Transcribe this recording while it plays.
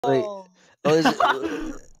Wait, oh, is it,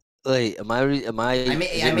 wait, am I? I made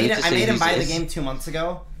him buy the game 2 months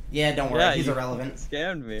ago. Yeah, don't worry, he's irrelevant.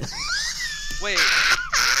 Scammed me. Wait,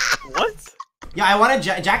 what? Yeah, I wanted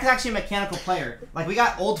Jack is actually a mechanical player. Like, we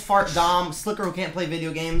got old fart Dom, Slicker who can't play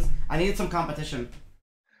video games. I needed some competition.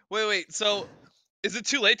 Wait. So, is it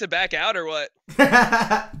too late to back out or what? Wait,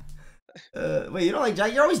 you don't like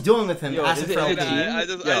Jack? You're always dealing with him. Yo, I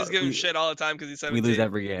just give him shit all the time because he's 17. We lose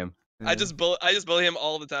every game. I just bully him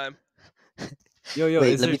all the time. Yo,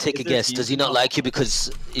 wait, let me take a guess. Does he not like you because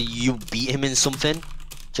you beat him in something,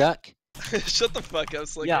 Jack? Shut the fuck up,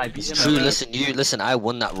 Slicker. Yeah, I beat him. True. Listen. I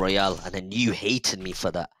won that royale, and then you hated me for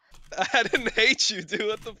that. I didn't hate you, dude.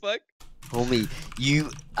 What the fuck? Homie,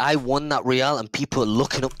 I won that royale, and people are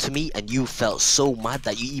looking up to me, and you felt so mad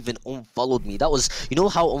that you even unfollowed me. That was, you know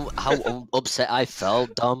how upset I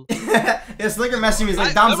felt, Dom. Yeah, Slicker messaging me. He's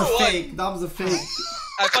like, Dom's a fake. Dom's a fake.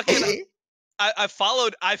 I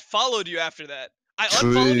followed you after that. I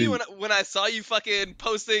unfollowed you when I saw you fucking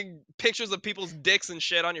posting pictures of people's dicks and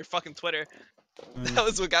shit on your fucking Twitter. That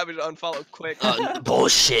was what got me to unfollow quick.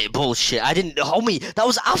 Bullshit. I didn't, homie. That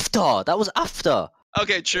was after.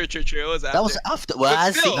 Okay, true. It was after. That was after.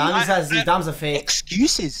 Well, still, Dom's a fake.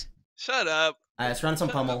 Excuses. Shut up. Alright, let's run some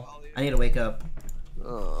Pummel. I need to wake up.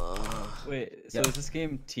 Wait, so is this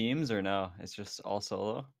game teams or no? It's just all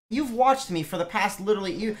solo? You've watched me for the past you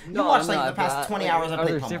watched like the past 20 hours I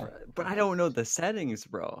played Pummel. But I don't know the settings,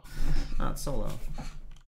 bro. Not solo.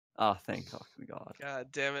 Oh, thank fucking God. God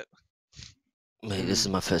damn it. Wait, this is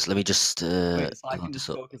my first. Let me just Wait, so I can just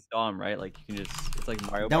focus Dom, right? Like you can just, it's like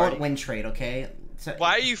Mario Party. Don't win trade, okay? So,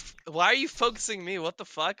 why are you focusing me? What the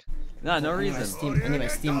fuck? No, no reason.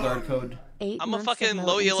 Steam guard code. I'm a fucking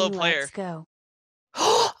low elo player.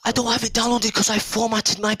 I don't have it downloaded because I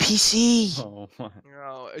formatted my PC. Oh my.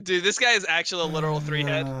 No, dude, this guy is actually a literal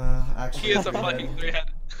 3-head. He is a fucking 3-head.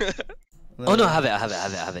 Oh no, I have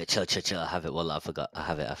it. Chill. I have it. Well, I forgot. I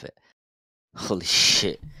have it. Holy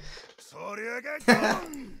shit. You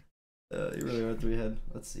really are 3-head.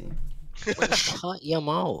 Let's see. Shut your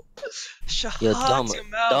mouth. Shut Yo, your mouth.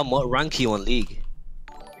 Dom, what rank are you on League?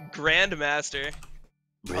 Grandmaster.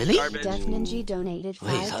 Really? Def Ninja donated $5.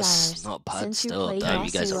 Wait, that's not bad Since still. You Damn,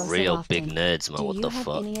 you guys are real big nerds, man. What the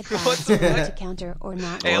fuck? What the fuck? To counter or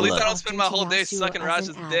not Hey, at least I don't spend my whole day sucking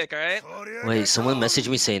Raj's dick, alright? Wait, someone messaged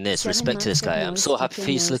me saying this. Respect to this guy. I'm so happy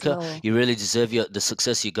for you, Slicker. You really deserve the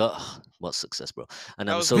success you got. What success, bro? And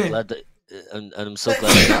I'm so glad that. And I'm so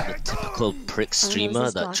glad you're not the typical prick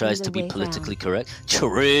streamer that tries to be politically correct.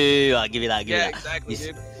 True, I'll give you that. Exactly,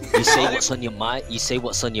 dude. You say what's on your mind. You say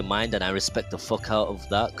what's on your mind, and I respect the fuck out of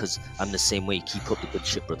that because I'm the same way. Keep up the good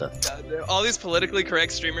shit, brother. All these politically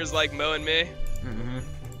correct streamers like Mo and me.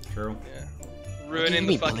 True. Yeah. Ruining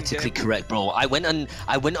the fucking politically game. correct, bro. I went on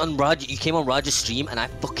Raj. You came on Raj's stream, and I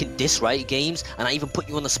fucking dissed Riot Games, and I even put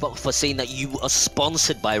you on the spot for saying that you are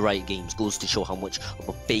sponsored by Riot Games. Goes to show how much of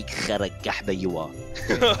a fake kharagahba you are.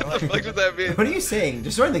 What the fuck does that mean? What are you saying?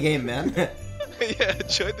 Just join the game, man. Yeah,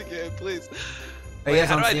 join the game, please. Are you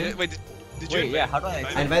guys on Steam? Wait, did you? Yeah, how do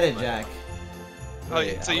I invited Jack. Oh,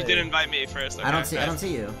 yeah, so you did invite me first. Okay, I don't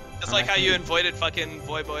see you. Just like how you invited fucking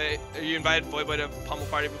Voyboy, or you invited Voyboy to Pummel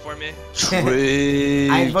Party before me. True.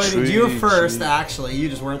 I invited you first, actually. You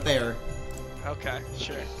just weren't there. Okay,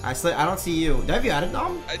 sure. I don't see you. Do I have you added,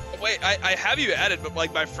 Dom? I have you added, but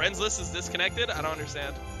like my friends list is disconnected. I don't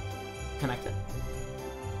understand. Connected.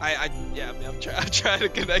 Yeah, I'm trying to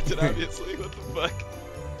connect it. Obviously, what the fuck?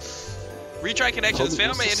 Retry connections.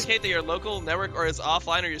 Fail may indicate that your local network or is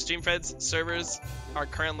offline, or your Stream Feds servers are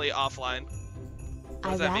currently offline. What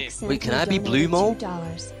does that mean? Wait, can I be blue, Mo?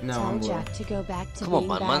 No, I'm blue. Jack to go back to Come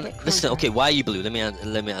on, man. Listen, okay, why are you blue? Let me ask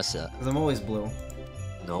that. Because I'm always blue.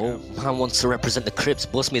 No, man wants to represent the Crips.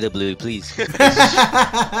 Bust me the blue, please. Like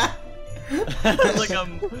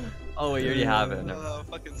Oh, wait, you already have it.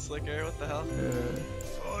 Fucking Slicker. What the hell?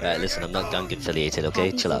 Alright, listen, I'm not gang affiliated, okay?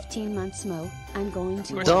 Happy Chill out. 15 months, Mo. I'm going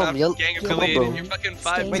to. Dom, you're gang come on, affiliated. bro. You're fucking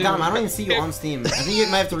 5. Wait, Dom, I don't even see you on Steam. I think you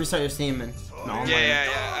might have to restart your Steam and. No, yeah,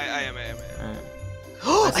 I am.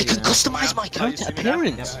 Oh, I can customize my character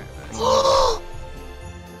appearance. Yep.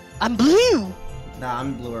 I'm blue. Nah,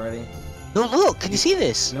 I'm blue already. No, look, can you see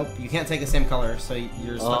this? Nope, you can't take the same color, so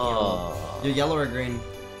you're stuck yellow. You're yellow or green.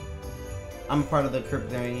 I'm part of the crypt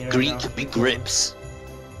thing. You know, green could be grips.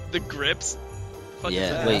 The grips? Fuck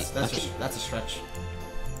yeah, wait. That's a stretch.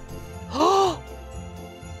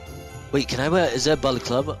 Wait, can I wear? Is there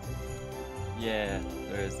balaclava? Yeah,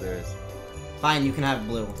 there is. Fine, you can have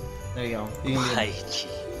blue. There you go. You can Why?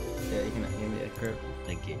 Yeah, you can be a crypt.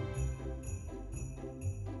 Thank you.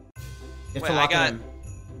 You have to lock it in.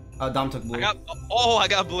 Oh, Dom took blue. I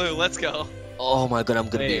got blue. Let's go. Oh my god, I'm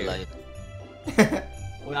gonna be Wait. lying.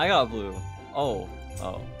 Wait, I got blue. Oh.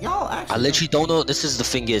 Y'all actually. I literally don't know. This is the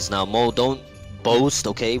thing is now, Mo, don't boast,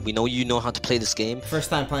 okay? We know you know how to play this game. First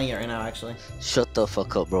time playing it right now, actually. Shut the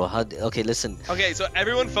fuck up, bro. Okay, listen. Okay, so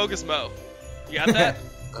everyone focus Mo. You got that?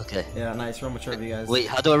 Okay. Yeah, nice. Real mature of you guys. Wait,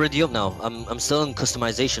 how do I ready up now? I'm still in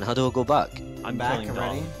customization. How do I go back? I'm back killing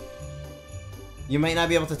already. Dom. You might not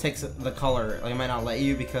be able to take the color. Like, it might not let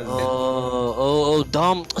you because. Oh,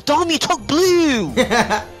 Dom, you took blue.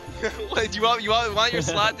 Wait, you want your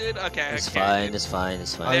slot, dude? Okay. It's okay. fine. It's fine.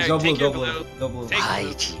 It's fine. There, Go blue. take Go your blue. blue. Go blue. Take- Hi.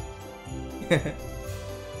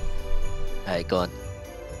 Alright, go on.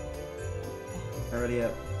 Already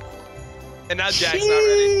up. And now Jack's not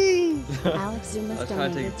ready. Alex Zuma's was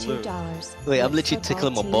trying to donated take blue. $2. Wait, I'm With literally football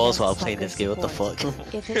tickling my team balls while I'm best playing this game. soccer What the fuck?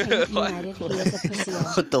 support. If it ain't United, he is a pussy.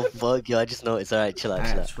 What the fuck, yo? I just noticed. Alright, chill out,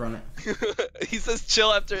 Alright, chill out. let's run it. He says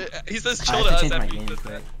chill after. He says I chill have to to us change my after he game says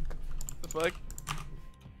quick. that. The fuck?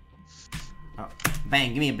 Oh. Bang,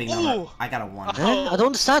 give me a big number. Ooh. I got a 1. Oh. Huh? I don't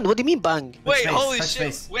understand. What do you mean, bang? Wait, space, holy touch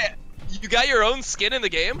shit! space. Wait, you got your own skin in the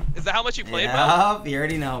game? Is that how much you played, bro? Yup, you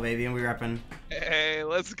already know, baby, and we reppin'. Hey,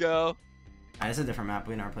 let's go. Alright, this is a different map.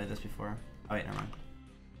 We never played this before. Oh wait, never mind.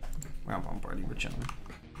 We're on one party. We're chilling.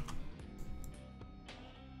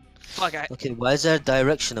 Fuck, Okay, why is there a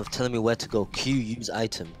direction of telling me where to go? Q, use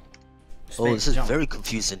item. Oh, Space, this is jump. very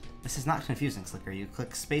confusing. This is not confusing, Slicker. You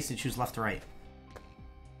click space to choose left or right.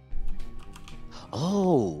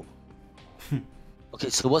 Oh. Okay,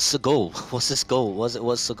 so what's the goal? What's this goal?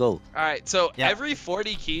 What's the goal? Alright, so Yeah. every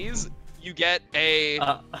 40 keys, you get a...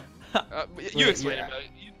 you explain it better.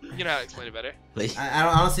 You know how to explain it better. Wait. I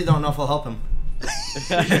honestly don't know if we'll help him.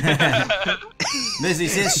 Liz, you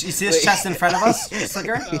see this chest in front of us,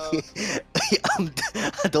 Slicker?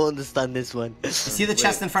 I don't understand this one. You see the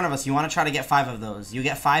chest in front of us. You want to try to get 5 of those. You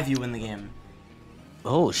get 5, you win the game.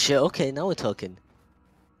 Oh shit, okay, now we're talking.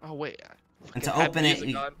 Oh, wait. And to Have open it, music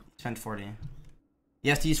you on. spend 40. You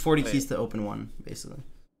have to use 40 Wait. keys to open one, basically.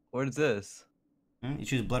 What is this? You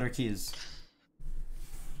choose blood or keys.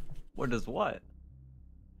 What does what? I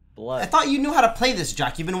Blood. thought you knew how to play this,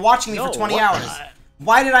 Jack. You've been watching me No, for 20 what? hours.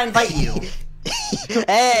 Why did I invite you?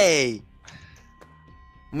 Hey!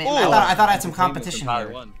 Man, I thought I had some competition Power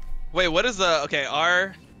here. one. Wait, what is the... Okay,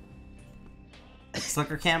 R...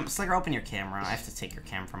 Slicker, open your camera. I have to take your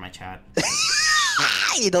cam from my chat.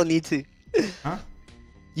 You don't need to. Huh?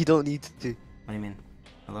 You don't need to. What do you mean?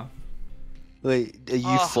 Hello? Wait, are you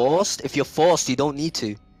Oh. forced? If you're forced, you don't need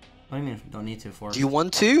to. What do you mean? Don't need to for? Do you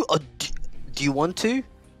want to? Or do you want to?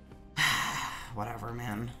 Whatever,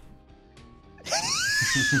 man.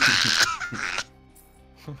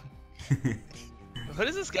 What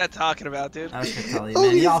is this guy talking about, dude? I was gonna tell you, Oh,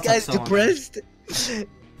 man. this Y'all took guy's so long. depressed.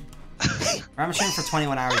 I'm streaming for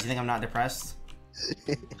 21 hours. You think I'm not depressed?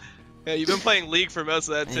 Yeah, you've been playing League for most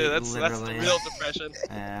of that, too. Yeah, That's literally. real depression.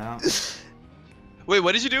 Yeah. Wait,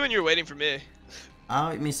 what did you do when you were waiting for me?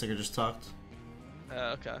 Oh, me, Slicker just talked.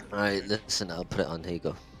 Oh, okay. Alright, listen, I'll put it on. Here you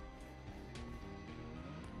go.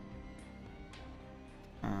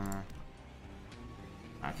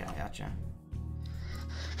 Okay, I gotcha.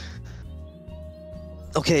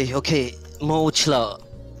 Okay, Mo, chill out.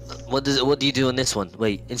 What do you do on this one?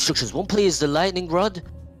 Wait, instructions. One player is the lightning rod,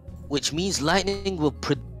 which means lightning will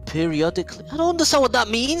periodically. I don't understand what that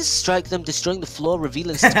means. Strike them, destroying the floor,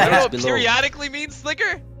 revealing You don't know spirits what below. periodically means,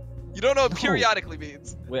 Slicker? You don't know what No. periodically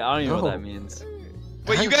means. Wait, I don't even know what that No. means.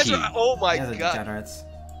 Wait, you guys Thank are. you. Oh my You guys are god. degenerates.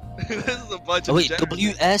 This is a bunch Oh of wait,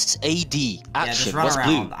 degenerates. WSAD. Yeah, Action. just run What's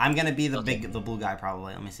around. blue? I'm gonna be the Okay. the blue guy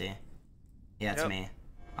probably. Let me see. Yeah, it's Yep. me.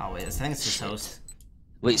 Oh wait, I think it's just host.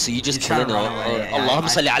 Wait, so you just He's trying killing to it? run away, yeah, Allahumma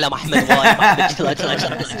I- salli ala Muhammad wa ali Muhammad. Chill out, chill out,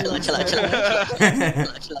 chill out, chill out, chill out, chill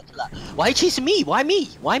out, chill out. Why are you chasing me? Why me?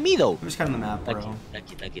 Why me though? I'm just cutting the map, bro.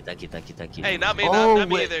 Thank you. Hey, not me, Oh, not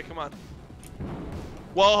me wait. either. Come on.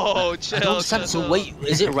 Whoa, I chill. don't understand. chill. So wait,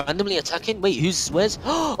 is it randomly attacking? Wait, where's?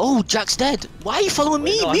 Oh, Jack's dead. Why are you following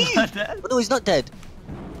me? No, Me? I'm not dead. Oh, no, he's not dead.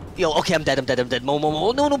 Yo, okay, I'm dead. Mo,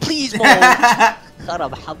 no, please, Mo.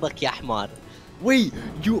 خرب حظك يا حمار. Wait,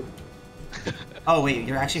 you. Oh wait,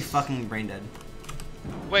 you're actually fucking brain dead.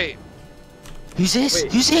 Wait. Who's this?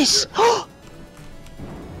 Wait, Who's this? Oh,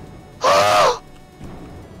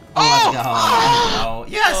 let's go.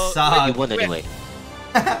 You guys Oh, suck. You won anyway.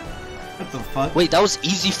 What the fuck? Wait, that was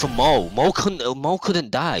easy for Mo. Mo couldn't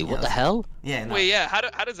die. What the Yes. hell? Yeah, no. Wait, yeah. How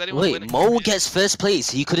does anyone win? Wait, Mo gets first place.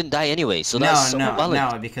 He couldn't die anyway, so no, that's somewhat valid.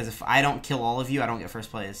 no, because if I don't kill all of you, I don't get first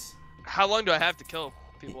place. How long do I have to kill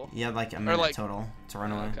people? You have like a minute like- total to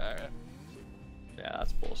run away. Okay, alright. Yeah,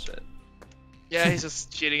 that's bullshit. Yeah, he's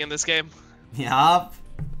just cheating in this game. Yup.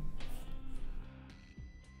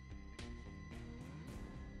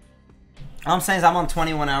 All I'm saying is I'm on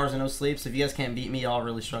 21 hours of no sleep, so if you guys can't beat me, y'all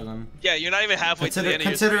really struggling. Yeah, you're not even halfway to the end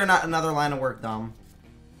Consider of not another line of work, Dom.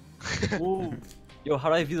 Ooh. Yo, how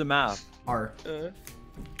do I view the map? R.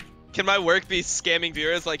 Can my work be scamming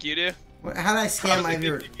viewers like you do? How did I scam my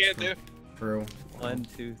viewers? You can't do. True. 1,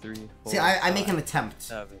 2, 3, 4. See, I make an attempt.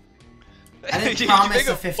 7. I didn't You promise make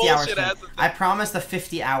a 50 hours. bullshit-ass I promised a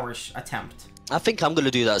 50 hours attempt. I think I'm gonna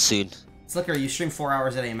do that soon. Slicker, you stream 4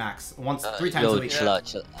 hours a day max, 3 times a week. Chill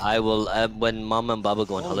out. I will. When Mom and Baba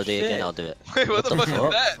go on holiday shit. again, I'll do it. Wait, what the fuck is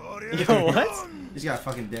that? Yo, what? He's got a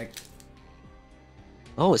fucking dick.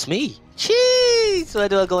 Oh, it's me. Jeez, where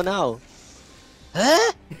do I go now?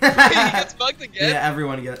 Huh? He gets fucked again? Yeah,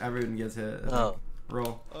 everyone gets hit. Oh.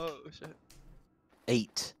 Roll. Oh, shit.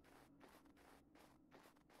 8.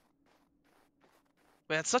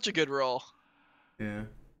 Man, it's such a good roll. Yeah.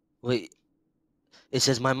 Wait. It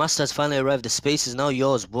says my master has finally arrived. The space is now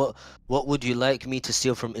yours. What would you like me to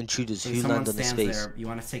steal from intruders If who someone land on the stands space? there, you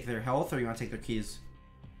want to take their health or you want to take their keys?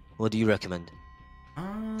 What do you recommend?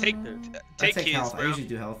 Take I take keys, health. bro. I usually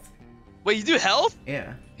do health. Wait, you do health?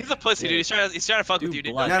 Yeah. He's a pussy, dude. He's trying to fuck with you,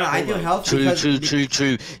 dude. blood. No, I do health True, because...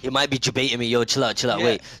 true. You might be debating me. Yo, chill out. Yeah,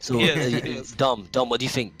 Wait. So, he is. Dom, what do you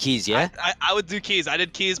think? Keys, yeah? I would do keys. I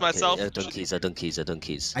did keys myself. Okay, I done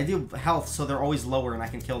keys. I do health, so they're always lower and I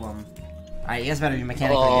can kill them. Alright, you guys better be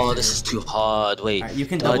mechanically. Oh, this is too hard. Wait. Alright, you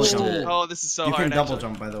can double dodge jump. the- Oh, this is so You hard. can double actually.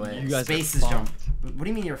 jump, by the way. You guys are Spaces fucked. jump. What do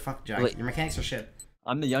you mean you're fucked, Jack? Wait. Your mechanics are shit.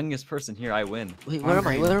 I'm the youngest person here. I win. Wait, I'm where am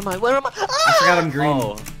I? green. Where am I? I forgot I'm green.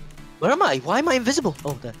 Oh. Where am I? Why am I invisible?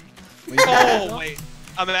 Oh, there. Oh wait,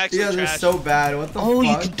 I'm actually You guys are trash. so bad. What the Oh,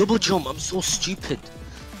 you fuck? can double jump. I'm so stupid.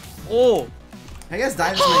 Oh. I guess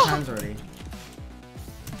died this many times already.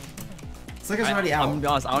 Slicker's already out. I'm gonna be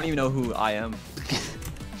honest. I don't even know who I am.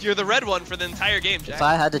 You're the red one for the entire game, Jack. If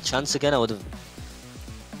I had a chance again, I would have.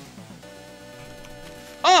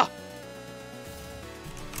 Oh!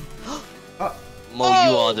 Mo,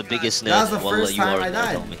 you are the biggest nerd. That was the Wallah, first you time are a I nerd,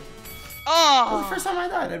 died. homie. That was Oh! the first time I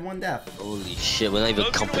died. I had 1 death. Holy shit, we're not even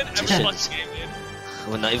Logan's gonna win every competitions. fucking game,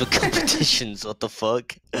 dude. We're not even competitions. What the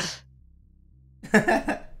fuck?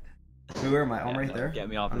 Wait, where am I? I'm Yeah, right no, there. Get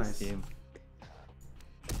me off Oh, this nice. team.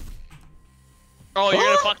 Oh, you're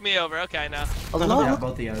gonna fuck me over. Okay, now. Yeah,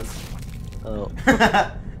 both of you guys. Oh.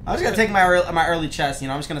 I'm just gonna take my early chest. You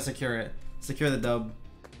know, I'm just gonna secure it. Secure the dub.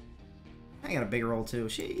 I got a big roll too.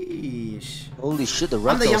 Sheesh. Holy shit, the I'm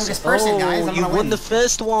red the dots- youngest person, oh, guys. I'm you gonna won win. the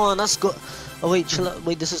first one. That's good. Oh wait, chill out.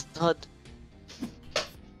 Wait, this is hard.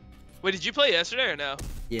 Wait, did you play yesterday or no?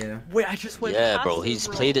 Yeah. Wait, I just went. Yeah, past bro. it, He's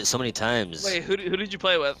played it so many times. Wait, who did you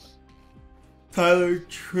play with? Tyler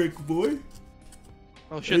Trick Boy.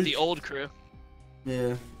 Oh shit, the old crew.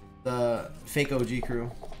 Yeah. The fake OG crew.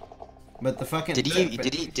 But the fucking. Did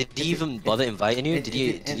he even bother inviting you? Did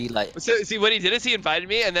he like? So, see, what he did is he invited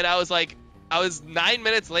me, and then I was 9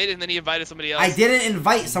 minutes late, and then he invited somebody else. I didn't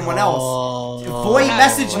invite someone else. Oh. Boy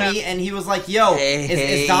messaged me and he was like, "Yo,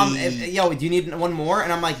 Hey, is Dom? hey. Yo, do you need one more?"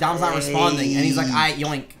 And I'm like, "Dom's not responding." And he's like, "I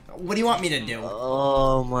yoink. What do you want me to do?"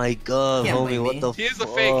 Oh my god, Can't homie, blame what me. the He is a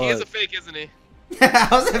fuck? fake. He is a fake, isn't he?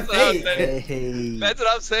 How's it That's what I'm fake? saying. Hey. That's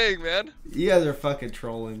what I'm saying, man. You guys are fucking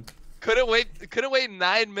trolling. Couldn't wait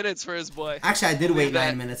 9 minutes for his boy. Actually, I did wait Believe that.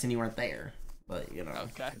 9 minutes and you weren't there. But you know.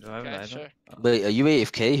 Okay. Do I have an Okay, item? sure. Wait, are you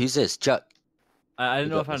AFK? Who's this? Jack. I didn't You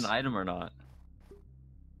know got if I had an this. item or not.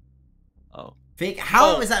 Oh. Fake?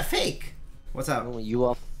 How Oh. is that fake? What's up? Oh, you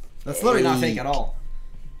are. That's literally not fake fake. at all.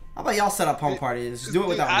 How about y'all set up home parties? Just do it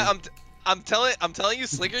without me. I'm telling you,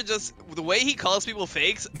 Slicker, just the way he calls people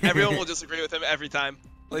fakes, everyone will just agree with him every time.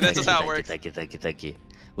 Like that's just how it works. Thank you. Why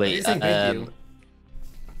are you Wait, saying thank you?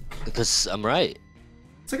 because I'm right.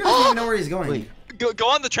 Slicker doesn't even know where he's going. Wait. Go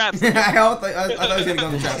on the trap. I Slicker. thought he was gonna go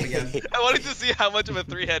on the trap again. I wanted to see how much of a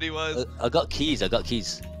 3-head he was. I got keys.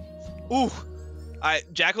 Ooh.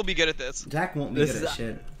 Jack will be good at this. Jack won't be This good is- at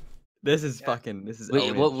shit. This is fucking. This is.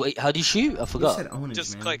 Wait, ownage. what? Wait, how do you shoot? I Who forgot. said ownage,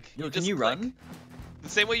 Just man? click. Yo, can Just you click. run? The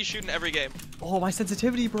same way you shoot in every game. Oh, my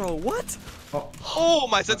sensitivity, bro. What? Oh,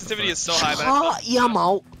 my sensitivity is so high, Ah, yeah, I'm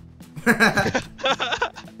out.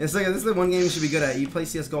 It's like this is the one game you should be good at. You play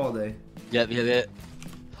CS:GO all day. Yep.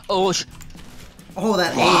 Oh, Oh,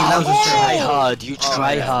 that aim, that was a you try shot. hard. You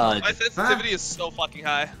try yeah. hard. My sensitivity is so fucking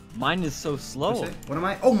high. Mine is so slow. What am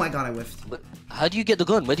I? Oh my god, I whiffed. But how do you get the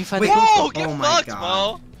gun? Where do you find Wait, the gun? Whoa, from? get Oh my fucked,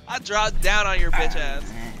 God. Mo. I dropped down on your bitch ass.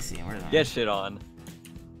 See, where's that? Get shit on.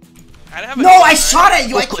 I didn't have a No, gun, I right? shot at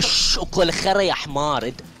you. شكرا الخير يا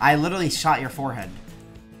حمار. I literally shot your forehead.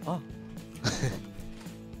 Oh.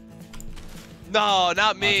 No,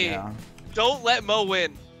 not me. Yeah. Don't let Mo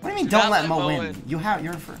win. What do you mean? Do Don't not let let Mo Mo win. win.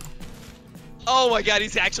 You're for. Oh my god,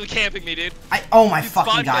 he's actually camping me, dude. Oh my He's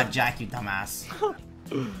fucking spawned god, him. Jack, you dumbass.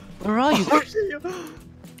 Where are you?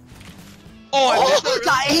 Oh, I missed Oh,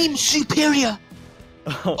 that aim superior!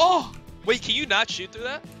 Oh! Wait, can you not shoot through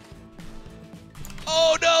that?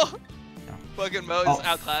 Oh no! No. Fucking Mo Oh. is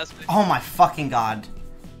outclassed me. Oh my fucking god.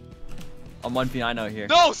 I'm 1v9 out here.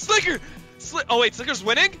 No, Slicker! Oh wait, Slicker's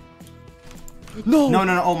winning? No, no,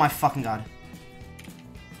 no. Oh my fucking god.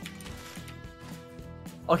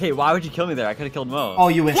 Okay, why would you kill me there? I could have killed Mo. Oh,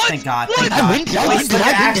 you wish. What? Thank god. What? Thank I god. win, I win, Slicker I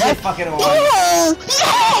win, actually I- fucking won. Oh,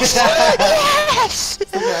 yes! Yes!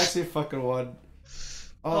 Slicker actually fucking won.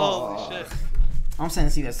 Holy shit. I'm saying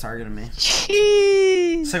this, you guys targeted me.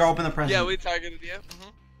 Jeez. Slicker, open the present. Yeah, we targeted you.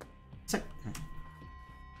 Slicker.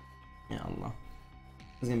 Yeah, Allah.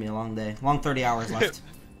 It's gonna be a long day. Long 30 hours left.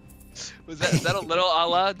 Is that a little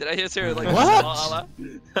Allah? Did I just hear like What? a small Allah?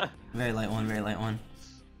 Very light one, very light one.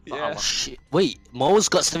 Yeah. Oh, shit. Wait, Mo's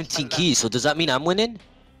got 17 keys, so does that mean I'm winning?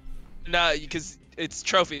 No, because it's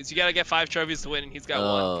trophies. You gotta get 5 trophies to win, and he's got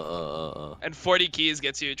 1. And 40 keys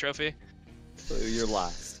gets you a trophy. So you're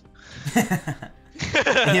last. You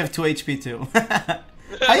have 2 HP too.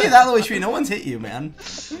 How you that low HP? No one's hit you, man.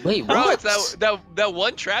 Wait, Bro, what? it's that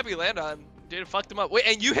one trap he landed on. Dude, it fucked him up. Wait,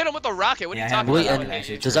 and you hit him with a rocket. What are Yeah, you I talking Wait, about? and-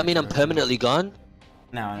 and does that mean I'm permanently gone?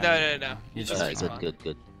 No, no. No. You just Alright, respawn.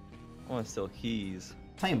 good. I want to steal keys.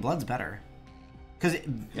 Playing blood's better. Because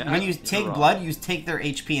Yeah, when you you're take wrong. blood, you take their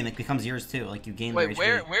HP and it becomes yours too. Like you gain their Wait,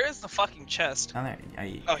 HP. where is the fucking chest? Down there.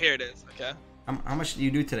 Oh, here it is. Okay. How much do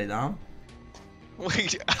you do today, Dom?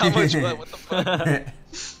 Wait, how much? What the fuck?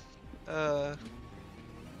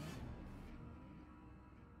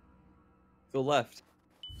 Go left.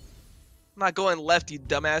 I'm not going left, you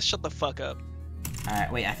dumbass. Shut the fuck up.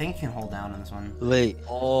 Alright, wait, I think you can hold down on this one. Wait.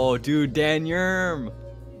 Oh, dude, Dan Yerm.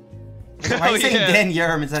 Why are you Oh, saying yeah. Dan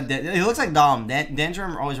Yerm instead of Dan? He looks like Dom. Dan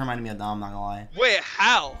Yerm always reminded me of Dom, not gonna lie. Wait,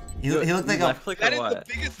 how? He looked like a... left click That or is what?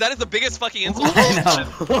 the biggest. That is the biggest fucking insult. I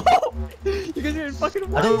know. You guys are in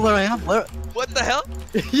fucking I don't know where I am. Where? What the hell?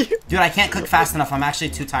 Dude, I can't click fast enough. I'm actually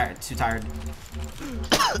too tired.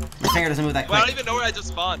 My finger doesn't move that Well, I don't quick. even know where I just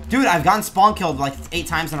spawned. Dude, I've gotten spawn killed like 8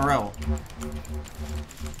 times in a row.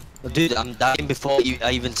 Dude, I'm dying before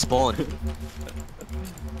I even spawn.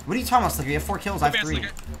 What are you talking about, Slicker? You have 4 kills, I have Come 3.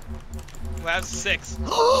 here, Slicker. Well, I have 6.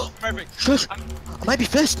 Perfect. Shush! I might be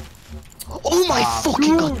first. Oh my Ah,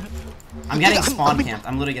 fucking god! I'm getting I'm- spawn I'm- camped.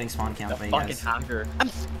 I'm literally getting spawn camped by you Fucking guys. hacker.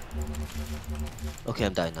 Okay,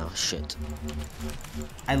 I'm dying now. Shit.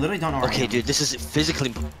 I literally don't know where I Okay, am. dude, this is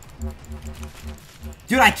physically.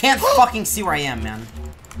 Dude, I can't fucking see where I am, man.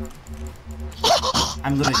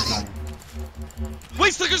 I'm literally just dying.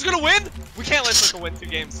 Wait, Slicker's gonna win? We can't let Slicker win 2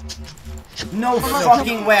 games. No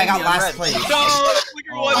fucking way, I got last place. No,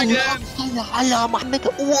 Slicker won again. Allah Muhammad.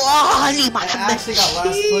 Wali I Muhammad. actually got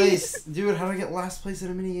last place. Dude, how do I get last place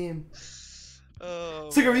in a minigame? Oh.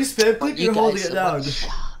 Slicker, are you spam clicking You or holding guys it are- down?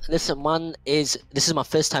 Listen, man, this is my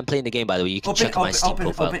first time playing the game, by the way. You can check my Steam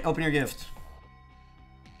profile. Open your gift.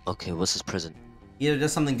 Okay, what's this present? Either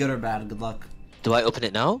does something good or bad. Good luck. Do I open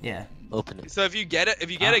it now? Yeah. Open it. So if you get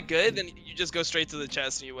it good, then you just go straight to the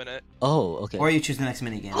chest and you win it. Oh, okay. Or you choose the next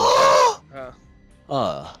minigame.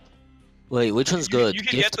 Oh. Wait, which one's good? You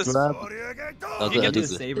can Gift get this. grab? You I'll can do Do the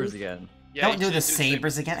good. sabers again. Yeah, Don't you do should the same.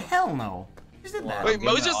 sabers again. Hell no. Who did that? Wait, Give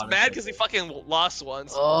Mo's me just auto mad save. because he fucking lost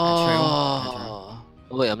once. Oh.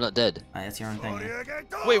 Wait, I'm not dead. Alright, that's your own thing.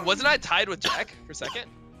 Wait, wasn't I tied with Jack for second?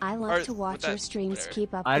 I Or love to with watch that- your streams whatever.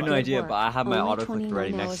 keep up I have the no good idea, work. but I have my Only auto click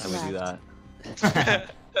ready 29 next time we do hours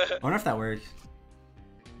that. I wonder if that works.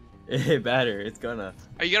 It better. It's gonna.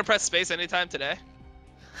 Are you gonna press space anytime today?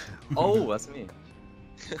 Oh, that's me.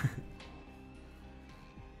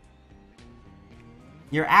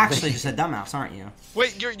 You're actually just a dumbass, aren't you?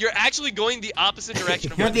 Wait, you're actually going the opposite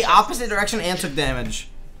direction. Of You're what the the opposite direction and took damage.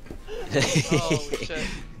 Oh shit.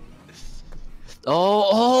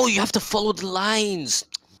 Oh, you have to follow the lines.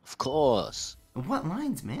 Of course. What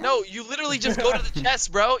lines, man? No, you literally just go to the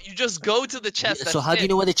chest, bro. You just go to the chest. So how do you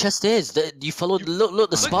know where the chest is? You follow the look, the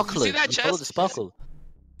Look, you sparkle. see that You follow chest? the sparkle.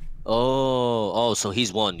 Oh, so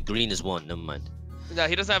he's one. Green is one. Never mind. No,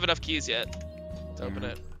 he doesn't have enough keys yet to open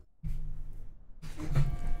it.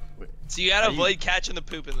 So you gotta Are you- avoid catching the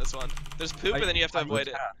poop in this one. There's poop, and then you have to avoid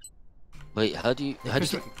it. Wait, how do you?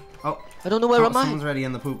 Oh, I don't know where am I. someone's ready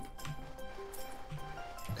in the poop.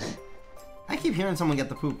 I keep hearing someone get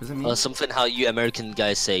the poop. Is it me? Something how you American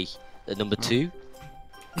guys say. Number 2.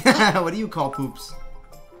 What do you call poops?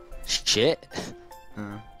 Shit.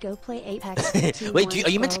 Go play Apex. Wait, are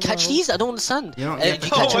you meant to catch these? I don't understand. You don't You get to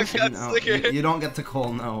catch Oh my everything? God, no, Slicker. you don't get to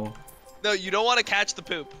call no. No, you don't want to catch the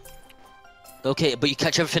poop. Okay, but you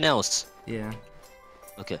catch everything else. Yeah,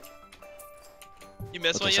 Okay. You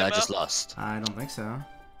missed Okay, one so I yet, just Mo? lost. I don't think so.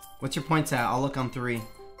 What's your points at? I'll look on 3.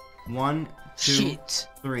 1, 2, Shit.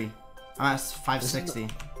 3. I'm at 560.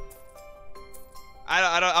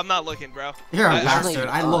 I'm not looking, bro. You're a I- bastard.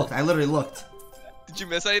 I looked. I literally looked. Did you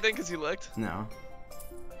miss anything because you looked? No.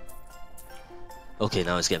 Okay,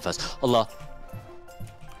 now it's getting fast. Allah.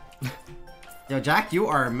 Yo, Jack, you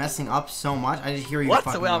are messing up so much. I just hear you. What?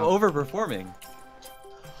 fucking So I'm up. overperforming.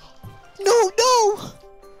 No, no.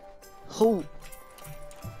 Oh.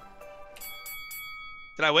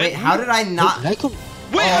 Did I win? Wait, how did I not? Wait,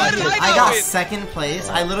 Wait, how did I not got win? second place.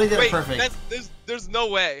 I literally did it Wait, perfect. there's no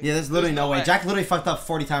way. Yeah, there's literally no way. Jack literally fucked up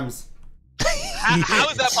 40 times. How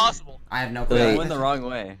is that possible? I have no I clue. went the wrong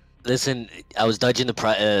way. Listen, I was dodging the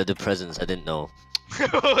presents. I didn't know.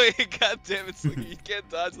 Wait, god damn it, Slicker. You can't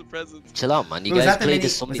dodge the presents. Chill out, man. You Wait, guys played mini,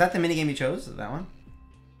 this so was many. that the minigame you chose? Is that one?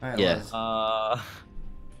 Alright, it Yeah. was.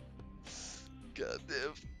 God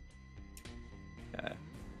damn. Okay.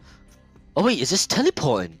 Oh wait, is this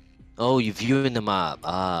teleporting? Oh, you're viewing the map.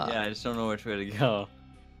 Ah. Yeah, I just don't know which way to go.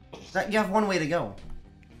 You have one way to go.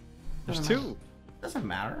 There's Doesn't two. Doesn't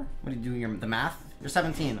matter. What are you doing? The math? You're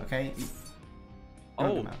 17, okay? You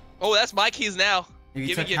don't do Oh. math. Oh, that's my keys now. If you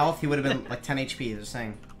Gimme, took gimme. health, he would have been like 10 HP. Just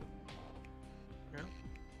saying.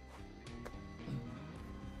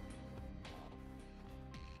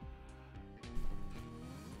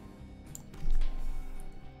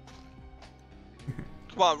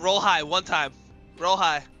 Come on, roll high one time. Roll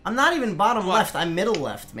high. I'm not even bottom What? left. I'm middle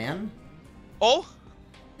left, man. Oh?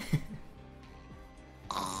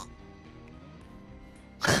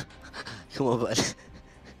 Come on, bud.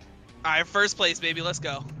 Alright, first place, baby. Let's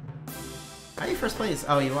go. How are you first place?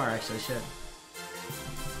 Oh, you are actually. Shit.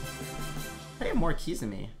 I have more keys than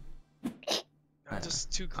me. I'm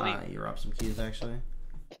just too clean. You're up some keys actually.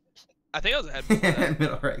 I think I was ahead before that.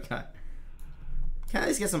 Middle right guy. Can I at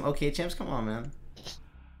least get some OK champs? Come on, man.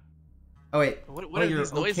 Oh wait. What are you're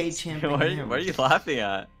these noises? OK champ. What are you laughing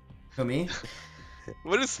at? Who, me?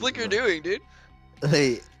 What is Slicker doing, dude?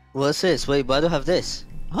 Wait, what's this? Wait, why do I have this?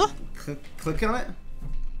 Huh? Click on it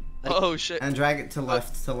Oh shit. and drag it to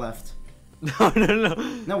left. To left. No, no, no.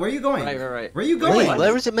 No, where are you going? Right. Where are you going? Wait,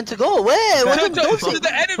 where is it meant to go? Where? What Back- am I To doing?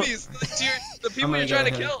 the enemies, to the people gonna you're trying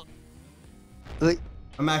to go ahead. kill. Wait.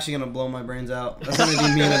 I'm actually gonna blow my brains out. That's gonna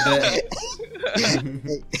be me in a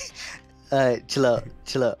bit. Alright, chill out,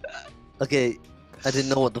 chill out. Okay, I didn't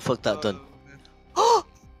know what the fuck that done.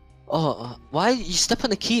 Oh, why you step on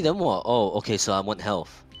the key then what? Oh, okay, so I want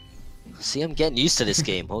health. See, I'm getting used to this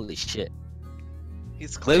game. Holy shit.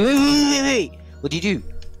 He's Wait. What do you do?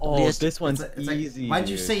 Oh, Yes. this one's It's like, easy. why'd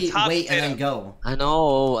you dude. say Top wait and then potato. go? I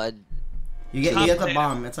know. You get Top the potato.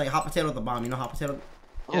 bomb. It's like hot potato with the bomb. You know hot potato?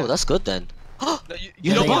 Oh, that's good then. No, You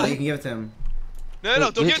you know don't what? want You it. can give it to him. No,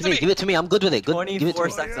 Give don't give it it to me. Give it to me. I'm good with it. Good. Give it to 24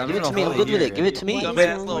 me. seconds. I'm Give it to gonna me. I'm hold good it with it. here. Give it to me. Wait,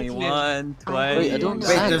 Wait, 21, 20. Wait, I don't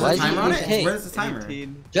Wait, understand. there's Why a is he timer on it? AFK? Where's the timer?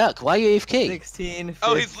 18, Jack, why are you AFK? 16, 15,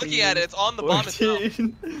 Oh, he's looking at it. It's on the bomb itself.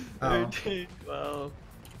 14, Oh. 13, 12.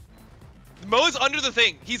 Mo's under the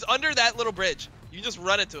thing. He's under that little bridge. You just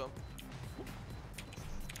run into him.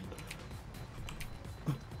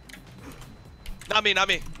 Not me, not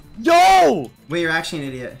me. Yo! Wait, you're actually an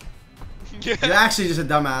idiot. Yeah. You're actually just a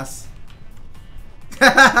dumbass. You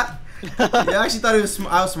actually thought he was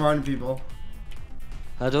outsmarting people.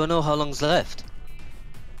 I don't know how long's left.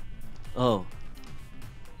 Oh.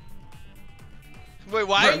 Wait,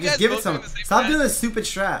 why Bro, are you just guys give it both some. doing the same Stop strat? doing this stupid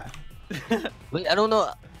strat. Wait, I don't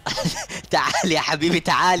know. تعال يا حبيبي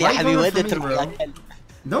تعال يا Why you حبيبي going وين for me, تروح bro? يا كلب؟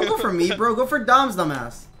 Don't go for me, bro. Go for Dom's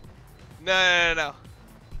dumbass. No.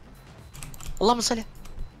 اللهم صل.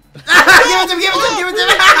 Give it to him.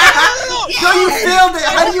 No, you failed it.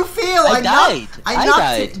 How do you fail? I died. I I knocked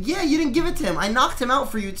died. it. Yeah, you didn't give it to him. I knocked him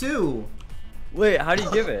out for you too. Wait, how do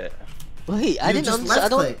you give it? Wait, I You didn't just understand. I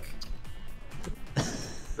left don't. click.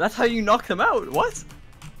 That's how you knocked him out. What?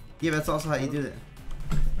 Yeah, that's also how you do it.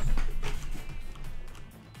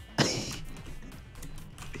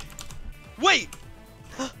 Wait.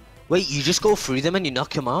 Wait, you just go through them and you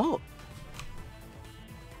knock him out?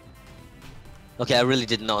 Okay, I really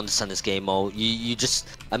did not understand this game, Mo. You just,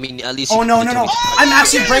 I mean, at least. Oh you no. give it to me. I'm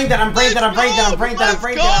actually brain dead. I'm brain dead. I'm brain dead. I'm brain dead. I'm Let's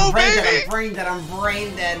brain go, dead. I'm brain dead. baby. I'm brain dead. I'm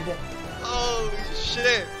brain dead. Oh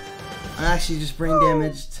shit. I'm actually just brain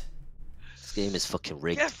damaged. This game is fucking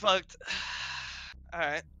rigged. Get fucked.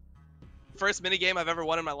 Alright. First minigame I've ever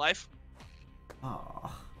won in my life.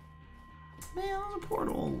 Oh. Man, on the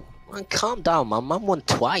portal. Man, calm down, man. Man won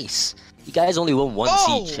twice. You guys only won once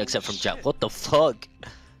Oh, each, except from Jack. shit. What the fuck?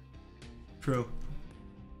 True.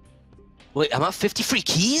 Wait, I'm at 53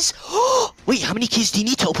 keys? Wait, how many keys do you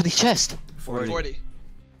need to open the chest? 40.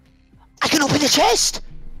 I can open the chest!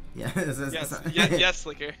 Yeah, Yes, yes,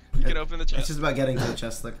 Slicker. You can open the It's chest. just about getting to the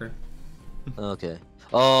chest slicker. Okay.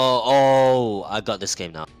 Oh, I got this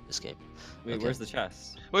game now. This game. Wait, Okay. where's the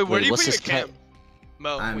chest? Wait, where do you what's put your this cat? cam?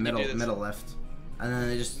 Mo, I'm when you do this. middle left. And then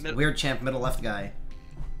they just Mid- weird champ middle left guy.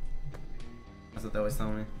 That's what they always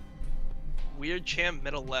tell me. Weird champ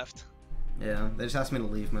middle left. Yeah, they just asked me to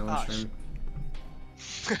leave my own Oh, stream.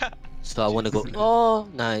 So I want to go. Oh,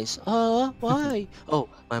 nice. Oh, why? Oh,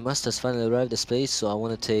 my master's finally arrived at this place, so I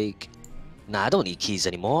want to take. Nah, I don't need keys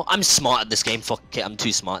anymore. I'm smart at this game. Fuck it, I'm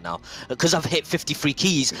too smart now. Because I've hit 53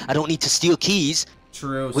 keys, I don't need to steal keys.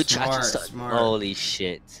 True. Which smart, I can start. smart. Holy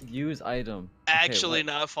shit. Use item. Actually, Okay,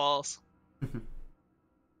 not false.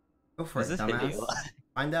 Go for Is it, this dumbass. video?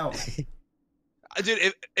 Find out.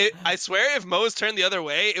 Dude, I swear if Mo's turned the other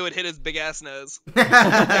way, it would hit his big ass nose.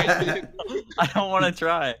 I don't want to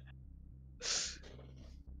try.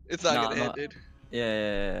 It's not Nah, gonna hit, not- dude.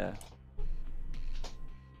 Yeah.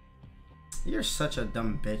 You're such a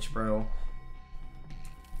dumb bitch, bro.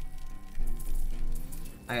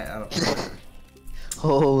 I don't.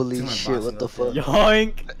 Holy Too much shit, boxing what the up fuck? there.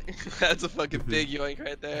 Yoink! That's a fucking big yoink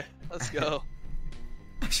right there. Let's go.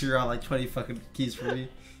 Actually, you're on like 20 fucking keys for me.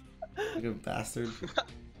 Like a bastard.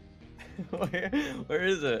 Where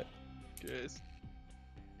is it? Cheers.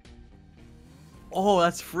 Oh,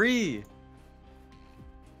 that's free.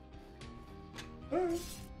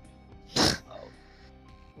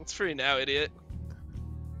 It's free now, idiot.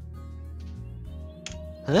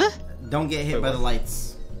 Huh? Don't get hit Wait, by the what?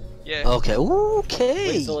 lights. Yeah. Okay, okay.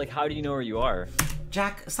 Wait, so like, how do you know where you are?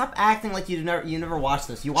 Jack, stop acting like you never watched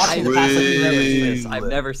this. You watched I've it in the past like you never never seen seen this. I've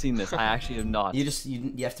never seen this. I actually have not. You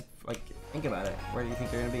have to like think about it. Where do you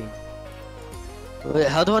think you're gonna be? Wait,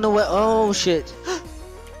 how do I know where? Oh shit.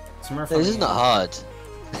 Somewhere This is fucking- not hard.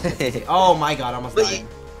 Oh my god, I almost Wait,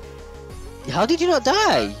 died. How did you not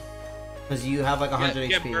die? Because you have like 100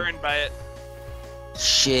 Get HP. burned by it.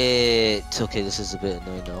 Shit. Okay, this is a bit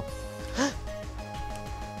annoying now.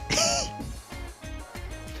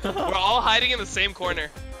 We're all hiding in the same corner.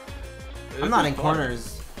 I'm not in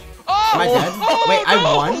corners. Oh! Am I dead? Wait, I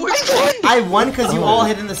no! won? Which one? I won because you all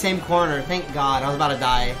hit in the same corner. Thank God, I was about to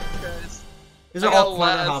die. These I are got all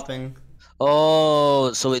corner last. hopping.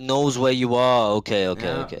 Oh, so it knows where you are. Okay, okay,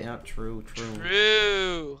 Yeah, okay. yeah, true.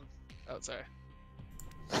 True. Oh, sorry.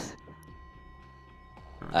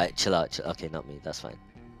 Alright, chill out. Okay, not me. That's fine.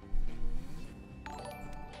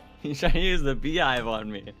 He's trying to use the beehive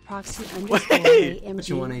on me. Proxy Wait! Put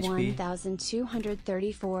you 1 AMG HP.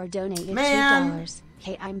 1234 donated Man! $2.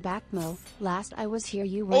 Hey, I'm back, Mo. Last I was here,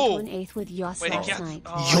 you Oh! went 1/8 with Yassuo Wait, he last got- night.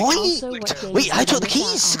 oh, Also, Yoink! what games Wait, I did took you the miss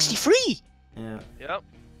out keys. on? 63. Yep.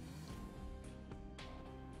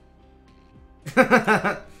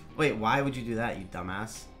 Wait, why would you do that, you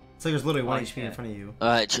dumbass? It's like there's literally 1 I HP in can't. front of you.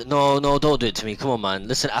 Alright, no, don't do it to me. Come on, man.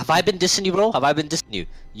 Listen, have I been dissing you, bro? Have I been dissing you?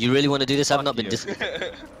 You really want to do this? I've Fuck not been you.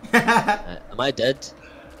 dissing. Am I dead?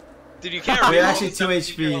 Dude, you can't You're reroll actually the 2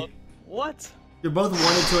 17-year-old. HP. What? You're both 1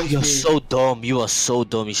 and 2 HP. You're so dumb. You are so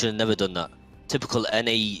dumb. You should have never done that. Typical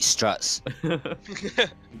NA strats.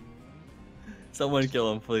 Someone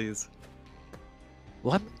kill him, please.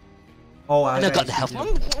 What? Oh, And I got the health. Man,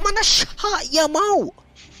 I shot your mouth.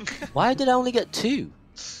 Why did I only get 2?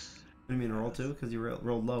 What do you mean roll 2? Because you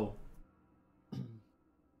rolled low.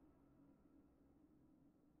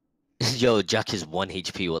 Yo, Jack is 1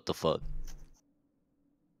 HP. What the fuck?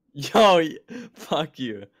 Yo, fuck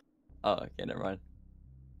you. Oh, okay, never mind.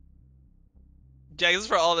 Jack, this is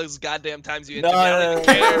for all those goddamn times you No, int me. I no, don't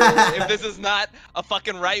no, care no. if this is not a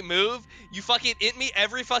fucking right move. You fucking int me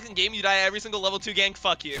every fucking game. You die every single level 2 gank.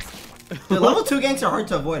 Fuck you. The level 2 ganks are hard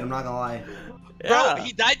to avoid, I'm not gonna lie. Bro, Yeah.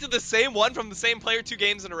 he died to the same one from the same player 2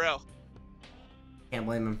 games in a row. Can't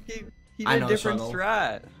blame him. He I did know a the different struggle.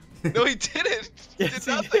 strat. No, he didn't. He Yes,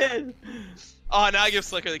 did he nothing. did. Oh, now I give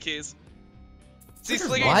Slicker the keys. See, Slicker's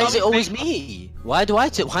Slicker, Why is it always me? Why do I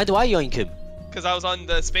yoink him? Because I was on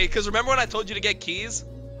the space. Because remember when I told you to get keys?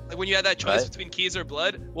 Like when you had that choice Right. between keys or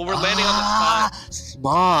blood? Well, we're landing on the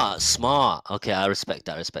spot. Smart. Okay, I respect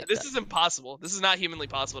that. This is impossible. This is not humanly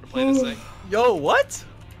possible to play this thing. Yo, what?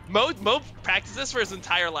 Mo practiced this for his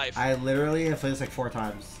entire life. I literally have played this like 4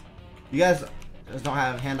 times. You guys just don't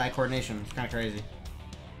have hand-eye coordination. It's kind of crazy.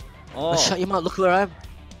 Oh, Shut your mouth. Look where I am.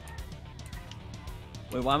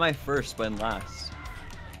 wait, why am I first but last?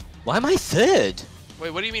 Why am I 3rd?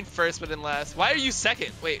 Wait, what do you mean first but then last? Why are you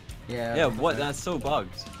second? Wait, Yeah. Yeah, what? That's so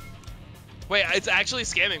bugged. wait, it's actually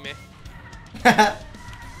scamming me.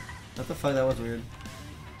 What the fuck? That was weird.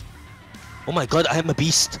 Oh my god, I am a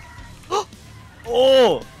beast.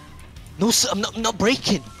 Oh! No, sir, I'm not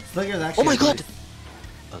breaking. Slicker's actually. Oh my a god. beast.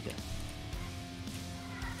 Okay.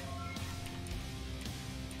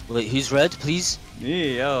 Wait, who's red, please?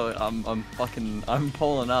 Me, yo, I'm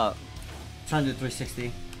pulling up. trying to do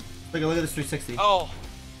 360. Look at this 360. Oh.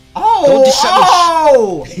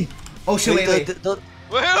 Oh! Oh shit, wait. Wait, so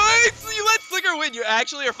you let Slicker win. You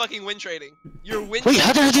actually are fucking win trading. You're win. Wait,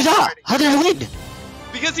 how did I do that? How did I win?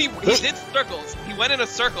 Because he did circles. He went in a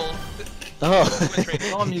circle.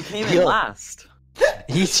 Oh, you came in last.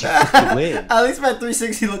 He's to win. At least my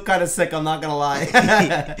 360 looked kind of sick. I'm not gonna lie.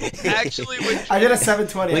 Actually, I did a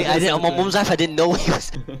 720. Wait, I didn't. On my mom's life, I didn't know what he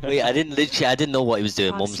was. Wait, I didn't know what he was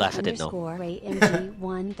doing. Mom's life, I didn't know. AMG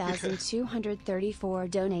 1234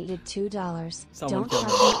 donated $2. Someone Don't killed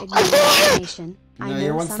try to ignore the donation. No,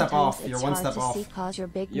 you're one step off. You're one step off.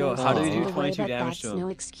 Yo, how do you do 22 damage to him? No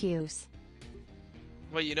excuse.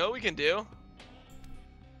 Wait, you know what we can do?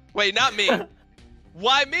 Wait, not me.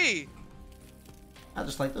 Why me? I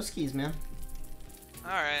just like those keys, man.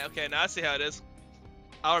 Alright, okay, now I see how it is.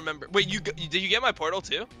 I'll remember. Wait, did you get my portal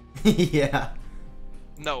too? Yeah.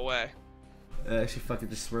 No way. I actually fucking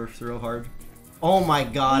just swerved real hard. Oh my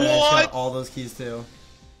god, I just got all those keys too.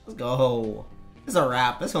 Let's go. This is a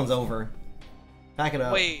wrap. This one's over. Back it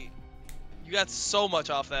up. Wait, you got so much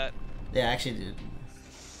off that. Yeah, I actually did.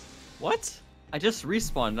 What? I just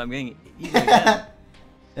respawned. I'm getting eaten again.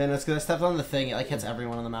 And it's because I stepped on the thing. It like hits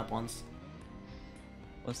everyone on the map once.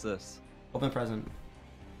 What's this? Open present.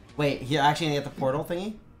 Wait, you're actually gonna get the portal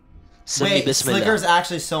thingy? Wait, Slicker's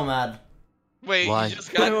actually so mad. Wait, why? you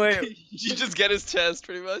just got. Wait. You just get his chest,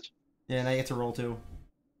 pretty much. Yeah, now you get to roll too.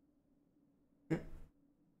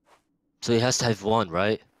 So he has to have one,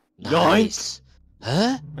 right? Nice. Huh?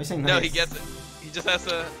 Why are you saying No, nice? he gets it. He just has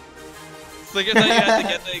to. Slicker thought you had to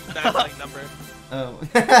get the exact like number. Oh.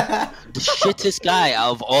 The shittest guy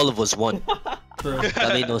out of all of us won. True. That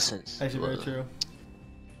made no sense. Actually, very true.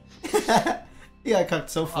 Yeah, I cucked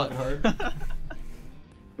so fucking hard.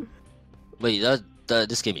 Wait,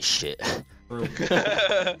 this game is shit.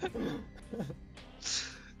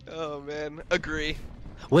 Oh man, agree.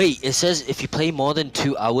 Wait, it says if you play more than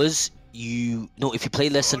 2 hours, if you play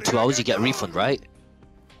less than 2 hours, you get a refund, right?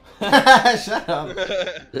 Shut up.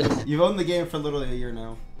 You've owned the game for literally a year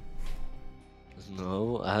now.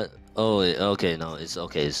 No, okay, no, it's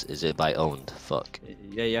okay. Is it by owned? Fuck.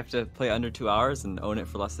 Yeah, you have to play under 2 hours and own it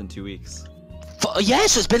for less than 2 weeks. Yeah,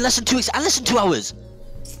 so it's been less than 2 weeks and less than 2 hours.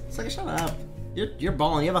 It's like, shut up. You're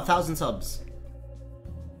balling. You have 1,000 subs.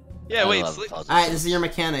 Yeah, wait. Alright, this is your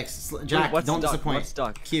mechanics. Jack, Wait, don't disappoint. What's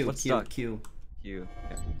stuck? Q, What's Q, stuck? Q. Q.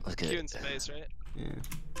 Okay. Q in space, right? Yeah.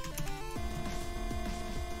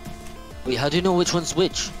 Wait, how do you know which one's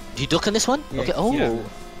which? Do you duck on this one? Yeah, okay. Oh. yeah.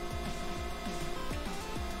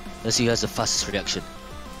 Let's see who has the fastest reaction.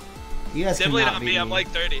 You guys Definitely cannot not beat me. I'm like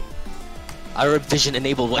 30. I read vision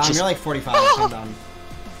enabled. Watch this. You're like 45. Calm down.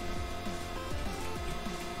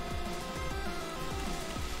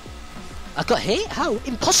 I got hit? How?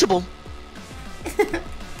 Impossible.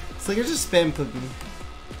 It's like you're just spam cooking.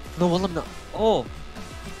 No, well I'm not. Oh.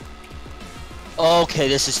 Okay,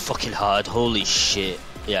 this is fucking hard. Holy shit.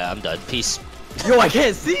 Yeah, I'm done. Peace. Yo, I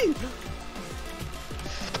can't see.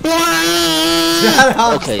 Shut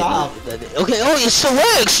up, Okay. stop. Okay. Oh, it still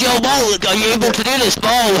works. Yo, Mo, are you able to do this, Mo?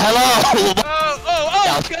 Hello.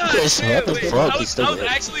 Oh, God! Chris, what the Wait, fuck? I He's was still there.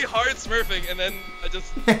 actually hard smurfing, and then I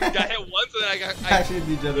just got hit once, and then I Actually,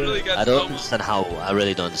 literally got I don't so understand how. I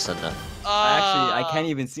really don't understand that. I can't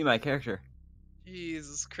even see my character.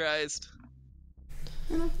 Jesus Christ.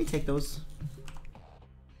 You know, we take those.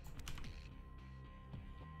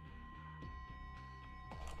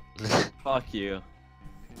 Fuck you.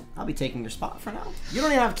 I'll be taking your spot for now. You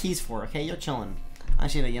don't even have keys for, okay? You're chilling.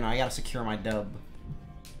 Actually, you know, I gotta secure my dub.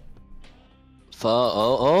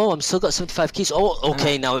 I'm still got 75 keys. Oh,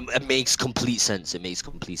 okay, now it makes complete sense. It makes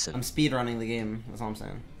complete sense. I'm speedrunning the game, that's all I'm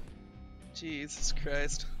saying. Jesus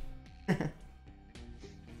Christ.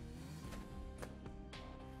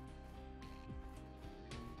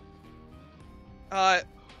 Wait, I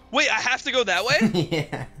have to go that way?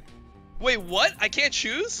 Yeah. Wait, what? I can't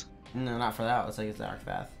choose? No, not for that. It's like it's the arc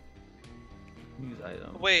path. Use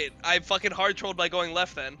item. Wait, I fucking hard trolled by going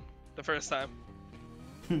left then, the first time.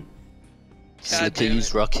 Slicker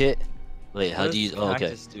use rocket. Wait, how What do you? does Oh, okay.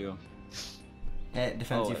 cactus do? It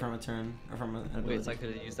defends you wait. from a turn or from an ability. Wait, it's like I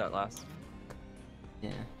could have used that last.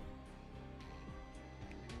 Yeah.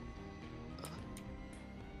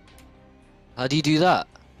 How do you do that?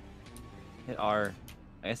 Hit R.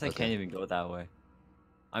 I guess I Okay. can't even go that way.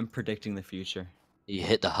 I'm predicting the future. You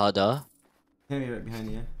hit the harder. Gonna be right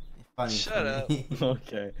behind you. Funny. Shut up.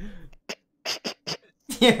 Okay.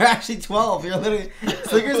 You're actually 12. You're literally.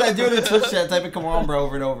 Slicker's not doing the Twitch chat typing "come on, bro"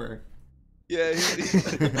 over and over. Yeah,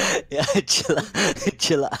 Yeah,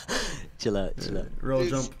 chill out. Roll dude,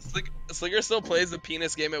 jump. Slicker still plays the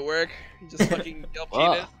penis game at work. He just fucking yell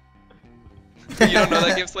Wow. penis. You don't know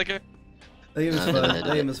that game, Slicker? That game is fun.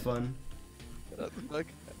 That game is fun. What the fuck?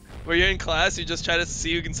 Where you're in class, you just try to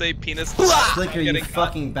see who can say penis. Slicker, you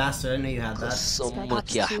fucking bastard! I didn't know you had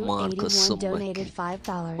that. donated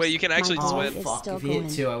 $5. Wait, you can actually just win. Oh fuck! If he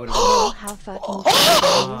hit 2, I would have. How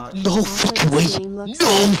fucking No fucking way!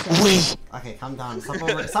 No way! Okay, calm down.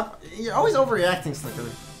 Stop. You're always overreacting, Slicker.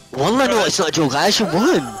 Wallah, no, it's not a joke. I actually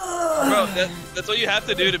won. Bro, that's what you have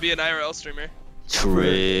to do to be an IRL streamer.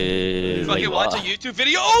 True. Fucking watch a YouTube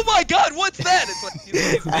video. Oh my god, what's that? It's like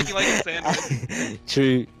he's making like a sandwich.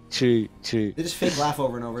 True. They just fake laugh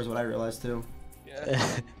over and over is what I realized too.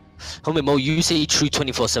 Yeah. Homie Mo, you say true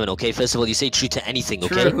 24/7, okay? First of all, you say true to anything,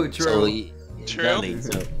 okay? True. True. Exactly,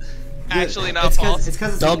 so. Actually not false. It's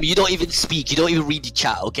because Dom, you don't even speak, you don't even read the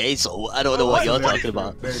chat, okay? So I don't know what you're talking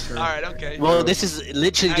about. Very true. Alright, okay. Well, this is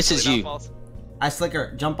literally this is you.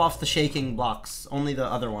 Slicker, jump off the shaking blocks. Only the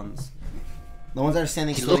other ones. The ones that are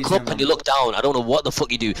standing You still. look up and you look down. I don't know what the fuck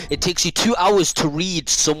you do. It takes you 2 hours to read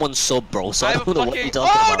someone's sub, bro. So I don't know what you're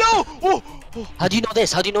talking about. Oh no! How do you know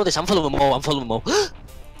this? How do you know this? I'm following Mo.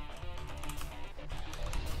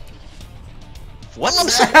 What?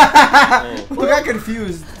 Who got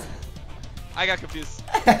confused? I got confused.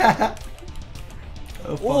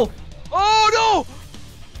 Oh fuck. Oh no!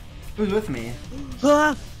 Who's with me?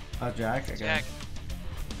 Ah. Oh, Jack. Okay. Jack.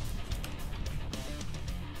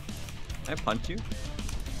 Can I punch you?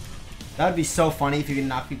 That would be so funny if you could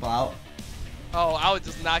knock people out. Oh, I would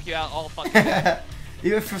just knock you out all fucking day.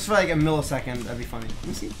 Even if it's for like a millisecond, that'd be funny. Let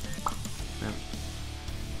me see.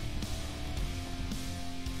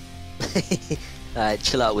 No. Alright,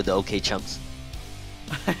 chill out with the OK champs.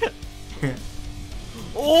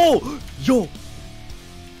 Oh! Yo!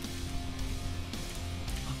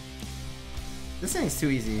 This thing's too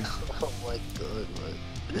easy. Oh my god, man.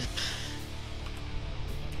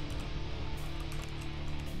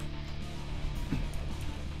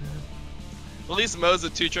 At least Mo's a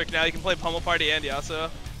 2-trick now. You can play Pummel Party and Yassuo.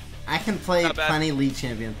 I can play Not bad. plenty league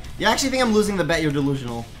champion. You actually think I'm losing the bet? You're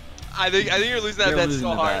delusional. I think you're losing that bet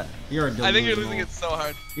so hard. You're a delusional. I think you're losing it so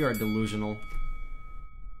hard. You're a delusional.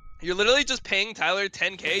 You're literally just paying Tyler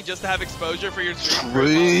 10k just to have exposure for your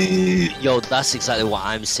stream. Yo, that's exactly what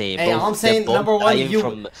I'm saying. Hey, I'm saying number one,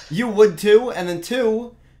 you would too, and then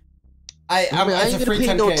two, I ain't gonna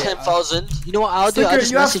pay no 10,000. You know what I'll do? Slicker, I'll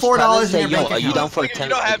just you have message $4 Tyler and in say, your yo, bank are you account. down for a 10?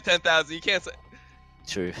 You don't have 10,000. You can't say.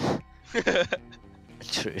 True.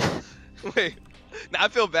 True. Wait. Now I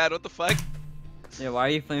feel bad. What the fuck? Yeah, why are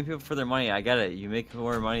you flaming people for their money? I get it. You make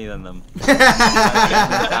more money than them.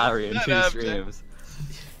 Salary in Shut 2 up, streams.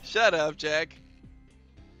 Shut up, Jack.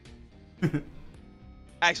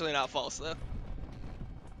 Actually, not false though.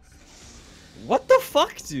 What the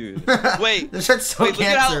fuck, dude? Wait. This shit's so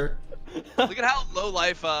cancer. Look at how low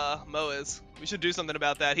life Mo is. We should do something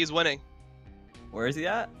about that. He's winning. Where is he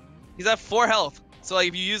at? He's at 4 health. So like,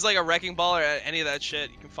 if you use like a wrecking ball or any of that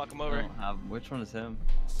shit, you can fuck him I over. don't have. Which one is him?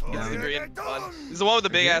 He's the green one. He's the one with the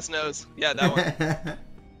big ass nose. Yeah, that one.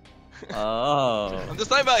 Oh. I'm just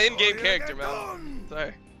talking about in-game character, man.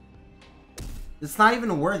 Sorry. It's not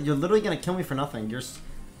even worth. You're literally gonna kill me for nothing. You're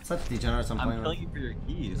such degenerates. I'm playing killing you for your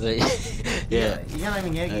keys. Yeah. You can't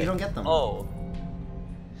even get. You don't get them. Oh.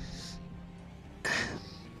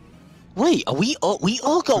 Wait, are we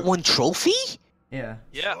all got one trophy? Yeah.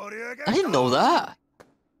 Yeah. I didn't know that.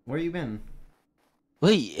 Where you been?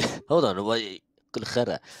 Wait, hold on. Wait.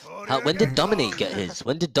 When did Dominate get his?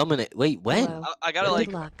 When did Dominate? Wait, when? Hello. I got it Good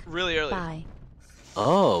like luck. really early. Bye.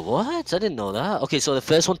 Oh, what? I didn't know that. Okay, so the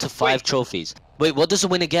first one to 5 trophies. Wait, what does the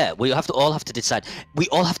winner get? We all have to decide. We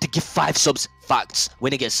all have to give 5 subs. Facts.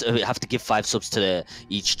 Winner gets. We have to give 5 subs to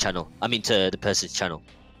each channel. I mean, to the person's channel.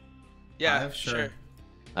 Yeah, 5, sure. sure.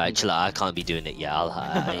 Alright, chill out. I can't be doing it. Yeah,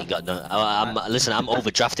 I ain't got no. Listen, I'm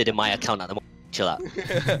overdrafted in my account at the moment. Chill out.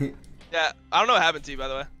 Yeah, I don't know what happened to you, by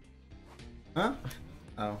the way. Huh?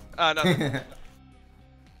 Oh. No.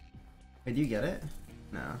 Wait, do you get it?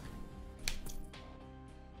 No.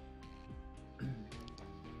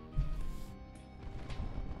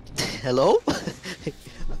 Hello?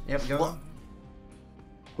 Yep, go. What?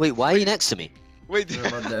 Wait, why are you next to me? Wait. You're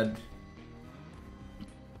about dead.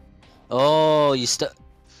 Oh, you stuck.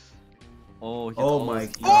 Oh. He's Oh my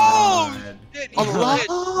almost- god. Shit, he Allah.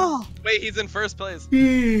 glitched. Wait, he's in first place.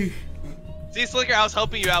 See, Slicker, I was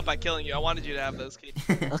helping you out by killing you. I wanted you to have those keys.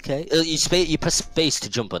 Okay. You press space to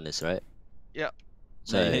jump on this, right? Yeah.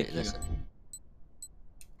 So Yeah, yeah. listen.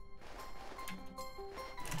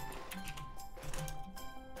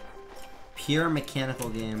 Pure mechanical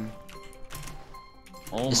game.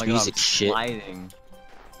 Oh This my music god. shit. Sliding.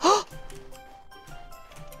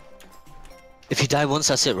 If you die once,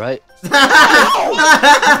 that's it, right? What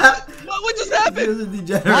just just happened?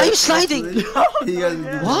 Why are you sliding?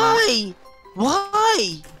 Why?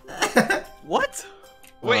 Why? What?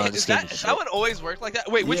 Wait, is that one always work like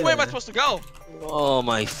that? Wait, which way am I supposed to go? Oh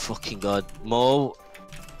my fucking god, Mo,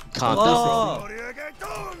 calm Oh.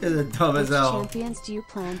 You're dumb as Which hell. champions do you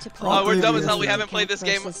plan to play? Oh, we're dumb as dude, hell. We this haven't played this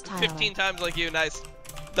game versus Tyler? 15 times like you. Nice.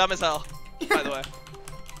 Dumb as hell, by the way.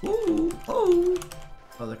 Ooh, oh.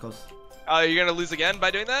 Oh, they're close. Oh, you're gonna lose again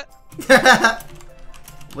by doing that?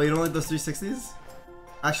 Well, you don't like those 360s?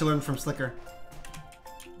 I actually learned from Slicker.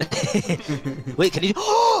 Wait, can you?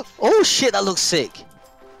 Oh shit, that looks sick.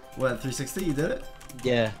 What, 360? You did it?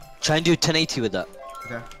 Yeah. Try and do 1080 with that.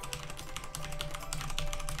 Okay.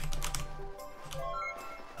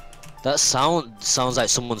 That sounds like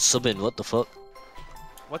someone's subbing. What the fuck?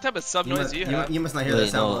 What type of sub noise do you have? You must not hear Wait,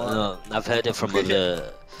 that sound a lot. no. I've heard it from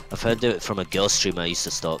other. I've heard it from a girl streamer I used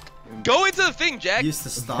to stalk. Go into the thing, Jack. Used to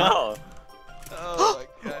stop. No. Oh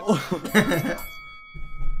my god.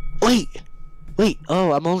 Wait.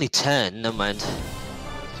 Oh, I'm only 10. Never mind.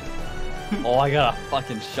 Oh, I got a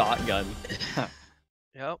fucking shotgun.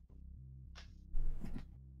 Yep.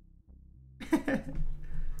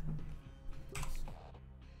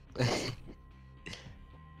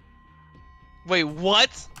 Wait, what?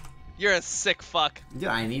 You're a sick fuck. Dude,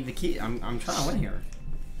 I need the key. I'm trying to win here.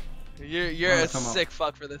 You're a sick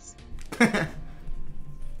fuck for this.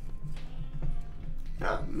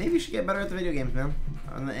 Maybe you should get better at the video games, man.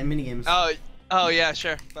 And mini games. Oh yeah,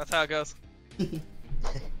 sure. That's how it goes.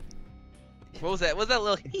 What was that? What was that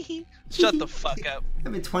little Shut the fuck up.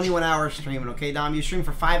 I've been 21 hours streaming, okay, Dom? You streamed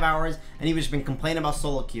for 5 hours, and you've just been complaining about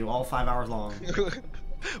solo queue all 5 hours long.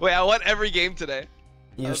 Wait, I won every game today.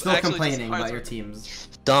 You're still complaining about your teams.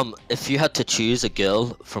 Dom, if you had to choose a girl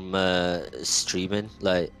from streaming,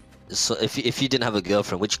 like, so if you didn't have a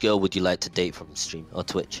girlfriend, which girl would you like to date from stream or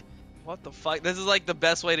Twitch? What the fuck? This is like the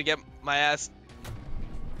best way to get my ass.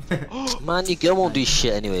 Man, your girl won't do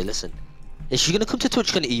shit anyway. Listen, is she gonna come to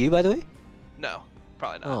TwitchCon EU, by the way? No,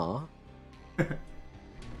 probably not. Aw.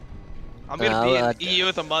 I'm gonna be in EU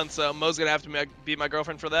with a month, so Mo's gonna have to be my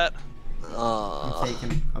girlfriend for that. Aw.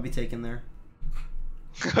 I'll be taken there.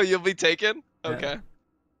 You'll be taken? Yeah. Okay.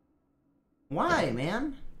 Why,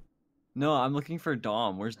 man? No, I'm looking for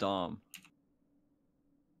Dom. Where's Dom?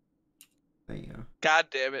 There you go. God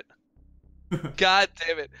damn it. God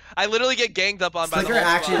damn it. I literally get ganged up on by the Slicker whole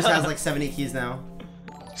actually squad. just has like 70 keys now.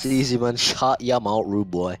 It's easy, man. Shut your mouth,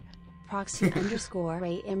 rude boy.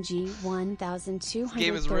 Proxy_AMG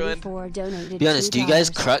game is ruined. 1234 donated. Be honest, do you guys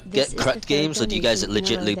 $2. get cracked games, or do you guys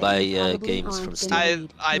legitimately buy games from Steam?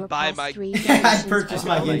 I buy my. I purchased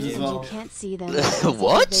my games as well. You can't see them.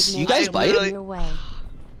 What? You guys buy it? literally- Your way.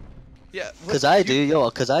 Yeah. Cause I do,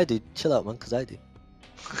 yo. Cause I do. Chill out, man. Cause I do.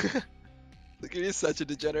 Look, you're such a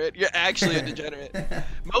degenerate. You're actually a degenerate.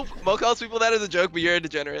 Mo calls people that as a joke, but you're a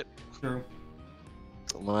degenerate. True.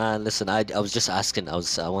 Man, listen. I was just asking. I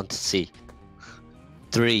wanted to see.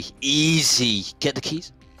 3, easy. Get the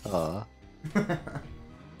keys. Aw.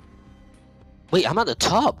 Wait, I'm at the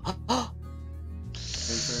top.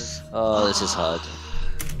 Oh, this is hard.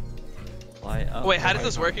 Fly up. Wait, how does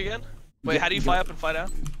this work again? Wait, how do you fly up and fly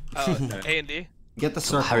down? Oh, A and D. Get the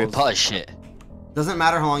circles. Harry Potter shit. Doesn't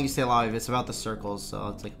matter how long you stay alive, it's about the circles, so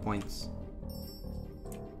it's like points.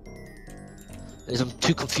 I'm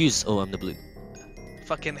too confused. Oh, I'm the blue.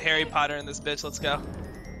 Fucking Harry Potter in this bitch. Let's go.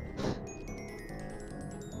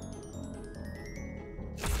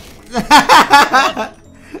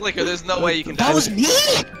 Slicker, there's no way you can die. That was me.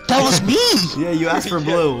 That was me. Yeah, you asked for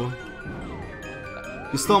blue.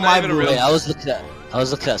 You stole Not my even a blue. real- Wait, I was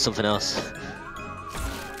looking at something else.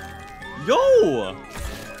 Yo!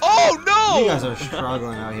 Oh no! You guys are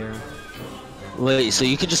struggling out here. Wait, so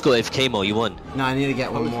you can just go AFK Mo, you won. No, I need to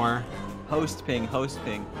get one more. Host ping, host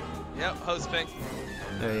ping. Yep, host ping.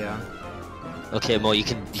 There you go. Okay, Mo, you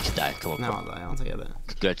can die. Come on, No, bro. I'll die. I'll take it.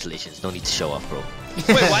 Congratulations. No need to show off, bro.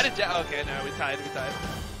 Wait, why did Jack? Okay, no, we tied. You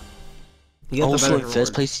get the Also, better in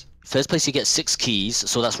first reward. place you get 6 keys,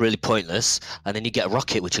 so that's really pointless. And then you get a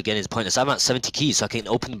rocket, which again is pointless. I'm at 70 keys, so I can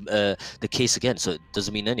open the case again, so it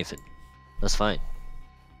doesn't mean anything. That's fine.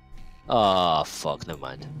 Ah, fuck, never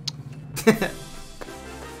mind.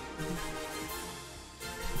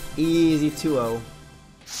 Easy 2-0.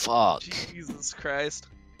 Fuck. Jesus Christ.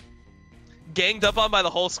 Ganged up on by the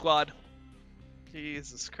whole squad.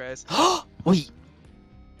 Jesus Christ. Wait,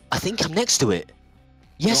 I think I'm next to it.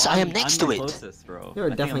 Yes, No, I am I'm next the to it. Closest, bro. You're I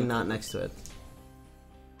think I'm definitely the not closest. next to it.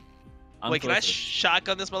 I'm Wait, can I closest.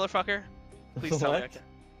 shotgun this motherfucker? Please tell me I What? can.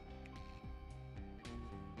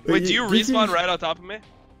 Wait, do you respawn right on top of me?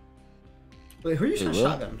 Wait, who are you shooting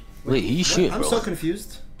what? shotgun? Wait, who you what? shooting, I'm bro? so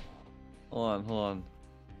confused. Hold on, hold on.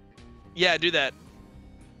 Yeah, do that.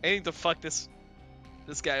 Anything to fuck this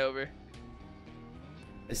guy over.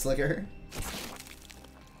 ItsSlikeR.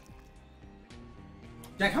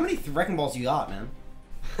 Jack, how many wrecking balls you got, man?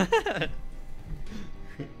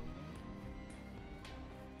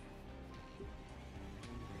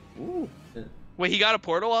 Ooh. Wait, he got a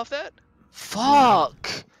portal off that?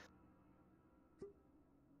 Fuck.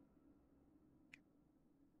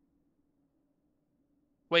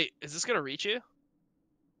 Wait, is this gonna reach you?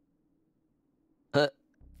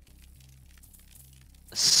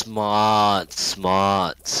 Smart,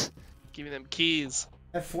 smart. Give me them keys.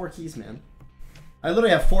 I have 4 keys, man. I literally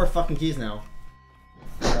have 4 fucking keys now.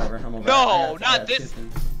 Whatever, I'm over. No, I not got this. 2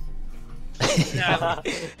 things.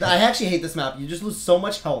 I actually hate this map. You just lose so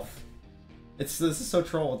much health. This is so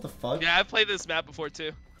troll. What the fuck? Yeah, I've played this map before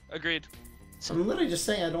too. Agreed. I'm literally just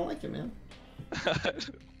saying I don't like it, man. I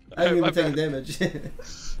I haven't even taken damage.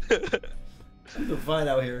 I'm fine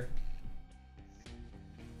out here.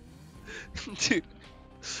 Dude,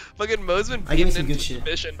 fucking Mo's been I give me beaten some into good shit.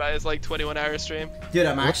 submission by his like 21-hour stream. Dude,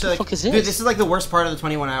 I'm What actually the like, fuck is dude, this? this is like the worst part of the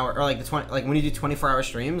 21 hour, or like the 20, like when you do 24-hour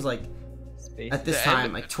streams, like Space. at this The time,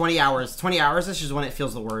 end. like 20 hours. 20 hours, this is when it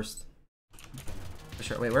feels the worst. For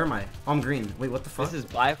sure. Wait, where am I? Oh, I'm green. Wait, what the fuck? This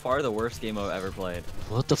is by far the worst game I've ever played.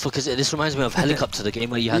 What the fuck is it? This reminds me of Helicopter, the game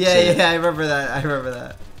where you had Yeah, to... yeah, I remember that. I remember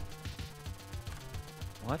that.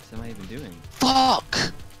 What am I even doing? Fuck!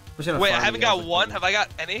 What should Wait, I farm haven't you guys got like one. that? Have I got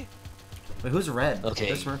any? Wait, who's red? Okay,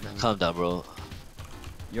 Who's Smurfing? calm down, bro.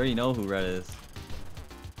 You already know who Red is.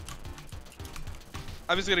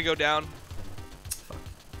 I'm just gonna go down.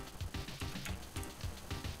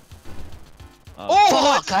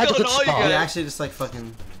 Oh, it's Fuck, I had a killing good all you spot. He guys. actually just like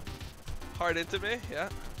fucking. Hard into me, yeah.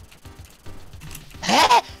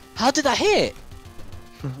 Huh? How did I hit?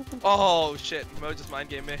 Oh shit, Mo just mind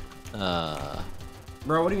game me.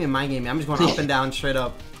 Bro, what do you mean mind game? I'm just going up and down straight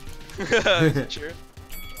up. Sure.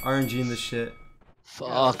 RNG in this shit.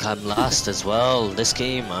 Fuck, I'm last as well. This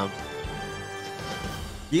game, man.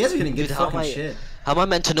 You guys are getting good Dude, how fucking am I- shit. How am I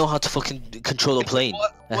meant to know how to fucking control a plane? A Wait,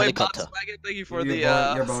 Bob helicopter. Swaggin, thank you for You're the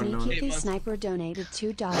born- you're born known. Sneaky months. Sniper donated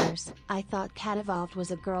 $2. I thought KatEvolved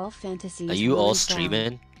was a girl fantasy. Are you all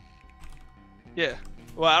streaming? Yeah.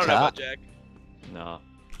 Well, I don't know about Jack. no.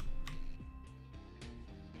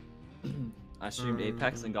 I streamed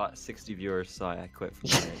Apex and got 60 viewers, so I quit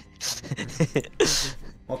from it.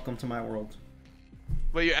 Welcome to my world.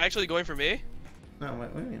 Wait, you're actually going for me? No,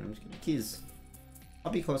 wait, wait a minute. I'm just kidding. Keys.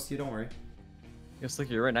 I'll be close to you. Don't worry. It's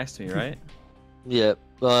like you're right next to me, right? Yeah.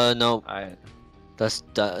 No. Alright.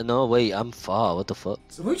 No, wait. I'm far. What the fuck?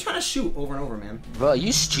 So who are you trying to shoot over and over, man? Bro, are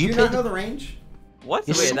you Do you not know stupid? the range? What?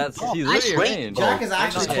 You're Wait, so that's dumb. he's I literally swear- range. Jack is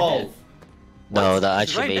actually not 12. No, What? that He's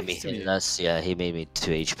actually right made next to me. me. That's yeah. He made me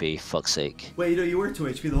 2 HP. Fuck's sake. Wait, you were 2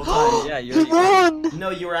 HP the whole time. Yeah, He you're won.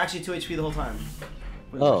 No, you were actually 2 HP the whole time.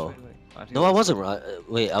 Oh. No, I wasn't right.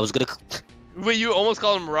 Wait, I was gonna. Wait, you almost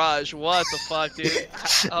called him Raj. What the fuck, dude?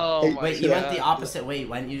 Oh my Wait, god. you went the opposite way.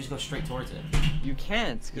 Why didn't you just go straight towards it? You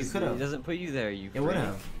can't, You because could've. it doesn't put you there. You. It would freak.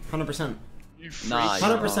 have. 100%. You freak. Nah,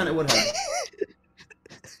 100% it would have.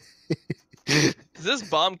 Does this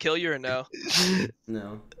bomb kill you or no?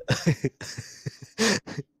 No.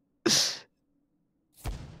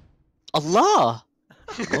 Allah.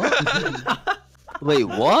 What? Wait,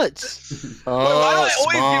 what? Why do I always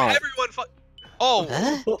smart. give everyone Oh,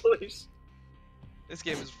 Huh? this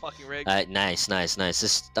game is fucking rigged. Alright, nice. I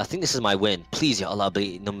think this is my win. Please, ya Allah,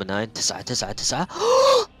 be number 9. Tisa.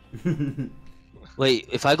 Wait,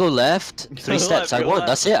 if I go left, 3 Go steps, left, I go won. left.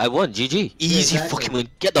 That's it. I won. GG. Easy exactly. fucking win.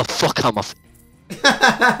 Get the fuck out of my.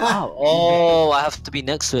 Wow. Oh, I have to be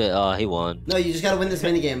next to it. Oh, he won. No, you just gotta win this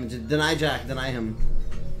minigame. Deny Jack, deny him.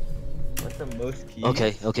 What's the most keys?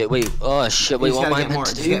 Okay. Wait. Oh shit. Wait, You just what am gotta I get more. meant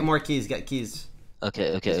to Just get do? more keys. Get keys.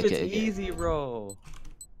 Okay. It's easy, bro.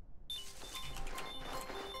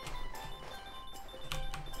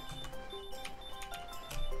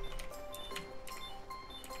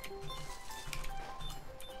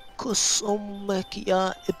 قص أمك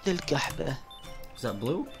يا ابن الكحبة. Is that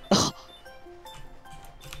blue?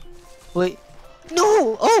 Wait.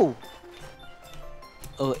 No! Oh!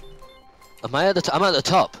 Oh, wait. Am I at the top? I'm at the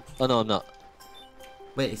top. Oh, no, I'm not.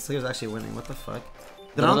 Wait, Slayer's actually winning. What the fuck?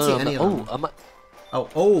 Then No, I don't see any no. of them. Oh, am I...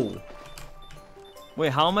 Oh.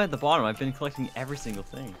 Wait, how am I at the bottom? I've been collecting every single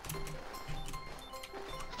thing.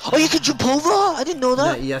 Oh, you can jump over? I didn't know No,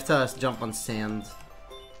 that. you have to jump on sand.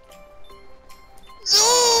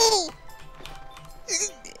 No!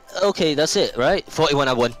 Okay, that's it, right? 41,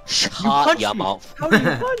 I won. Shut your mouth. How did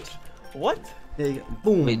you punch? What? There you go.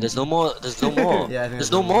 Boom. Wait, there's no more. There's no more. Yeah, I think there's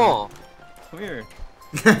there's no no more. more. Come here.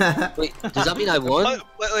 Wait, does that mean I won?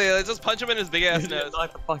 Wait, let's just punch him in his big ass nose.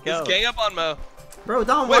 Knock the fuck Just out. gang up on Mo. Bro,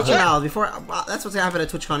 Dom, Wait, watch it what? now. Before that's what's gonna happen at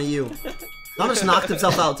TwitchCon to you. Dom just knocked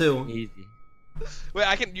himself out too. Easy.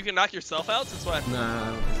 Wait, you can knock yourself out since when? Nah, I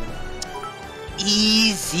don't think so.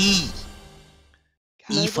 Easy.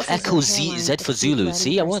 E for Echo, Z for Zulu.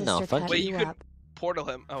 See, I won now. Thank Wait, you. you could portal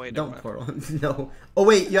him. Oh wait, Don't never portal him. No. Oh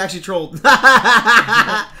wait, you actually trolled.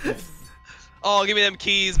 Oh, give me them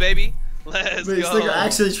keys, baby. Let's Wait, go. Slicker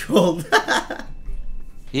actually trolled.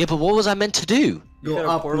 Yeah, but what was I meant to do? Go could've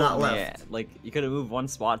up, portaled not me, left. Like, you could have moved one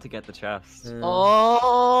spot to get the chest.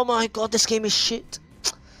 Oh my god, this game is shit.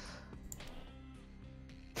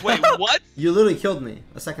 Wait, what? You literally killed me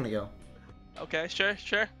a second ago. Okay, sure.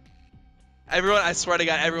 Everyone, I swear to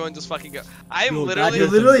God, everyone just fucking go. I am Yo, literally. You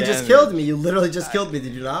Some literally just damage. killed me. You literally just killed me.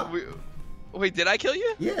 Did you not? Wait, did I kill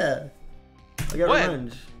you? Yeah. I got When?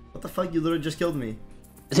 revenge. What the fuck? You literally just killed me.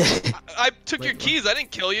 I took Wait, your what? keys. I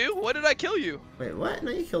didn't kill you. What did I kill you? Wait, what?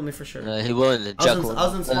 No, you killed me for sure. He won. I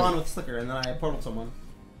was in spawn with Slicker and then I portaled someone.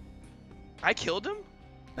 I killed him?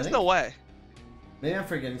 There's think- no way. Maybe I'm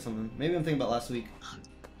forgetting something. Maybe I'm thinking about last week.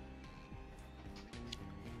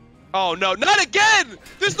 Oh no, not again!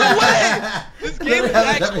 There's no way! This game is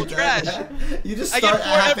actual trash. You just I start get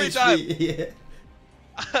at 4 half every HP. Yeah.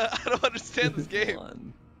 I don't understand this game.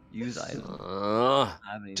 One. Use item.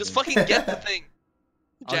 Have anything. Just fucking get the thing.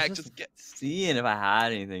 I was Jack, just get. seeing if I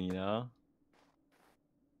had anything, you know?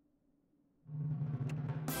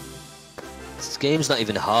 This game's not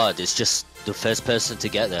even hard. It's just the first person to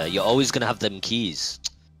get there. You're always gonna have them keys.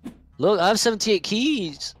 Look, I have 78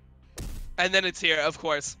 keys. And then it's here, of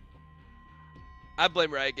course. I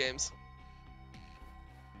blame Riot Games.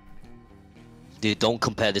 Dude, don't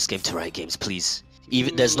compare this game to Riot Games, please.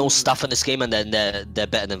 Even there's no stuff in this game, and then they're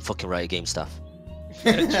better than fucking Riot Games stuff.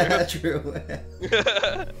 True.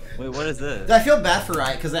 Wait, what is this? I feel bad for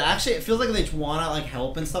Riot because it feels like they just wanna like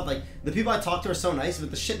help and stuff. Like the people I talk to are so nice, but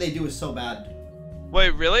the shit they do is so bad.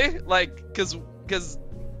 Wait, really? Like, cause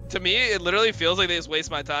to me, it literally feels like they just waste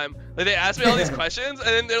my time. Like they ask me all these questions, and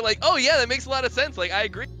then they're like, "Oh yeah, that makes a lot of sense. Like I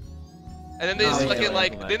agree." And then they just Oh, yeah, fucking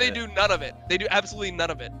like, then they do none of it. They do absolutely none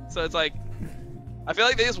of it. So it's like, I feel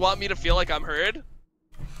like they just want me to feel like I'm heard,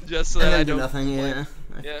 just so And that then I do don't. nothing. Yeah.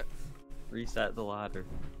 Yeah. Reset the ladder.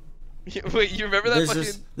 Wait, you remember that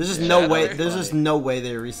There's fucking? just no way. ladder? There's just no way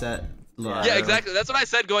they reset. Yeah, exactly. That's what I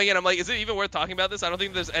said going in. I'm like, is it even worth talking about this? I don't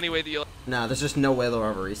think there's any way that you'll. Nah, there's just no way they'll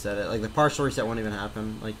ever reset it. Like the partial reset won't even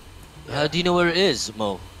happen. Like. How do you know where it is,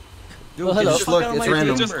 Mo? Dude, Oh, hello. Just look, it's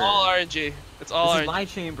random. It's just all RNG. It's all This is RNG. my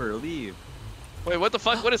chamber. Leave. Wait, what the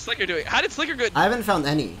fuck? What is Slicker doing? How did Slicker go? I haven't found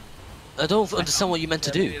any. I don't understand what you meant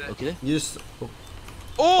to do. Okay. You just.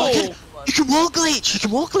 Oh! You can wall glitch. You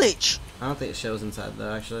can wall glitch. I don't think it shows inside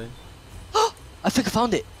though. Actually. I think I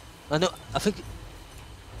found it. I know. I think.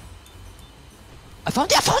 I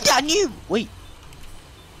found it. I found it. I knew. Wait.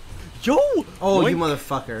 Yo! Oh, Yoink. you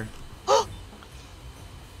motherfucker.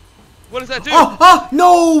 What does that do? Oh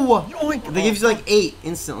no! Yoink. They give you like 8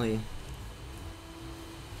 instantly.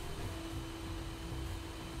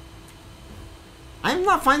 I'm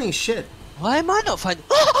not finding shit, Why am I not finding?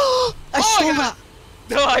 I stole I got that.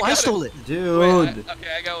 No, I Oh, got I stole it. dude. Wait,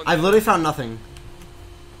 okay, I got one. I've literally found nothing.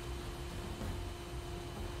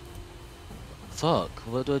 Fuck.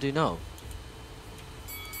 What do I do now?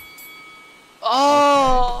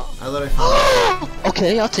 Oh. I literally found nothing.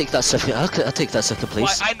 Okay, I'll take that second. I'll take that second Why,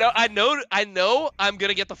 place. I know. I'm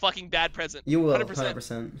gonna get the fucking bad present. You will. 100%.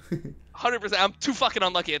 100%. 100%. I'm too fucking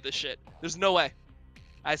unlucky at this shit. There's no way.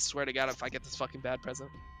 I swear to God, if I get this fucking bad present.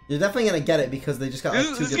 You're definitely gonna get it because they just got like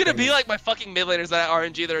This 2 is good gonna be things. like my fucking mid laners that are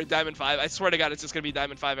RNG that are Diamond 5. I swear to God, it's just gonna be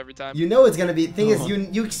Diamond 5 every time. You know it's gonna be. Thing is,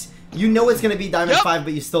 you know it's gonna be Diamond Yep. 5,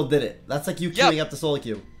 but you still did it. That's like you Yep. queuing up the solo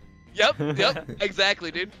queue. Yep,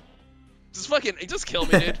 exactly, dude. Just fucking, just kill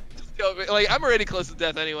me, dude. Just kill me. Like, I'm already close to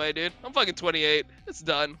death anyway, dude. I'm fucking 28. It's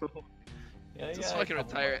done. Yeah, Just yeah, fucking come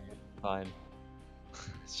retire it. on. Fine.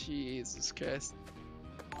 Jesus Christ.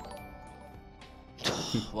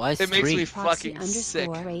 Why It makes 3? me Proxy fucking sick.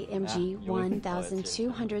 AMG Yeah,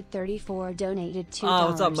 1234 donated $2. Oh,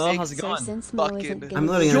 what's up, Mo? How's it So going? since Mo Fucking- isn't I'm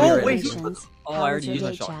gonna literally be gonna in be ready. donations, Oh, how I was already your used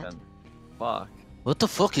day, a chat? shotgun. Fuck. What the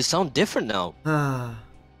fuck? You sound different now. Ah,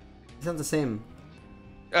 it's not the same.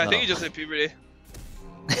 I think Oh. you just hit puberty.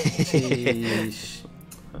 Sheesh.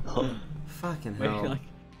 Fucking Wait, hell. like,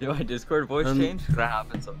 did my Discord voice change? That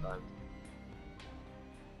happens sometimes.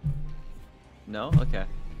 No? Okay.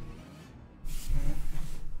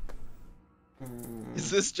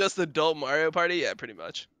 Is this just adult Mario Party? Yeah, pretty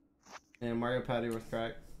much. And Mario Party with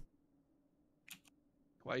crack.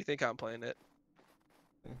 Why do you think I'm playing it?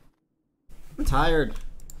 I'm tired.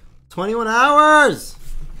 21 hours!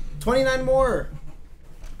 29 more!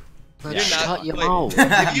 You're Shut your wait, mouth.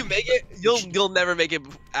 if you make it, you'll never make it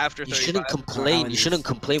after 35. You shouldn't complain. You shouldn't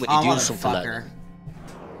complain when Oh, you do something like that.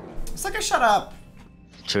 motherfucker. Sucker, shut up.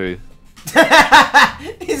 True.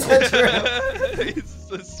 He's so true.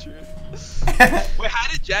 That's true. Wait,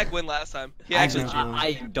 how did Jack win last time? He actually cheated.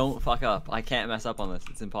 I don't fuck up. I can't mess up on this.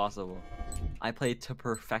 It's impossible. I played to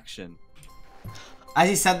perfection. As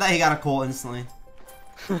he said that, he got a coal instantly.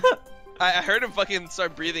 I heard him fucking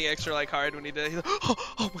start breathing extra like hard when he did. He's like,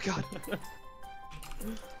 oh my god.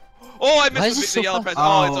 Oh, I Why is missed it the so yellow fast? press.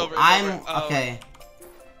 Oh, it's over. It's I'm over. Oh, okay.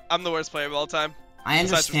 I'm the worst player of all time. I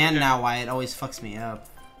Besides from understand Flicker. now why it always fucks me up.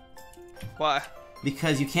 Why?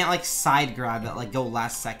 Because you can't like side grab it, like go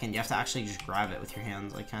last second. You have to actually just grab it with your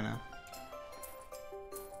hands, like kind of.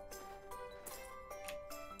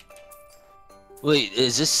 Wait,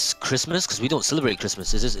 is this Christmas? Because we don't celebrate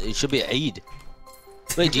Christmas. Is this? It should be Eid.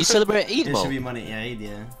 Wait, do you celebrate Eid, It Mo? should be money, yeah,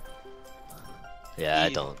 yeah. Yeah, I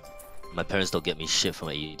Eid. don't. My parents don't get me shit from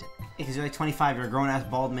Eid. Because you're like 25, you're a grown-ass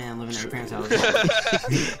bald man living at your parents' house. No,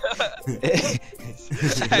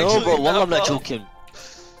 but Actually, while not I'm not bald. joking.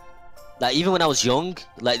 Like even when I was young,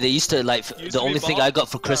 like they used to like Used the to be only thing bald? I got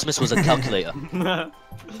for Christmas was a calculator.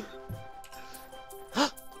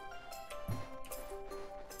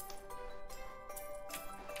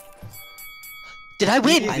 Did I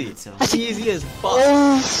win? I did so. Easy as fuck.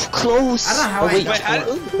 Oh, close. I don't know how I wait, got Wait, how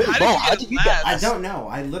fourth. did Mo, you how get did you last? get? I don't know.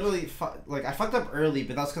 I literally I fucked up early,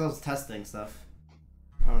 but that's because I was testing stuff.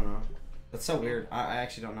 I don't know. That's so weird. I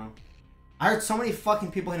actually don't know. I heard so many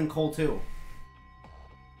fucking people hitting coal too.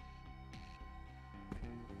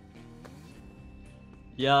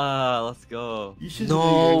 Yeah, let's go. You should.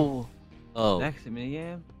 No. Oh. Next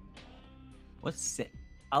minigame. What's it?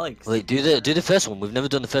 I like. Wait, do the first one. We've never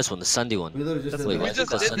done the first one, the sandy one. We literally just That's did what that. we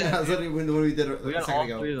just did Yeah, that's literally the one we did We a got second all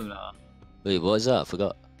ago. three of them now. Wait, what is that? I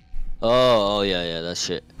forgot. Oh, yeah, that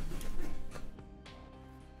shit.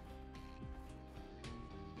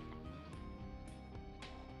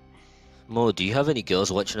 Mo, do you have any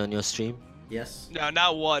girls watching on your stream? Yes. No,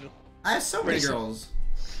 not one. I have so many Pretty girls.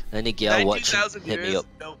 Any girl watching? 19,000 Hit me viewers? up.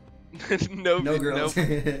 Nope. no, No girls.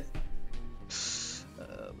 Nope.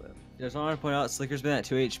 Just want to point out, Slicker's been at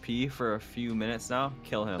 2 HP for a few minutes now.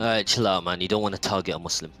 Kill him. Alright, chill out, man. You don't want to target a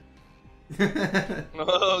Muslim.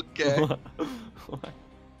 Okay.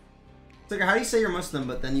 It's like, how do you say you're Muslim,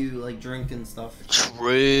 but then you like drink and stuff?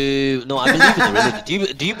 True. No, I believe in the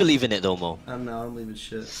religion. Do you believe in it though, Mo? I don't know. I don't believe in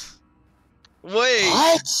shit. Wait.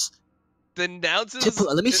 What? Denounces.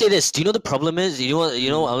 Let me say this. Do you know the problem is? You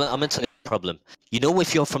know, I'm gonna tell you the problem. You know,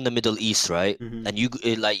 if you're from the Middle East, right, and you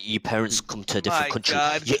like your parents come to a different My country,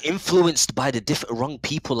 God. you're influenced by the wrong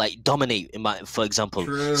people, like dominate. For example,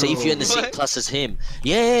 say if you're in the same What? class as him,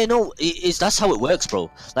 that's how it works,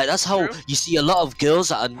 bro. Like that's how True. you see a lot of girls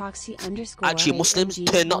that are Proxy_. actually Muslims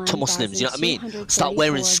turn not to Muslims. You know what I mean? Start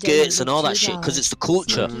wearing skirts and all that shit because it's the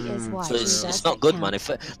culture. So it's not good, man.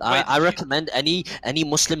 If I recommend any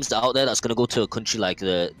Muslims that out there that's gonna go to a country like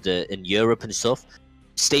the in Europe and stuff,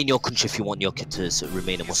 stay in your country if you want your kid to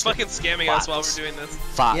remain a He's Muslim. fucking scamming us while we're doing this.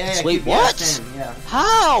 Facts. Yeah, Wait, keep what? staying, yeah.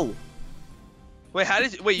 How? Wait, how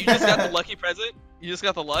did you? Wait, you just got the lucky present? You just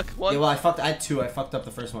got the luck one? Yeah, well, I had two. I fucked up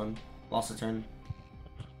the first one. Lost a turn.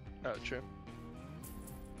 Oh, true.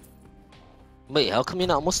 Wait, how come you're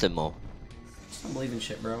not a Muslim, Mo? I don't believe in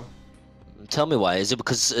shit, bro. Tell me why. Is it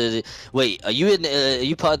because? Wait, are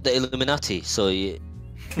you part of the Illuminati? So you.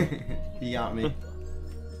 He got me.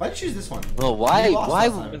 Why'd you choose this one? Well, why? You lost Why?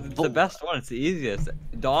 last time. It's the best one. It's the easiest.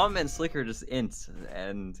 Dom and Slicker just ints,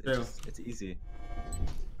 and True. it's easy.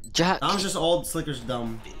 Jack? I'm just old, Slicker's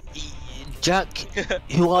dumb. Jack,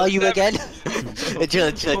 who are you again?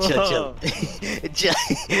 chill. Whoa.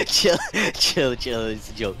 chill. It's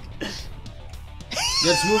a joke.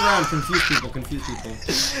 Just move around, confuse people.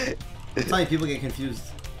 I'm telling you, people get confused.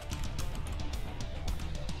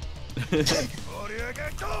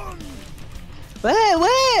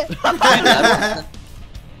 Where?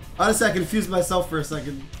 Honestly, I confused myself for a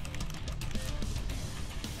second.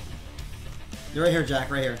 You're right here, Jack,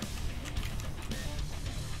 right here.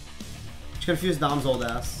 Just confused Dom's old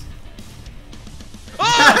ass.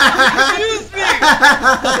 Oh! Confused me!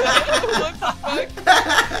 What the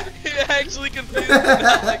fuck? He actually confused me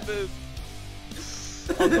not like this.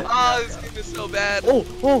 Oh, this game is so bad.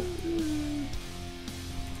 Oh!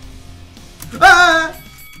 Ah!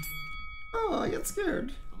 Oh, I get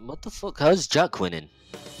scared. What the fuck? How's Jack winning?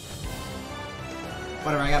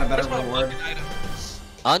 Whatever, I got a better Where's my reward. fucking item?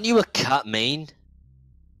 Aren't you a cat main?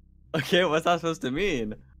 Okay, what's that supposed to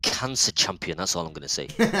mean? Cancer champion, that's all I'm gonna say.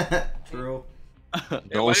 True.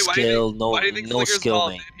 No skill, why do you think no Slicker's skill,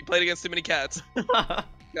 bald, mate. dude? He played against too many cats.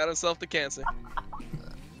 Got himself the cancer.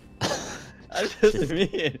 That's just mean.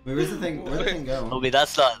 Wait, where's the thing? Where'd the thing go? I mean,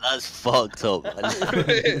 that's fucked up. I'm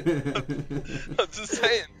just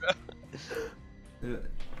saying, bro.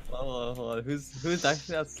 Hold on. Who's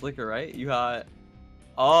actually that Slicker, right? You got.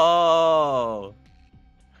 Oh.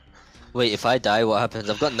 Wait, if I die, what happens?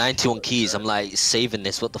 I've got 91 keys. I'm like saving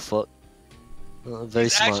this. What the fuck? Very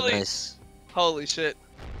He's smart, actually- nice. Holy shit.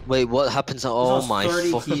 Wait, what happens? Oh There's my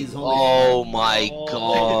 30 fucking! keys, holy Oh shit. my Oh,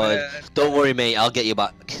 god! man. Don't worry, mate. I'll get you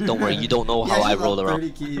back. Don't worry. You don't know Yeah, how I she's got roll around.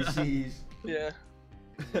 30 keys, jeez. Yeah.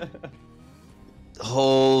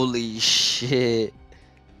 Holy shit!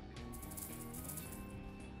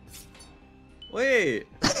 Wait.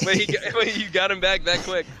 Wait, you got him back that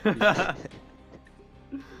quick. What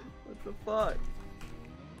the fuck?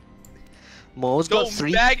 Mo's got Don't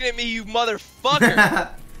 3. magnet me, you motherfucker!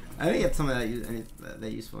 I didn't get some of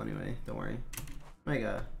that useful anyway. Don't worry.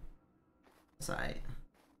 It's alright.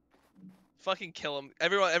 Fucking kill him.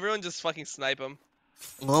 Everyone just fucking snipe him.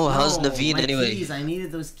 Mo, how's No, Naveen my anyway? Keys. I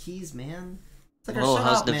needed those keys, man. It's like, Oh, shut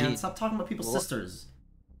how's up, man. Naveen? Stop talking about people's What? sisters.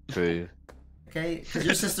 True. Okay? Because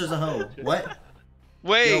your sister's a hoe. What?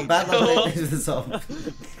 Wait, Yo, bad luck making this up.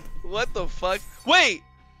 what the fuck? Wait!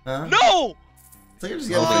 Huh? No! It's like I just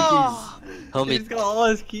got three keys. Homie, He's got all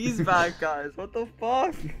his keys back, guys. What the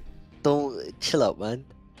fuck? don't chill out, man.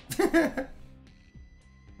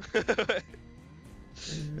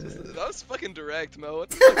 That was fucking direct, Mo. What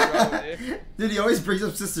the fuck is wrong with you? Dude, he always brings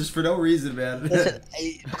up sisters for no reason, man.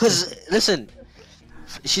 Because listen,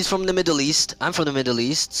 she's from the Middle East. I'm from the Middle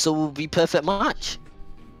East, so we'll be perfect match.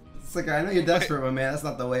 It's like, I know you're desperate, but man, that's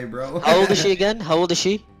not the way, bro. How old is she again? How old is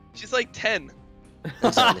she? She's like 10.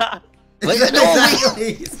 Exactly. Wait, no,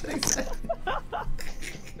 wait. Exactly.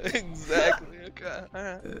 Exactly. Okay.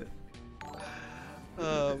 Alright.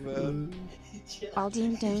 Oh man.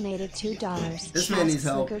 Aldine donated $2. This man needs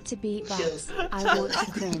help. Slicker to beat box. I want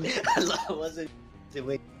to cringe.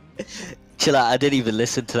 Chill out. I didn't even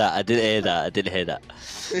listen to that. I didn't hear that. I didn't hear that.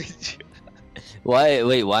 Why?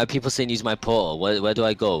 Wait. Why are people saying use my portal? Where do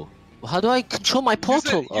I go? How do I control my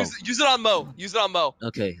portal? Use it on Mo. Use it on Mo.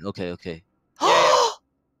 Okay. Yeah.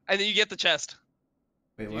 And then you get the chest.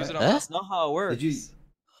 Wait, Use it what? on Huh? That's not how it works. Did you?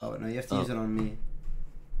 Oh no, you have to Oh. use it on me.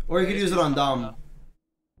 Or you could use it on Dom.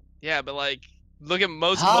 Yeah, but like, look at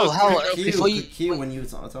Mo's. How? Mo's How? Q. Before you- Q when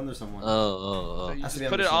it's under someone. Oh. So you Has to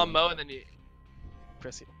just be put on it on someone. Mo and then you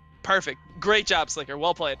press it. Perfect. Great job, Slicker.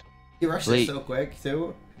 Well played. He rushed it Wait. so quick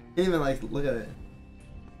too. He didn't even like look at it.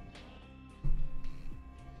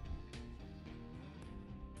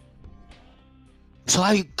 So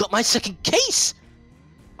I got my second case.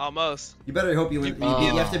 Almost. You better hope you win.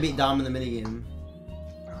 You have to beat Dom in the minigame.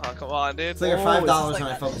 Oh, come on, dude. It's like Oh, $5 this is when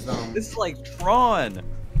like- I focus Dom. This is like Tron.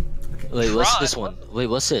 Wait, what's Tron. this one? Wait,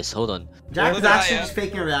 what's this? Hold on. Jack Look is at actually that, just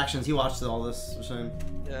faking reactions. He watched all this. Or something.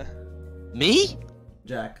 Yeah. Me?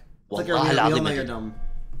 Jack. It's Well, like we I'll all know admit you're it. dumb.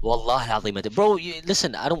 Wallahi alazim, I did. Bro,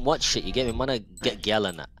 listen, I don't watch shit. You get me? Man, I get gal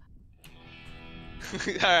and that.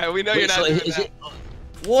 Alright, we know Wait, you're not so doing is that. it?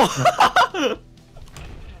 Whoa!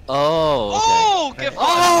 Oh. Okay. Oh, get fucked.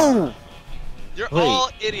 Oh! You're Wait. all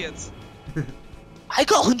idiots. I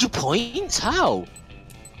got 100 points. How?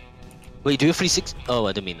 Wait, do a 360. Oh,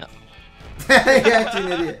 I didn't mean that. You're actually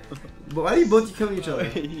an idiot. But why do you both kill each other?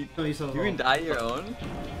 You Kill yourself can die your own?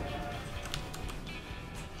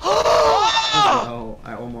 Oh,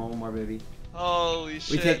 I one more, baby. Holy We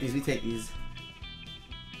shit. take these. We take these.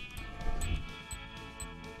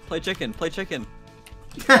 Play chicken, play chicken.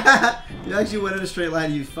 You actually went in a straight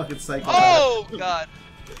line, you fucking psycho. Oh god.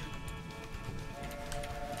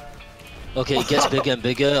 Okay, it gets bigger and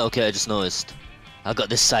bigger. Okay, I just noticed. I got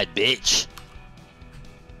this side, bitch.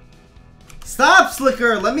 Stop,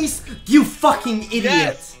 Slicker! Let me. You fucking idiot!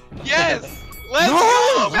 Yes. Yes. Let's No,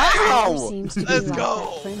 go, baby. how? Seems to be Let's like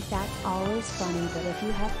go. that friend fact, always funny, but if you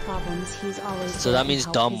have problems, he's always So there that to means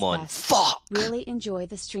help dumb his one. best. Fuck. Really enjoy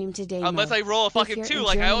the stream today, Unless Mo. I roll a If fucking you're 2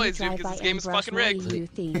 like I enjoying always the do because drive-by this game is and brush fucking money, rigged. you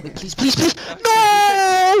think. Please, please, please.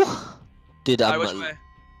 No! Dude, Alright, I'm which way?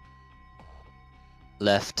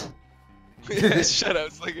 left. Shut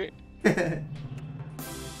up, Slicker.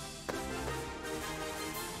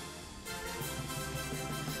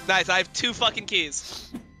 Nice, I have 2 fucking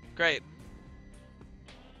keys. Great.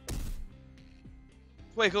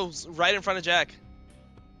 Wait, goes right in front of Jack.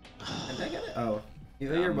 Did I get it? Oh.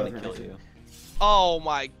 You're I'm both gonna right kill next to you. Oh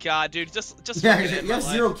my god, dude, just Yeah, fucking you end my have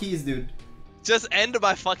life. 0 keys, dude. Just end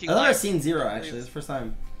my fucking I thought I've life. seen 0 actually. This is the first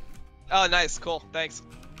time. Oh, nice, cool, thanks.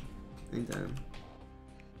 Anytime.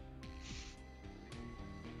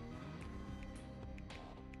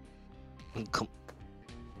 Come.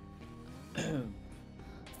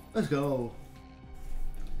 Let's go.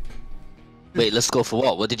 Wait, let's go for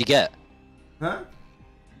what? What did you get? Huh?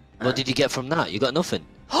 What did you get from that? You got nothing.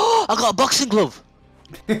 Oh, I got a boxing glove.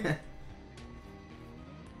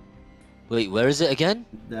 Wait, where is it again?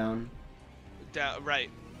 Down. Down, right.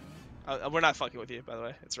 We're not fucking with you, by the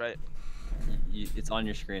way. It's right. It's on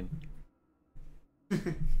your screen.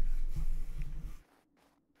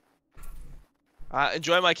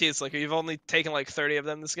 Enjoy my keys, Slicker. You've only taken like 30 of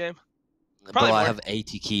them this game. Bro, Probably I more. have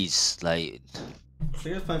 80 keys. Like,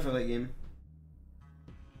 Slicker's playing for late game.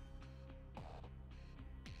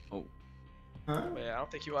 Oh. Huh? Wait, I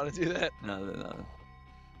don't think you want to do that. No.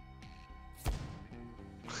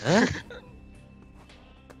 huh?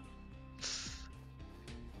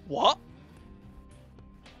 What?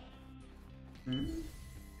 Hmm?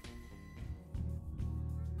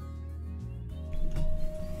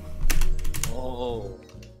 Oh.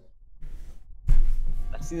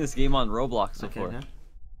 I've seen this game on Roblox before. Okay, yeah.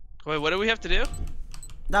 Wait, what do we have to do?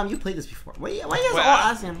 Dom, you played this before. Why you guys all Wait,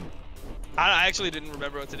 asking him? I actually didn't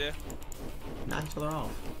remember what to do. Knock each other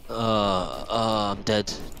off. I'm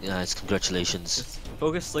dead. Nice, congratulations. Just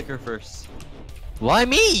focus Slicker first. Why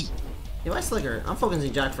me? Yeah, why Slicker? I'm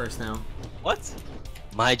focusing Jack first now. What?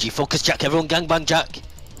 My G, focus Jack, everyone gangbang Jack.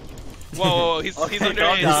 Whoa, he's Okay, under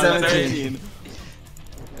calm age. down, 17.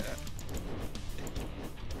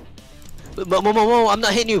 Mo, I'm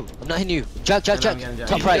not hitting you. I'm not hitting you. Jack, I'm getting Jack.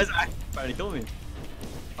 top You right. guys are trying to kill me.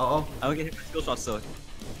 Uh-oh. I don't get hit by skill shots still.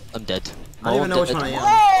 I'm dead. I don't even know Mo, which one I am.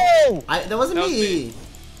 Whoa! That wasn't That was me. me.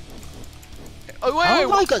 Oh, wait, How wait,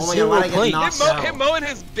 have I got Oh my God, 0 why'd I get points? knocked out? hit Mo in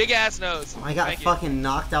his big ass nose. I got Thank you. fucking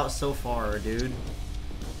knocked out so far, dude.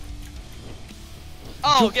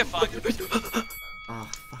 Oh, get fucked. Oh,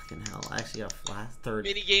 fucking hell. I actually got last third.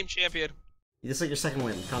 Mini game champion. This is like your second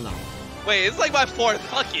win. Calm down. Wait, it's like my fourth.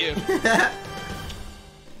 Fuck you.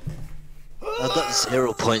 I got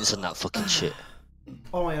 0 points on that fucking shit.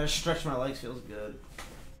 Oh my god, stretch my legs feels good.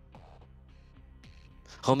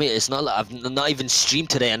 Homie, it's not like I've not even streamed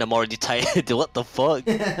today and I'm already tired. What the fuck?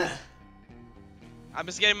 I'm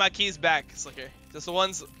just getting my keys back, Slicker. Just the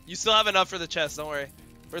ones. You still have enough for the chest, don't worry.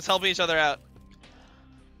 We're just helping each other out.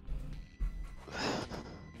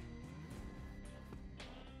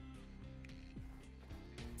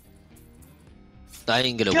 I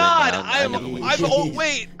ain't gonna God, win, man.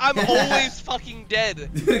 I'm always fucking dead.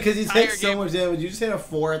 Because you take Entire so game. much damage. You just hit a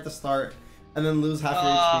 4 at the start and then lose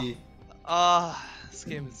half your HP. This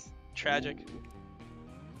game is tragic.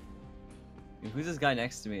 Who's this guy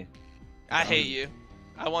next to me? I hate you.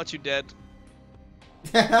 I want you dead.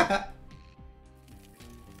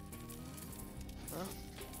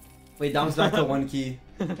 Wait, Dom's back to 1 key.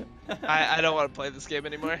 I don't want to play this game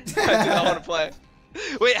anymore. I do not want to play.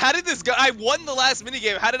 Wait, how did this go? I won the last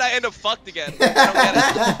minigame. How did I end up fucked again?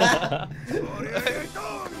 I don't get it.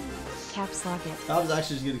 Caps lock it. Dom's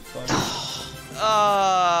actually just getting fucked.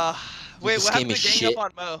 Wait, This what game happened is to ganging shit. up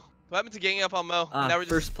on Mo? What happened to ganging up on Mo? Now we're just...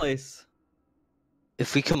 First place.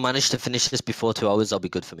 If we can manage to finish this before 2 hours, that'll be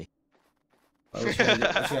good for me. What should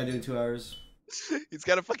I do in 2 hours? He's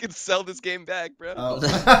gotta fucking sell this game back, bro. Oh.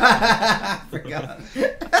 I forgot.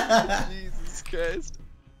 Jesus Christ.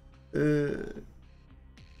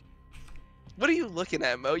 What are you looking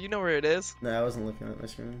at, Mo? You know where it is. No, I wasn't looking at my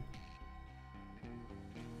screen.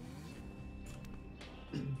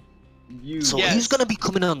 So Yes. who's gonna be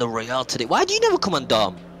coming on the Royale today? Why do you never come on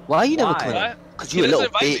Dom? Why are you never Why? coming on? What? Because He you're a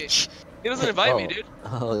doesn't little invite me. bitch. He doesn't invite me, dude.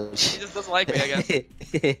 Oh He shit. just doesn't like me, I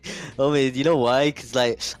guess. Oh man, you know why? Because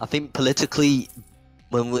like I think politically,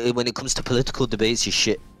 when it comes to political debates, you're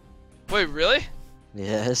shit. Wait, really?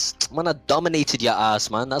 Yes, man, I dominated your ass,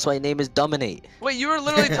 man. That's why your name is Dominate. Wait, you were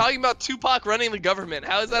literally talking about Tupac running the government.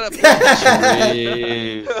 How is that a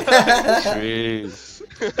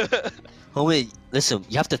Homie, listen,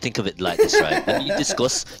 you have to think of it like this, right? When you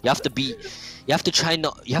discuss, you have to be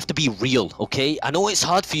real, okay? I know it's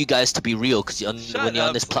hard for you guys to be real because when you're on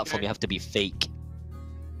up, this platform, Slicker. you have to be fake.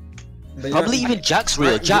 But Probably you're- even Jack's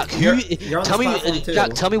real. Aren't- Jack, you're- who? you're on Tell this me, platform too.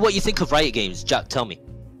 Jack, tell me what you think of Riot Games. Jack, tell me.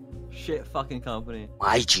 Shit fucking company.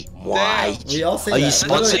 YG, why? We all say Are you that.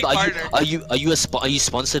 sponsored? Literally- Are you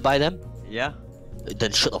sponsored by them? Yeah.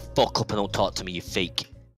 Then shut the fuck up and don't talk to me. You fake.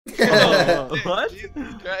 What? Jesus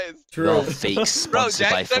Christ. You're True. fake Bro, sponsored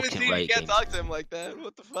by Jack's fucking 17, you Riot can't Games. talk to him like that.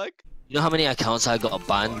 What the fuck? You know how many accounts I got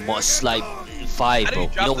banned? Most like 5, How do bro. you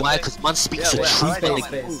You drop know the why? thing? Because man speaks Yeah, the wait, truth. how do I in do the-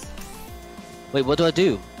 Space. Wait, what do I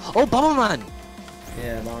do? Oh, Bomberman!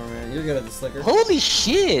 Yeah, Bomberman. You're good at the Slicker. Holy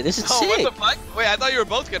shit, this is Oh, sick! what the fuck? Wait, I thought you were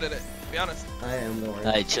both good at it. To be honest. I am, don't worry.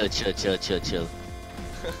 Alright, chill.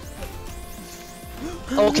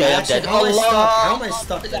 Okay, I'm Actually, dead. how am I stuck? Allah! How am I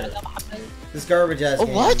stuck there? This garbage ass Oh,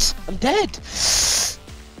 game. what? I'm dead!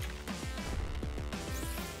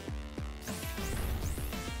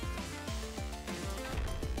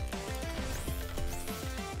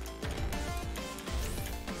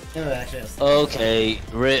 No, actually, Okay,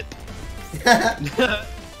 rip.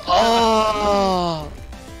 Oh!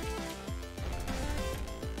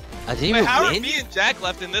 I didn't Wait, even how are win? me and Jack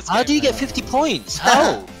left in this How game? do you get 50 points?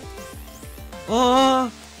 How?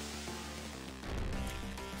 Oh!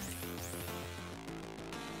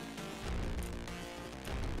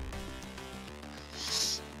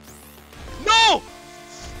 No!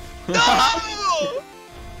 No!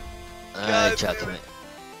 Alright, Jack, come here.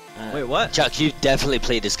 Wait, what? Jack, you've definitely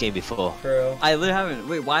played this game before. True. I literally haven't.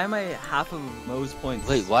 Wait, why am I half of Mo's points?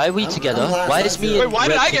 Wait, why are we together? I'm last, Why is me Wait, and why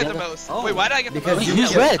did Red I get together? the most? Oh. Wait, why did I get the Because most? Wait, you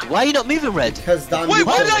who's killed- Red? Why are you not moving, Red? Because Dom. Wait, you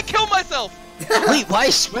why did killed I kill myself? Wait, why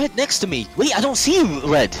is Red next to me? Wait, I don't see you,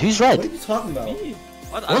 Red. Who's What are Red? you talking about? Me?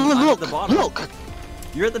 What? Oh, I'm look, at the bottom. look,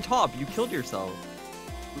 You're at the top. You killed yourself.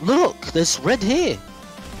 look, there's Red here.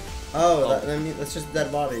 Oh, that's just a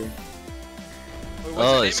dead body. Wait, what's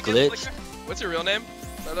Oh, your name it's again, glitched. Slicker? What's your real name,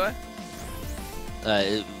 by the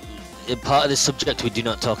way? In part of the subject, we do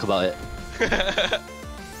not talk about it.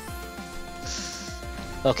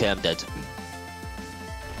 Okay, I'm dead.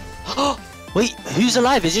 Wait, who's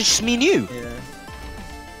alive? Is it just me and you? Yeah.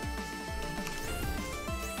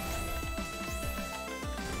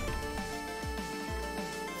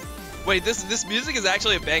 Wait, this music is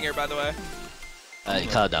actually a banger, by the way.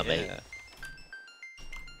 Calm down, mate. Yeah.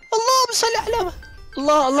 Allahumma salli ala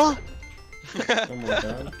Allah, Allah. Oh my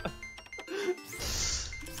god.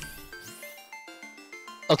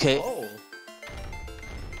 Okay. Oh.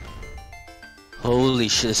 Holy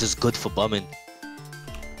shit, this is good for bombing.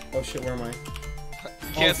 Oh shit, where am I?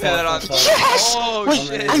 You can't say fuck, that on. fuck, fuck. Yes! Oh Wait,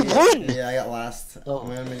 shit! I won! Yeah, I got last. Oh. I'm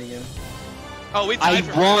gonna minigame. Oh, we I tied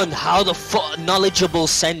for won! How the fuck? Knowledgeable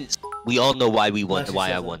sense. We all know why we won, Actually, why I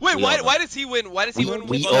seven. won. Wait, We all know. why does he win? Why does he win?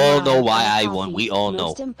 We with all both? know why I won. We all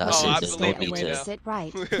know. Most That's Oh, it. important There's is no absolutely, the need way we to know. sit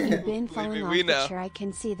right. You've been falling We off know. the chair, I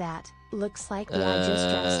can see that. Looks like the I just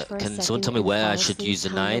dressed for a Can second someone tell me and where I fall should asleep. use the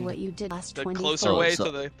Kinda 9? what you did last The 24 closer Oh, way so-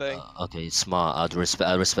 to the thing. Okay, smart.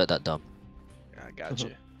 I respect that, Dom. Yeah, I got you.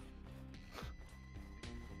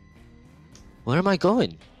 Where am I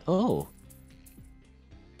going? Oh.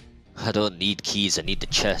 I don't need keys, I need the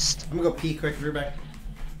chest. I'm gonna go pee quick, you're back.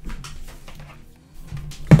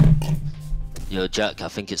 Yo, Jack, I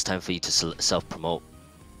think it's time for you to self-promote.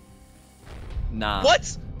 Nah.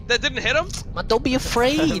 What? That didn't hit him? Man, don't be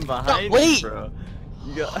afraid! I'm No, behind you, wait! bro.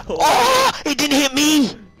 You got. Oh! It didn't hit me!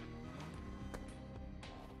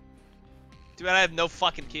 Too bad I have no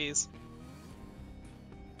fucking keys.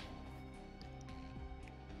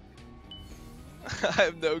 I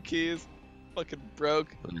have no keys. Fucking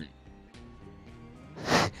broke.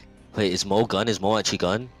 Wait, is Mo gone? Is Mo actually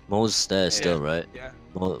gone? Mo's there still, right? Yeah.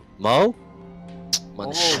 Mo? Man,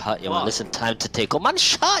 Oh, shut your mouth. fuck. Listen, time to take. Oh, man,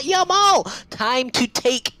 shut your mouth! Time to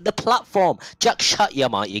take the platform. Jack, shut your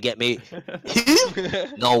mouth. You get me?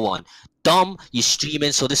 Who? No one. Dom, you're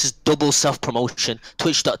streaming, so this is double self-promotion.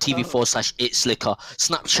 Twitch.tv/ItsSlikeR.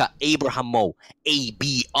 Snapchat, Abraham Mo.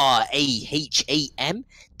 ABRAHAM.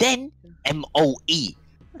 Then MOE.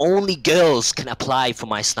 Only girls can apply for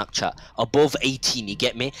my Snapchat. Above 18, you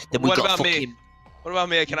get me? Then we What got about me? fucking. What about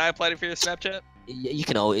me? Can I apply for your Snapchat? You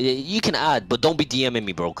can add, but don't be DMing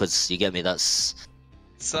me, bro, cause you get me. That's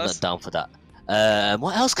I'm not Sus. down for that.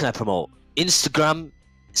 What else can I promote? Instagram,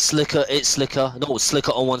 ItsSlikeR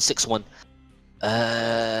 /Slicker0161.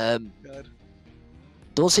 God.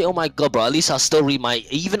 Don't say oh my god, bro. At least I'll still read my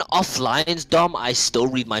even offline, Dom. I still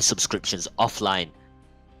read my subscriptions offline.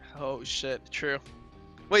 Oh shit. True.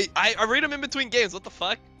 Wait, I read them in between games. What the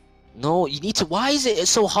fuck? No, you need to. Why is it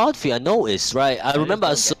so hard for you? I noticed, right? I remember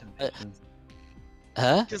I saw.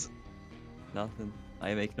 Huh? Nothing.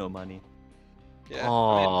 I make no money. Yeah.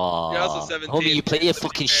 Oh, you're also 17, homie, you play a live in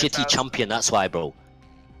fucking your parents' shitty house. champion. That's why, bro.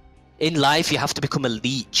 In life, you have to become a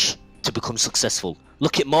leech to become successful.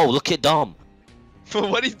 Look at Mo. Look at Dom.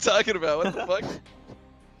 What are you talking about? What the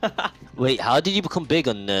fuck? Wait, how did you become big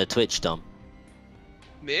on Twitch, Dom?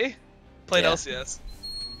 Me? Played Yeah. LCS.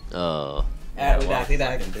 Oh, Yeah, we well, back, we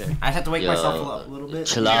back. fucking dick. I just have to wake Yo, myself up a little bit.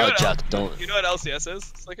 chill You know out, what Jack. Don't. You know what LCS is,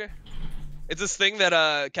 Slicker? It's this thing that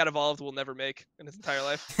KatEvolved will never make in his entire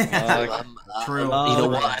life. True. You know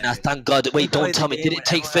what? And I thank God. Wait, play don't the tell me. Did game it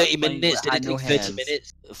take whenever I 30 play, minutes? but Did I it no take 30 hands.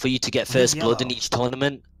 minutes for you to get first blood in yellow. each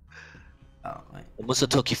tournament? Oh, wait. It must have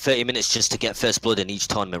took you 30 minutes just to get first blood in each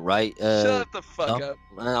tournament, right? Shut the fuck no? up.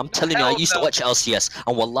 Man, I'm telling you, I Hell used to no. watch LCS,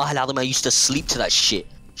 and wallahi al-azim, I used to sleep to that shit.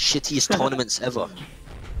 Shittiest tournaments ever.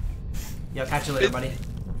 Yo, catch you later, buddy.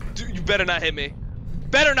 Dude, you better not hit me.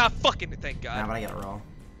 Better not fucking, thank Nah, God. but I gotta roll.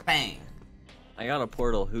 Bang. I got a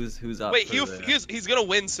portal. Who's up? Wait, for the- he's gonna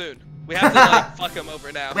win soon. We have to like fuck him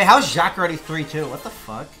over now. Wait, how's Jack already 3-2? What the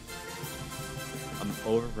fuck?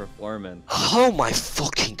 overperforming. Oh my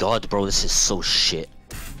fucking god, bro, this is so shit.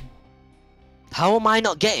 How am I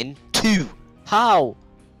not getting 2? How?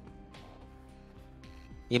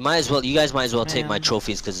 You guys might as well take my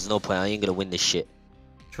trophies because there's no point. I ain't gonna win this shit.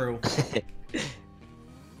 True.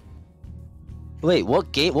 Wait,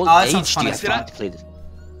 what game? What age do you have to play this?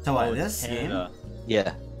 So what? This game?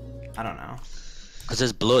 Yeah. I don't know. Because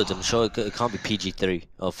there's blood. I'm sure it can't be PG-3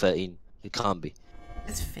 or 13. It can't be.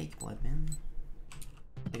 It's fake blood, man.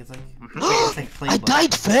 Like, it's like plain I blood.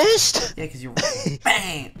 died first. Yeah, because you're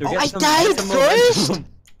bang. Oh, I died first.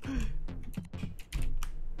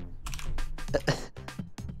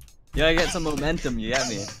 Yeah, I get some momentum. You get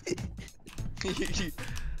me?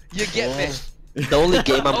 You get me. The only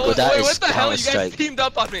game I'm good at wait, is what the hell? You guys Counter-Strike. teamed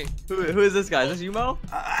up on me. Who is this guy? Is this Yumo?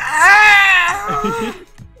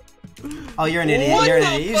 Oh, you're an idiot. You're an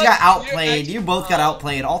idiot. You just got outplayed. You both got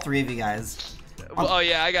outplayed. All 3 of you guys. Oh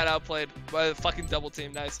yeah, I got outplayed by the fucking double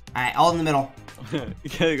team. Nice. Alright, all in the middle. You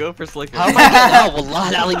gotta go for SlikeR. How am I getting out?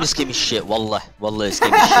 Wallah, Ali just gave me shit. Wallah, just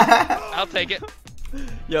gave me shit. I'll take it.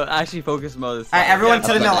 Yo, actually focus mode. Alright, everyone to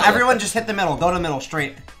the middle. Everyone just hit the middle. Go to the middle,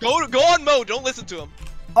 straight. Go on Mo. Don't listen to him.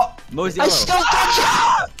 Oh, Mo's I yellow. still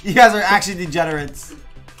got you guys are actually degenerates.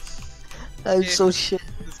 I'm so shit.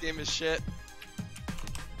 This game is shit.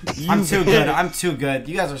 I'm too good. I'm too good.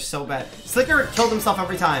 You guys are so bad. SlikeR killed himself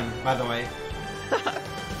every time, by the way.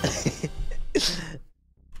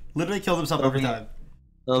 Literally killed himself every time.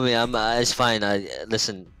 I mean, it's fine.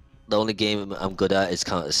 Listen. The only game I'm good at is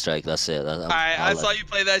Counter-Strike. That's it. Alright, I saw you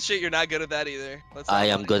play that shit. You're not good at that either. I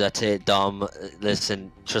am good at it, Dom. Listen,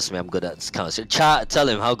 trust me, I'm good at Counter-Strike. Chat, tell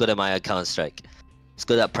him how good am I at Counter-Strike. He's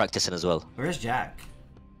good at practicing as well. Where's Jack?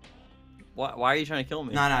 Why are you trying to kill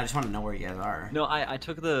me? No, I just want to know where you guys are. No, I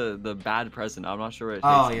took the bad present. I'm not sure where it takes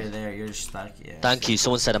Oh, me. you're there. You're just stuck. Yeah. Thank you.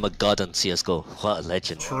 Someone said I'm a god on CSGO. What a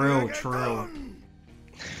legend. True.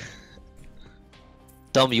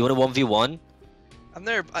 Dom, you want a 1v1? I'm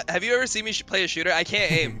there. Have you ever seen me play a shooter? I can't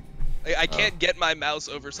aim. I can't get my mouse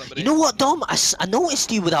over somebody. You know what, Dom? I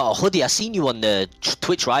noticed you without a hoodie. I seen you on the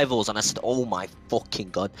Twitch Rivals, and I said, "Oh my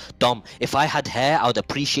fucking god, Dom! If I had hair, I would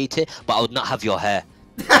appreciate it, but I would not have your hair."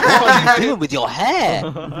 What are you doing with your hair?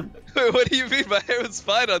 Wait, what do you mean? My hair was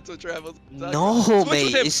fine on Twitch Rivals. No,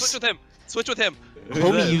 Switch mate. Switch with him.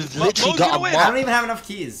 Homie, you've literally got a I mop. don't even have enough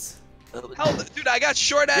keys. Hell, dude, I got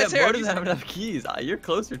short ass hair. Mo doesn't have enough keys. You're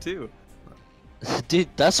closer too. Dude,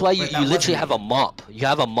 that's why you Wait, that literally wasn't have a mop. You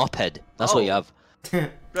have a mop head. That's what you have.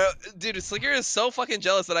 Bro, dude, SlikeR is so fucking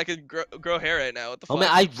jealous that I could grow hair right now. What the fuck? I mean,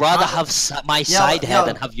 I'd rather have my side hair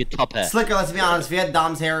than have your top hair. SlikeR, let's be honest. If you had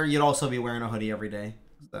Dom's hair, you'd also be wearing a hoodie every day.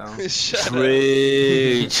 So. Shut up.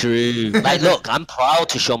 True. Like, look, I'm proud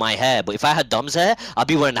to show my hair, but if I had Dom's hair, I'd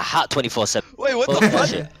be wearing a hat 24/7. Wait, what the fuck?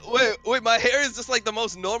 Wait, my hair is just like the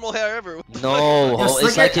most normal hair ever. What the fuck? No, Yo,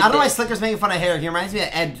 it's SlikeR, like I don't know why SlikeR's making fun of hair. He reminds me of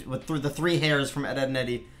Ed with the 3 hairs from Ed, and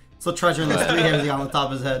Eddie. So treasuring those 3 hairs he got on the top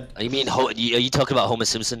of his head. You mean, are you talking about Homer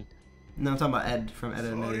Simpson? No, I'm talking about Ed from Ed,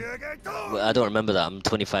 and Eddie. Well, I don't remember that. I'm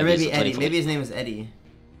 25 Or years maybe old. Eddie. Maybe his name was Eddie.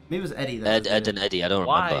 Maybe it was Eddie. Ed and Eddie. I don't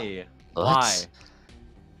remember. Why? What? Why?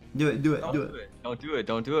 Do it. Don't do it. Don't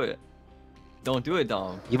do it,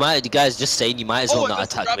 Dom. You guys, just saying, you might as well not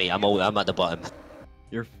attack me. I'm at the bottom.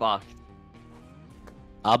 You're fucked.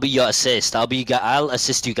 I'll be your assist. I'll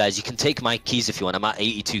assist you guys. You can take my keys if you want. I'm at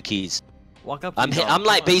 82 keys. Walk up. I'm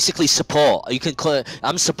like basically support. You can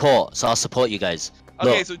I'm support, so I'll support you guys.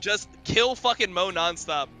 Okay, Look. so just kill fucking Mo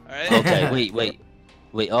nonstop, alright? Okay,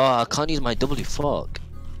 wait. Oh, I can't use my W. Fuck.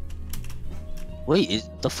 Wait,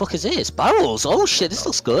 the fuck is this? Barrels. Oh shit, this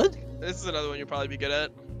looks good. This is another one you'll probably be good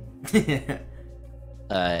at.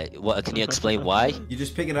 What? Can you explain why? You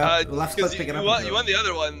just pick it up. Left click, pick it up. You won the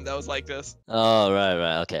other one that was like this. Oh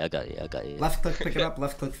right. Okay, I got you. Left click, pick it up.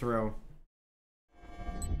 Left click, throw.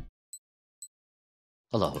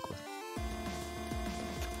 Allahu Akbar.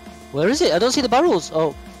 Where is it? I don't see the barrels.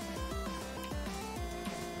 Oh.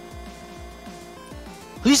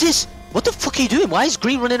 Who's this? What the fuck are you doing? Why is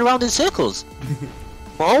green running around in circles?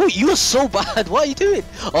 Oh, you are so bad. What are you doing?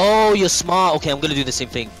 Oh, you're smart. Okay, I'm gonna do the same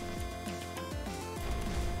thing.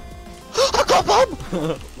 I got a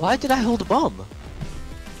bomb! Why did I hold a bomb?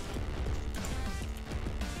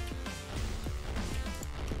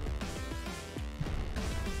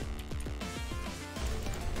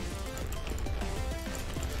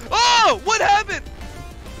 Oh! What happened?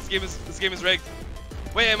 This game is rigged.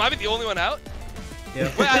 Wait, am I the only one out? Yeah.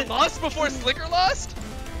 Wait, I lost before SlikeR lost?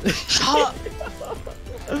 Shut up!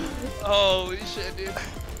 Holy shit, dude.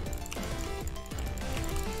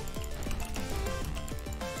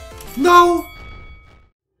 No!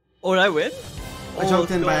 Oh, did I win? I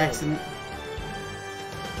jumped in by accident.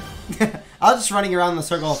 I was just running around in the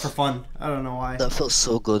circle for fun. I don't know why. That felt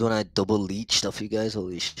so good when I double leeched off you guys.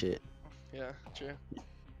 Holy shit. Yeah, true.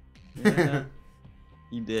 Yeah,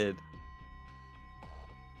 you did.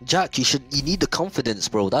 Jack, you need the confidence,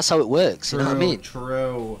 bro. That's how it works. You know what I mean?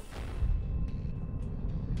 True.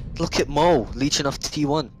 Look at Mo leeching off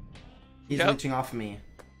T1. He's leeching off me.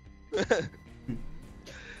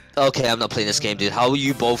 Okay, I'm not playing this game, dude. How are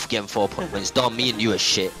you both getting 4 points? Dom, me and you are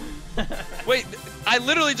shit. Wait, I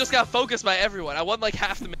literally just got focused by everyone. I won like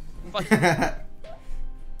half the fuck.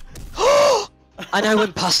 And I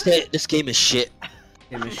went past it. This game is shit.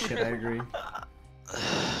 Game is shit, I agree.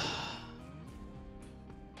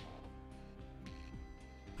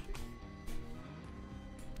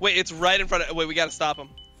 Wait, it's right in front of. Wait, we gotta stop him.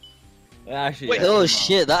 Actually, Wait. Oh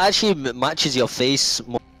shit, that actually matches your face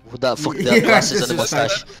more with that fucking glasses and the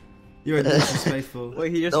mustache. You are disrespectful.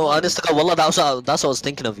 Wait, he just. No, honestly, wallah, that's what I was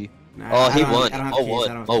thinking of you. Nah, Oh, he won. I don't have Oh, keys, I won.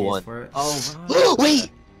 don't have Oh, keys won. for it. Oh,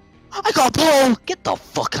 Wait! I got a ball! Get the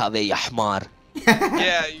fuck out of here, ya حمار.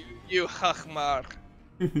 Yeah, you hachmar.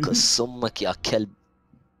 قسمك يا كلب.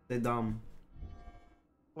 They dumb.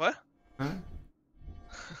 What? Huh?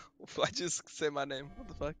 Why'd you just say my name? What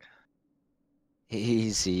the fuck?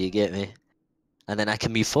 Easy, you get me? And then I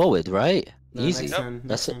can move forward, right? No, Easy. Next turn,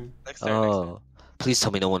 That's it. turn. Next turn. Next turn. Oh. Please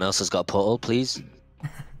tell me no one else has got a portal, please.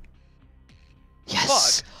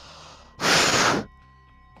 Yes!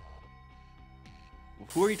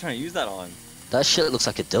 who are you trying to use that on? That shit looks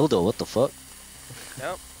like a dildo, what the fuck?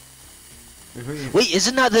 Yep. Wait,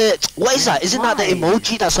 isn't that the... What is that? Isn't that the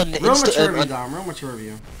emoji that's on the Real mature Insta... review, Dom. Real mature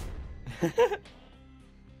review.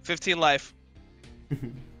 15 life.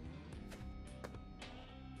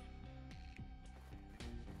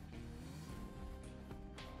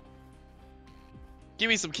 Give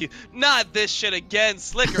me some cue. Not this shit again,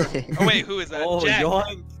 Slicker. Oh wait, who is that? Oh, Jack.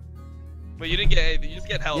 yoink. Wait, you didn't get. You just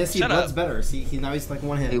get help. Yeah, see, Shut Blood's up. better. See, now he's like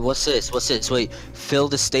one hit. Hey, what's this? What's this? Wait, fill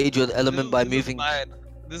the stage with element by moving...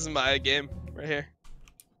 This is my game right here.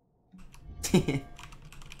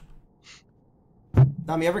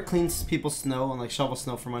 Dom, you ever clean people's snow and like shovel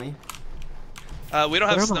snow for money? We don't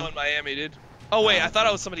have Where am snow I? in Miami, dude. Oh wait, I thought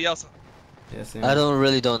I was somebody else. Yeah, same. I don't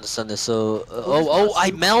understand this, so...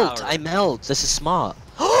 I melt! I melt! This is smart.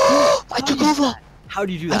 I took over! How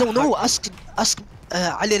do you do that? I don't know, ask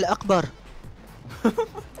Ali Al-Akbar.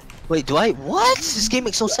 Wait, do I? What? This game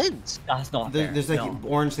makes no sense. That's not fair. There's like no.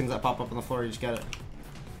 orange things that pop up on the floor. You just get it.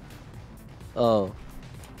 Oh.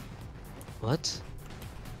 What?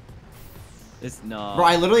 It's no. Bro,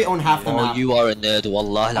 I literally own half the Oh, map. you are a nerd,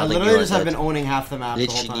 wallah. I literally just have been owning half the map the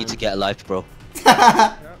whole Literally time. need to get a life, bro.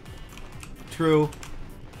 True.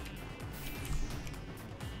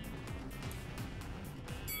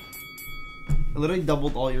 I literally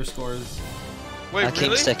doubled all your scores. Wait, I came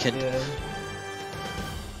really? second. Yeah.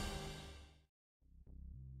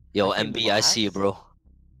 Yo, I came MB, I see you, bro.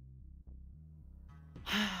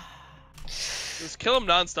 Just kill him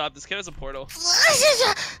non-stop. This kid has a portal.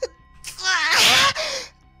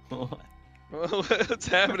 What's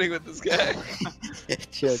happening with this guy?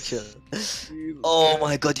 Chill. Oh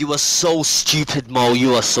my god, you are so stupid, Mo.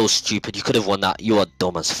 You are so stupid. You could have won that. You are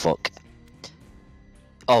dumb as fuck.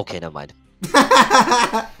 Okay, never mind.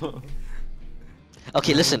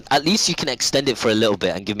 Okay, listen. At least you can extend it for a little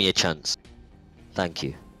bit and give me a chance. Thank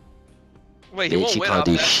you. Wait, he Bitch, won't you win can't off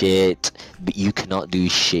do that. shit. But you cannot do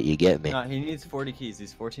shit, you get me? No, he needs 40 keys.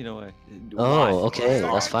 He's 14 away. Oh, Why? okay,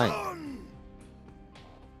 that's fine.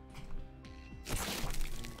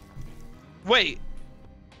 Wait,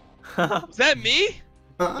 was that me?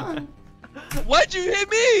 Why'd you hit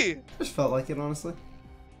me? Just felt like it, honestly.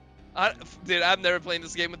 Dude, I'm never playing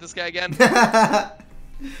this game with this guy again. I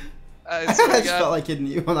I swear to just God. felt like hitting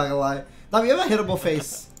you. I'm not gonna lie. Dom, you have a hittable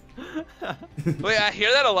face. Wait, I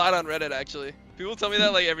hear that a lot on Reddit actually. People tell me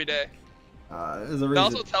that like every day. There's a They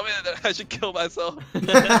also reason. tell me that I should kill myself. I'm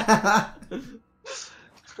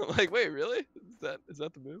like, wait, really? Is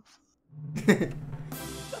that the move?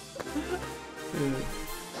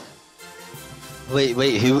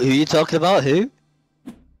 Wait, who are you talking about? Who?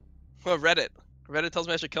 Well, Reddit. Reddit tells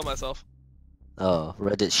me I should kill myself. Oh,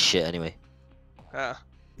 Reddit's shit anyway. Ah.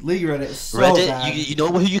 League Reddit is so Reddit, bad. you know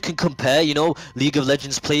who you can compare? You know, League of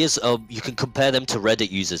Legends players. You can compare them to Reddit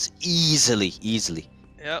users easily.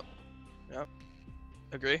 Yep.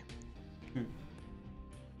 Agree.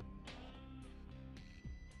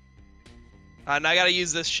 And I gotta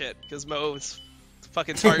use this shit because Mo is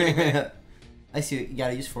fucking targeting me. I see what you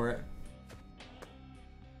gotta use for it.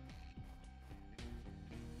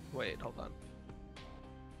 Wait, hold on. Are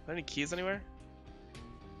there any keys anywhere?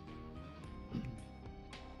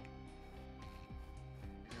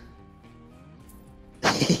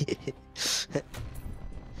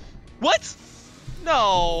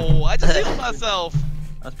 No, I just healed myself.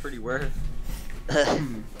 That's pretty worth.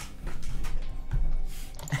 Alright,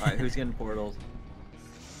 who's getting portaled?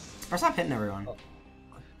 Or stop hitting everyone.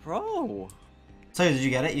 Bro! So did you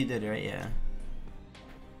get it? You did, right? Yeah.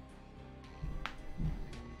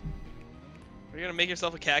 Are you gonna make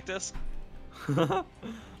yourself a cactus?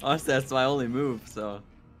 Honestly, that's my only move, so.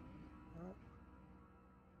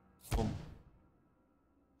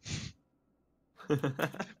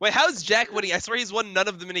 Wait, how's Jack winning? I swear he's won none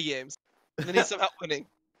of the minigames. And then he's somehow winning.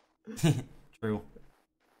 True.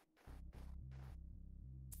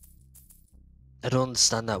 I don't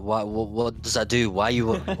understand that. What does that do? Why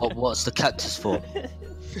you? What's the cactus for?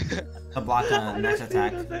 To block the next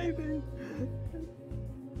attack.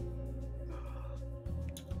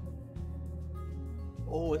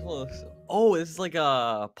 Oh, it looks. Oh, this is like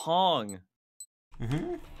a Pong.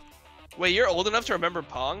 Wait, you're old enough to remember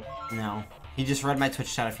Pong? No. He just read my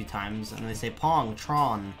Twitch chat a few times, and they say Pong,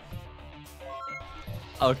 Tron.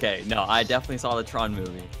 Okay, no, I definitely saw the Tron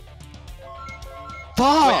movie.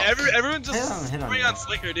 Fuck! Wait, everyone just hit on bring me. on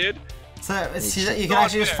SlikeR, dude. So you can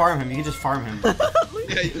actually just farm him. You can just farm him.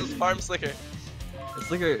 Yeah, you just farm SlikeR.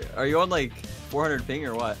 SlikeR, are you on like 400 ping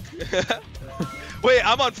or what? Wait,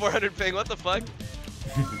 I'm on 400 ping. What the fuck?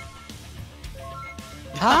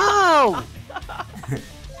 How?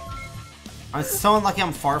 I'm so unlucky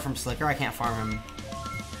I'm far from SlikeR, I can't farm him.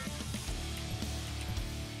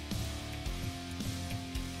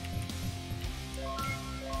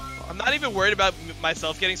 I'm not even worried about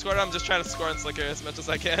myself getting scored on. I'm just trying to score on SlikeR as much as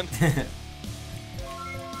I can.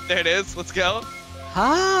 There it is. Let's go.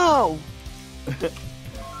 How?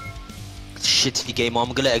 Shitty game.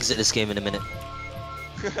 I'm gonna exit this game in a minute.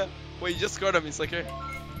 Wait, you just scored on me, SlikeR.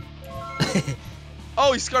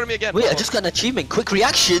 Oh, you scored on me again. Wait, oh. I just got an achievement. Quick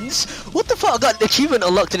reactions. What the fuck? I got an achievement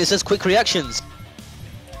unlocked and it says quick reactions.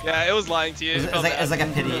 Yeah, it was lying to you. It's like a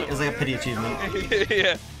pity. It's like a pity achievement.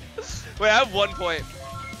 Yeah. Wait, I have 1 point.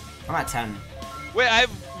 I'm at 10. Wait, I have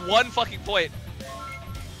 1 fucking point.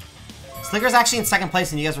 SlikeR's actually in second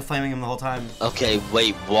place, and you guys were flaming him the whole time. Okay,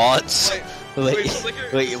 wait, what? Wait,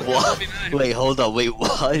 SlikeR, wait, SlikeR what? 79. Wait, hold on, wait,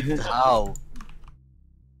 what? How?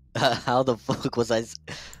 How the fuck was I?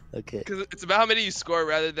 Okay. Because it's about how many you score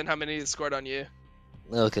rather than how many is scored on you.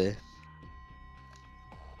 Okay.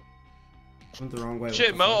 Went the wrong way.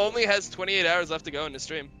 Shit, Mo only has 28 hours left to go in the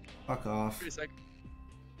stream. Fuck off. Pretty sick.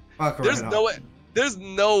 Fuck There's right no off. way. There's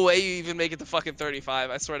no way you even make it to fucking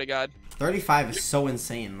 35. I swear to God. 35 is so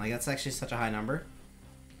insane. Like, that's actually such a high number.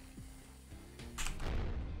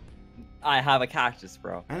 I have a cactus,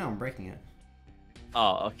 bro. I know, I'm breaking it.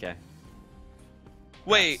 Oh, okay.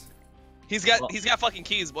 Wait, he's got fucking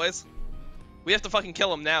keys, boys. We have to fucking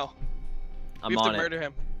kill him now. I'm we have on to murder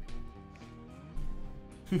him.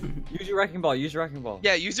 Use your wrecking ball. Use your wrecking ball.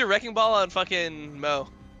 Yeah, use your wrecking ball on fucking Mo.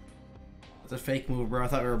 It's a fake move, bro. I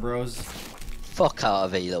thought we were bros. Fuck out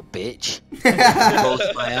of it, you little bitch.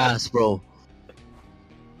 Roast my ass, bro.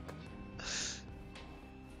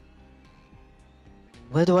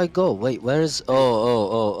 Where do I go? Wait, where is?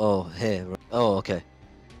 Oh, here. Oh, okay.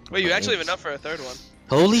 Wait, you actually have enough for a third one.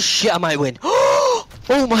 Holy shit, I might win. Oh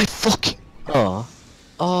my fucking. Oh.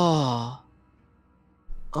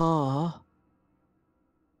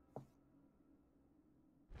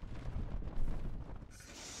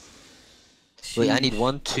 Wait, I need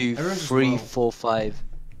 1, 2, 3, 4, 5.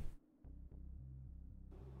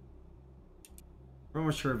 Very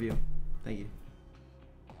much review. Thank you.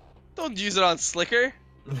 Don't use it on SlikeR.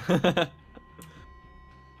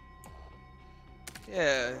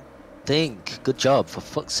 Yeah. Think. Good job. For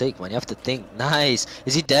fuck's sake, man. You have to think. Nice.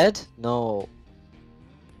 Is he dead? No.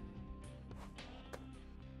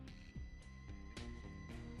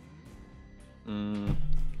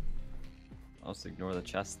 I'll just ignore the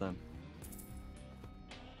chest then.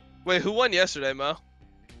 Wait, who won yesterday, Mo?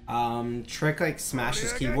 Trick like smashed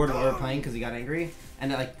his keyboard while we were playing because he got angry,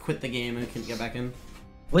 and like quit the game and couldn't get back in.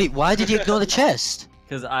 Wait, why did you ignore the chest?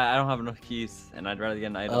 Because I don't have enough keys, and I'd rather get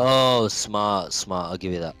an item. Oh, smart, smart. I'll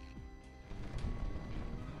give you that.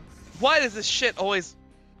 Why does this shit always...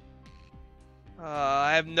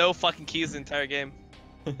 I have no fucking keys the entire game.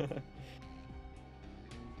 Come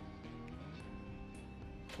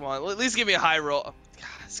on, at least give me a high roll. God,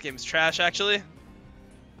 this game is trash, actually.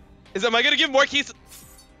 Am I gonna give more keys?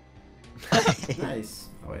 Nice.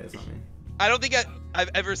 Oh wait, it's not me. I don't think I've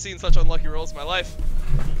ever seen such unlucky rolls in my life.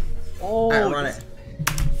 Oh, Alright, run it.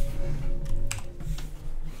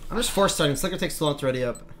 I'm just force starting. SlikeR takes too long to ready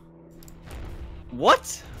up.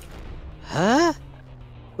 What? Huh?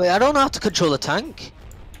 Wait, I don't know how to control a tank.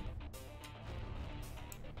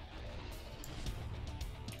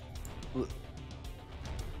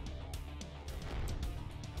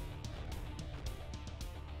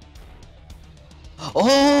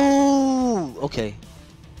 Oh, okay.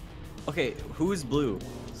 Okay, who's blue?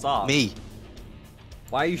 Stop. Me.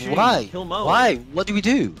 Why are you shooting? Why? Kill Mo. Why? What do we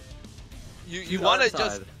do? You want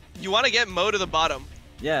to get Mo to the bottom.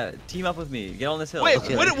 Yeah, team up with me. Get on this hill. Wait,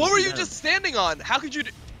 Okay. what were you just standing on? How could you?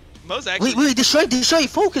 Mo's actually. Wait, destroy,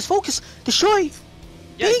 focus, destroy.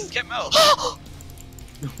 Yeah, just get Mo.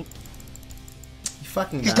 You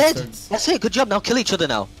fucking He's bastards. dead. That's it. Good job. Now kill each other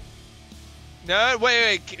now. No,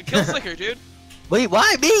 wait, kill Slicker, dude. Wait,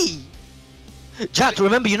 why me? Jack,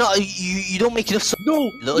 remember you're not. You don't make enough.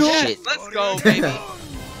 No, little shit. Let's go, baby.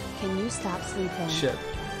 Can you stop sleeping? Shit.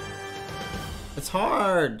 It's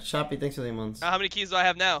hard. Shoppy, thanks for the months. How many keys do I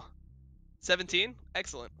have now? 17.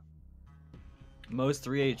 Excellent. Mo's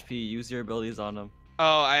 3 HP. Use your abilities on him.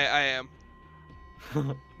 Oh, I am.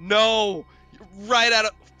 No, right out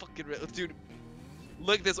of fucking dude.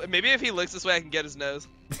 Look this way. Maybe if he looks this way, I can get his nose.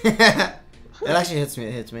 It actually hits me.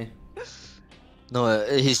 It hits me. No,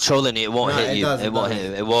 he's trolling you. It won't hit you. It won't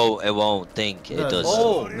hit you. It won't think. It does.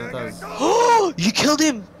 Oh, no, it does. Oh, you killed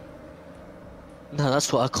him. Nah,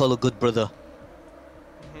 that's what I call a good brother.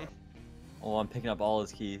 Oh, I'm picking up all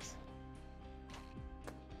his keys.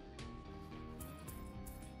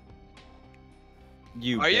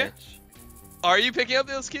 You Are you? bitch. Are you picking up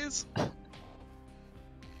those keys?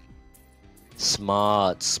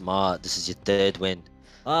 Smart. This is your third win.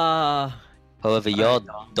 However, I your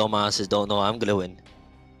know. dumbasses don't know I'm gonna win.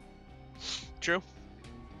 True.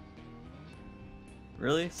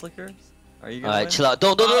 Really, Slickers? Are you gonna Alright, win? chill out.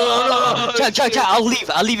 Don't. Oh, Jack, shit. I'll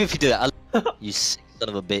leave if you do that. You sick son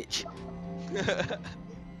of a bitch.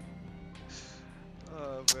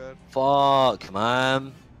 Oh man. Fuck,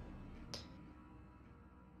 man.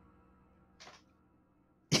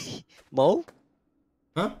 Mo?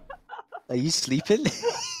 Huh? Are you sleeping?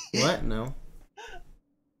 What? No.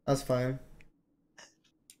 That's fine.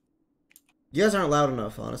 You guys aren't loud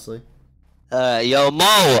enough, honestly. Yo,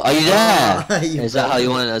 Mo, are you there? You Is that how you bastard.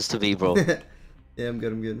 want us to be, bro? Yeah, I'm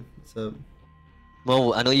good. What's up?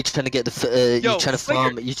 Mo, I know you're trying to get the Yo, you're trying to Slicker,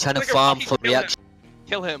 farm. You're trying to Slicker, farm fucking for kill him. reaction.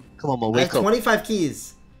 Kill him. Come on, Mo, I have wake up. 25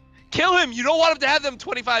 keys. Kill him. You don't want him to have them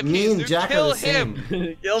 25 Me keys, and dude. Jack are Kill the him.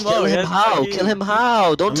 same. Kill Mo. Kill he him has how? no keys. Kill him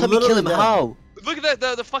how? Don't I'm tell me kill him literally dead. how. Look at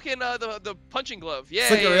the fucking the punching glove. Yeah.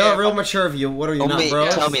 It's like yeah, real mature of you. What are you, Oh, not me, bro?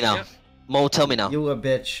 tell me now. Yeah. Mo, tell me now. You a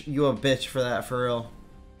bitch. You a bitch for that, for real.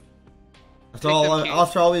 After Take them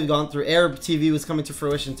after all we've gone through, Arab TV was coming to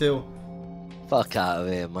fruition too. Fuck out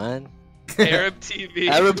of here, man. Arab TV.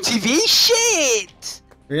 Arab TV? Shit!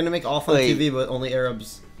 We're gonna make all fun Wait. TV, but only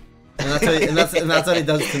Arabs. And that's what and that's what he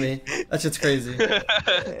does to me. That shit's crazy.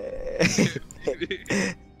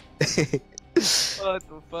 What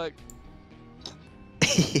the fuck?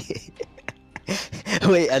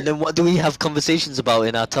 Wait, and then what do we have conversations about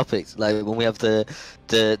in our topics? Like when we have the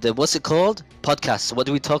what's it called? Podcasts. What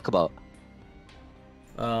do we talk about?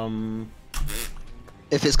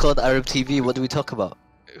 If it's called Arab TV, what do we talk about?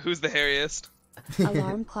 Who's the hairiest?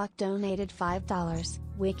 Alarm clock donated $5.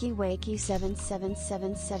 Wiki wakey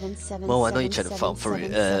 7777777. Mo, I know you're trying to farm for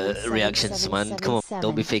reactions, man. Come on,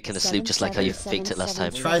 don't be faking asleep just like how you faked it last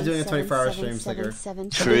time. Try doing a 24-hour stream, Slicker.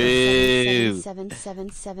 True.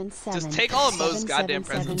 Just take all of Mo's goddamn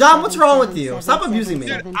presents. Dom, what's wrong with you? Stop abusing me.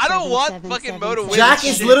 Dude, I don't want fucking Mo to win. Jack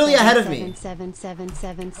is literally ahead of me. I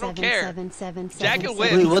don't care. Jack can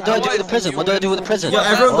win. Wait, what do I do with the present? What do I do with the present? Yo,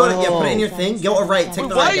 everyone go to put it in your thing. Go right. Take Wait,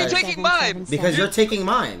 the why right, are you guys. taking mine? Because you're taking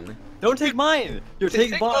mine. Don't take mine. You're taking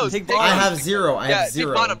Take bottom. Mo's, Take take I bottom. have 0. I have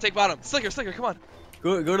 0. Take bottom. Slicker, come on.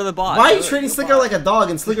 Go to the bot. Why are you treating Slicker like a dog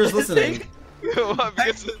and Slicker's listening?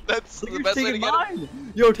 Because that's the You're best way to taking get him.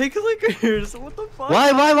 mine. Yo, take Slickers. What the fuck?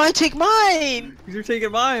 Why take mine? You're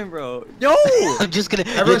taking mine, bro. Yo. I'm just gonna.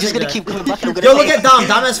 You're Everyone's just gonna taking keep that. coming back. And I'm gonna Yo, look at Dom.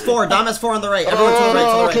 Dom has 4. Dom has 4 on the right. Everyone to the right.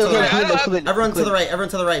 Oh, To the right. okay, To the okay, right. come in, Everyone to the right. Everyone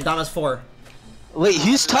to the right. Dom has 4. Wait,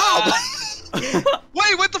 who's top?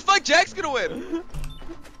 Wait, what the fuck? Jack's gonna win.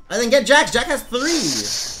 And then get Jack. Jack has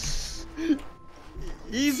 3.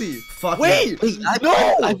 Easy. Fuck. Wait, I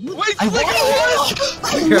know. Wait, I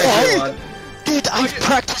Slicker won. won. Dude, I've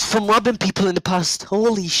practiced from robbing people in the past.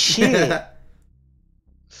 Holy shit.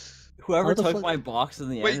 Whoever How the took fuck- my box in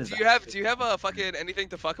the end. Wait, is do you have a fucking anything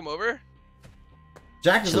to fuck him over?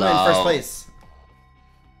 Jack is literally in first Slow. place.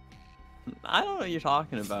 I don't know what you're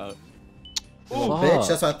talking about. You little Fuck. bitch.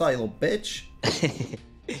 That's what I thought. You little bitch.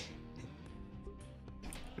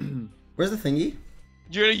 Where's the thingy?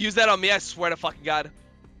 You're gonna use that on me? I swear to fucking God.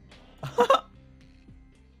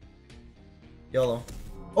 YOLO.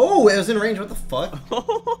 Oh, it was in range. What the fuck?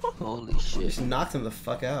 Holy shit. Just knocked him the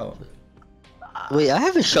fuck out. Wait, I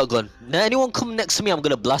have a shotgun. Now anyone come next to me, I'm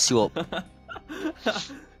gonna blast you up.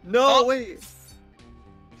 No, Oh. wait.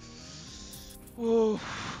 Ooh.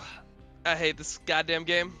 I hate this goddamn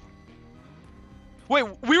game. Wait,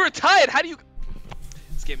 we were tied. How do you?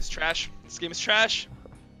 This game is trash. This game is trash.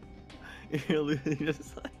 You're literally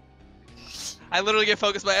just like... I literally get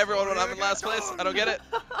focused by everyone when I'm in last place. I don't get it.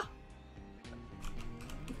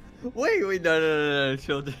 Wait, no,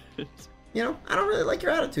 chill. You know, I don't really like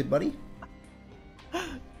your attitude, buddy.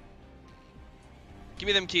 Give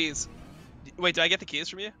me them keys. Wait, do I get the keys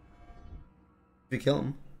from you? If you kill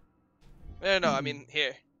him. No, I mean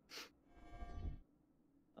here.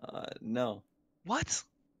 No. What?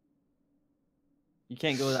 You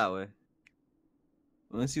can't go that way.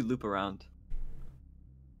 Unless you loop around.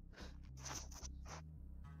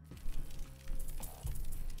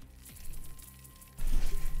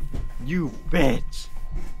 You bitch!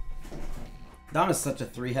 Dom is such a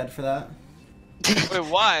 3-head for that. Wait,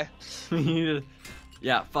 why?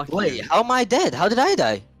 Yeah, fuck you. Wait, how am I dead? How did I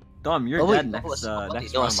die? Dom, you're Oh, wait, dead no, next, no,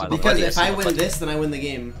 next no, round, by the way. Because Buddy, if I win buddy. this, then I win the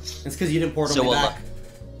game. It's because you didn't portal So me wallah. back.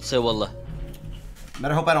 Say wallah.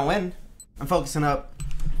 Better hope I don't win. I'm focusing up.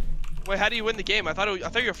 Wait, how do you win the game? I thought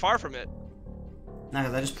you were far from it. Nah,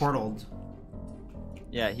 because I just portaled.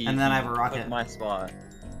 Yeah, he. And then I he have a rocket. took my spot.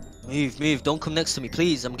 Move, don't come next to me,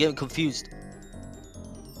 please. I'm getting confused.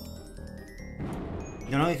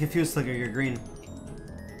 You don't get confused, Slicker. You're green.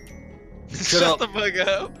 Shut the fuck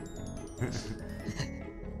up.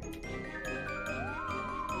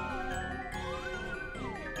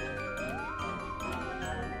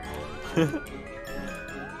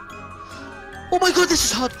 Oh my god, this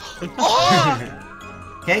is hard.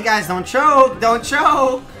 Oh! Okay, guys, don't choke. Don't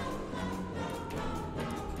choke.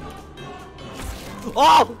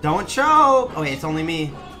 Oh! Don't choke. Oh wait, it's only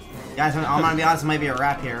me. Guys, I'm gonna be honest. It might be a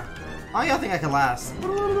wrap here. Oh, y'all think I can last?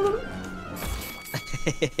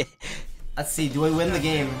 Let's see. Do we win the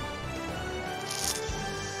game?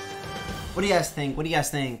 What do you guys think? What do you guys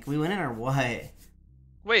think? We win it or what?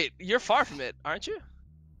 Wait, you're far from it, aren't you?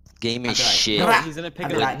 Game is I'll be like, shit. No, he's gonna pick I'll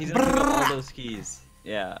be up. like, He's gonna pick up all those keys.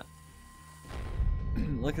 Yeah.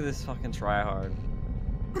 Look at this fucking tryhard.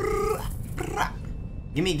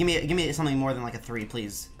 Give me something more than like a 3,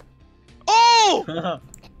 please. Oh!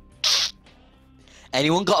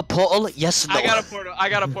 Anyone got a portal? Yes or no? I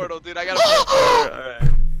got a portal, dude. I got a portal. Alright.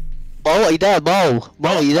 Mo, are you there? Mo,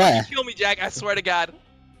 are you there? Kill me, Jack. I swear to God.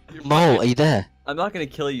 You're Mo, fucking- are you there? I'm not gonna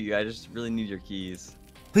kill you. I just really need your keys.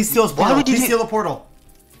 Please steal his Why portal. would you Please do- steal the portal.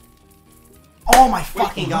 Oh my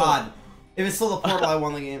fucking god! If it's still the portal, I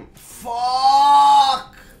won the game.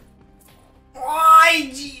 Fuck!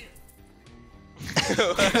 Why?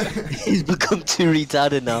 He's become too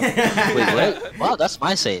retarded now. Wait, what? Wow, that's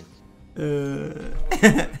my saying.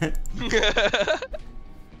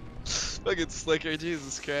 Fucking Slicker,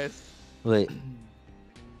 Jesus Christ. Wait.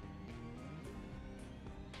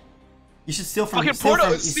 You should steal from. Fucking steal portal.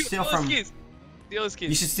 from. You Steal steal his from. keys. Steal his keys.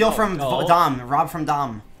 You should steal from no. Dom. Rob from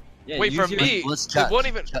Dom. Yeah, Wait, use from your- me. Let's It chat. won't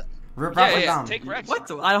even. Rob Yeah, from yeah. Dom. Take Rex. What?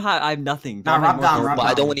 I don't have. I have nothing. Nah, Dom Rob had Dom, more Rob But I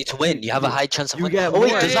Dom. don't want you to win. You have a high chance of You winning. get Oh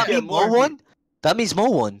wait, more- does that you mean get Mo more- won? That means Mo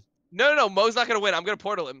won. No, Mo's not gonna win. I'm gonna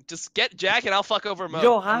portal him. Just get Jack and I'll fuck over Mo. You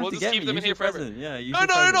don't And have we'll to just get keep me. them Use in here your forever. present. Yeah, use No, your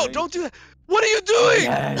no, present, right? don't do that. What are you doing?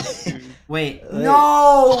 Yes, dude. Wait.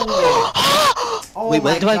 No. Oh Wait,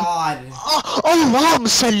 my where do I- god. اللهم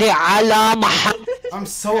صل على محمد. I'm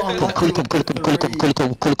so unlucky.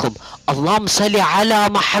 كلكم اللهم صل على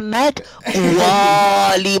محمد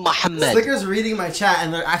وآل محمد. Slicker's reading my chat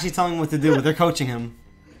and they're actually telling him what to do. They're coaching him.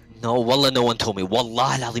 No, wallah, no one told me.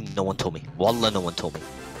 Wallah العظيم, no one told me. Wallah, no one told me.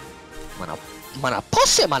 Mana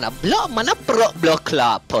pussy, mana block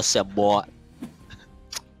la pussy boy.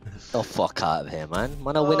 The fuck out of here, man.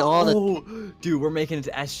 Mana win all the. Oh, dude, we're making it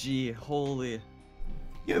to SG. Holy.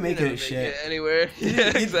 You're making it shit. Anywhere. You Yeah,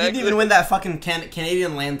 didn't exactly. even win that fucking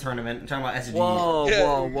Canadian land tournament. I'm talking about SG. Whoa, Yeah,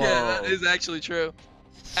 whoa, whoa. yeah, that is actually true.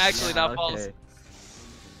 Actually, Yeah, not false. okay.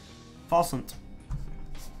 Falsent.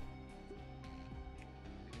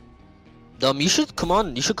 You should come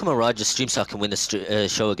on. You should come around your stream so I can win the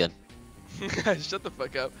show again. Shut the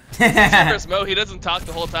fuck up. Chris Mo, he doesn't talk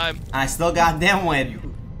the whole time. I still goddamn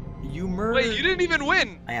win. You murdered. Wait, you didn't even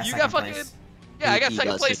win. I got You second got fucking. place. Yeah, I got You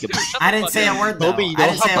second got place too. second place. Shut the I didn't fuck say up. a word though. Toby, you I know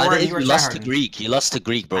didn't say how a bad word. it is? You were You lost to tryharding. Greek. You lost to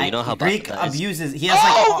Greek, bro. You know how bad Greek that is. abuses. He has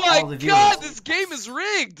like Oh all my the viewers. god, this game is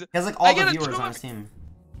rigged. He has like I all get the a viewers two- on his team.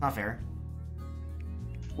 Not fair.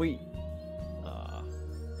 Wait.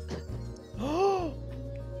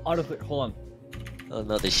 Autoclick. Hold on. Oh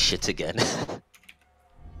no, this shit again.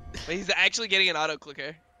 Wait, he's actually getting an auto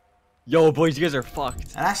clicker. Yo, boys, you guys are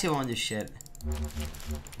fucked. I actually want to do shit.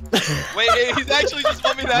 Wait, he's actually just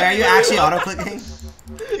want me to. Wait, are you actually auto clicking?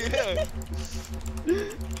 Yeah.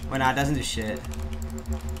 Wait, nah, it doesn't do shit.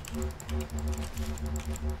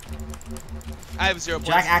 I have 0 points.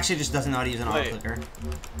 Jack actually just doesn't know how to use an auto clicker.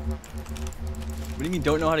 What do you mean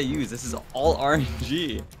don't know how to use? This is all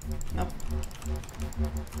RNG. Nope.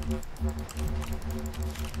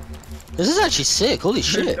 This is actually sick. Holy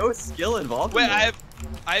shit. There's no skill involved. Wait, in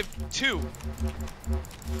I have 2.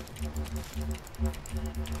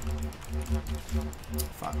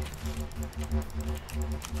 Fuck.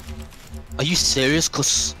 Are you serious?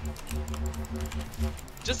 Cause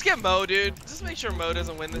Just get Mo, dude. Just make sure Mo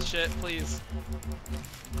doesn't win this shit, please.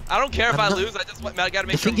 I don't care if I lose. I just gotta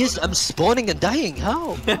make the sure. thing is, I'm spawning and dying.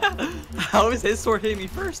 How? How is his sword hitting me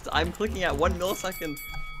first? I'm clicking at 1 millisecond.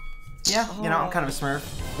 Yeah, you know, I'm kind of a smurf.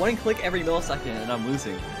 1 click every millisecond and I'm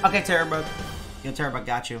losing. Okay, Terrabug. Yo, Terrabug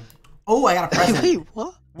got you. Oh, I got a present. Wait,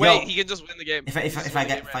 what? Wait, Yo, he can just win the game. If I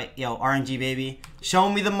get fight, yo, RNG baby, show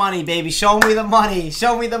me the money, baby, show me the money,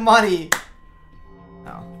 show me the money.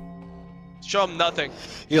 Oh. Show him nothing.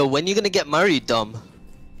 Yo, when you gonna get married, dumb?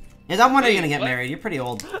 Yes, I'm wondering Wait, you're gonna get what? married. You're pretty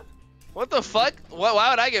old. What the fuck? Why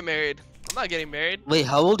would I get married? I'm not getting married. Wait,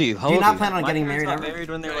 how old are you? How Do you old not are plan on My getting parents married got ever? married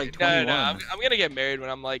when they were like No, 21. no, I'm gonna get married when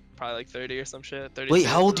I'm like probably like 30 or some shit. 30. Wait,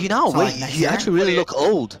 how old are you now? So, Wait, like, next you year? actually really look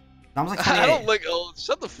old. I was like 28. I don't look old.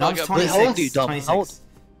 Shut the fuck Dom's up. 26. Wait, how old are you, Dom? 26. How old?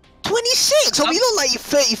 26? Oh, you look like you're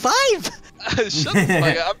 35. Shut the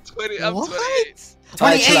fuck up. I'm 20. I'm What? 28.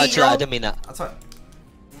 28, Chill out, chill out. I yo. didn't mean that. That's what.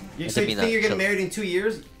 You, I so you mean think that, you're getting chill. married in 2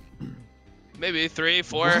 years? Maybe 3,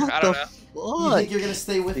 4. What I don't the know. You fuck? think you're gonna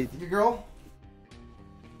stay with your girl?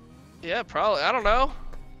 Yeah, probably. I don't know.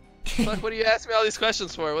 Fuck, what do you ask me all these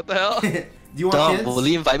questions for? What the hell? Do you want Dom, kids? will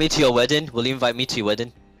you invite me to your wedding? Will you invite me to your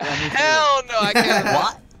wedding? Hell no, I can't.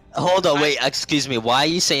 What? Hold on, wait, excuse me. Why are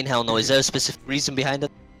you saying hell no? Is there a specific reason behind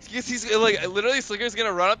it? He's like literally Slicker's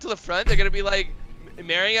gonna run up to the front. They're gonna be like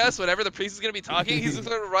marrying us. Whenever the priest is gonna be talking, he's just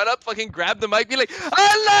gonna run up, fucking grab the mic, be like,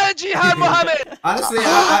 Allah Jihad Muhammad. Honestly,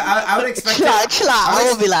 I would expect. Chill out, chill out. I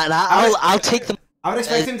won't be like that. I'll take them. I would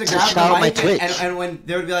expect him to grab Shout out my the mic Twitch. and when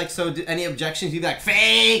there would be like, so any objections, he'd be like,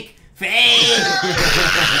 fake, fake.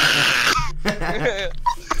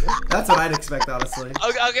 That's what I'd expect, honestly.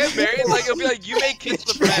 I'll get married. Like it'll be like you make kids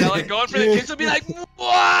the bride. I'll like go in for the kids. Will be like, what?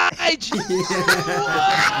 Why?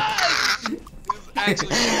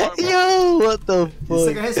 Actually, horrible. Yo, what the It's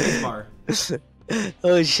like a fuck? history bar.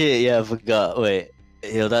 Oh shit, yeah, I forgot. Wait.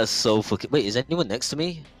 Yo, that's so fucking. Wait, is anyone next to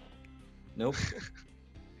me? Nope.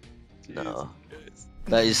 No.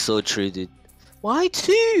 That is so true, dude. Why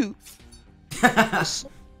 2?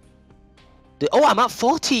 Oh, I'm at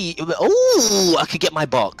 40. Oh, I could get my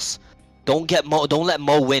box. Don't let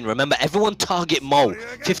Mo win. Remember, everyone target Mo.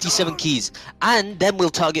 57 keys, and then we'll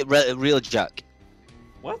target Real Jack.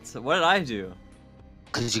 What? What did I do?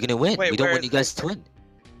 Cause you're gonna win. Wait, we don't where want is you guys to win.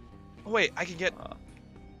 Oh, wait, I can get.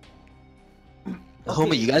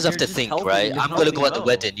 Homie, you guys you're have to just think, helping- right? you're I'm gonna go helping at the Mo.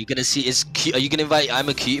 wedding. You're gonna see. Are you gonna invite? I'm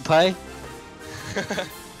a cutie pie.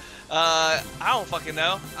 I don't fucking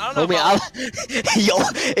know. I don't know. Homie, yo,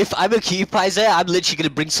 if I'm a cutie pie's there, I'm literally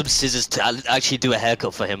gonna bring some scissors to actually do a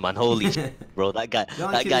haircut for him, man. Holy shit, bro, that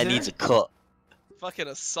guy needs a cut. Fucking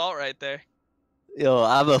assault right there. Yo,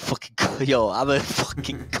 I'm a fucking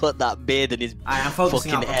cut that beard in his I'm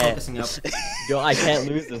focusing fucking up. hair. I'm focusing up. Yo, I can't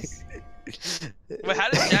lose this. Wait, how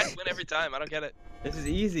does Jack win every time? I don't get it. This is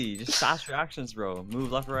easy. Just fast reactions, bro.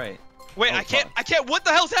 Move left, right. Wait, Oh, I can't. fuck. I can't. What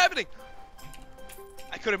the hell's happening?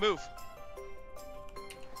 I couldn't move.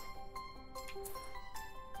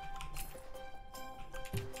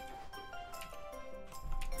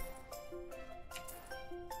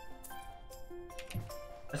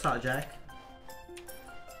 That's not Jack.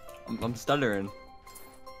 I'm stuttering.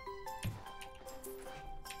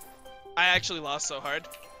 I actually lost so hard.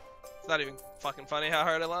 It's not even fucking funny how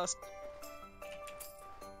hard I lost.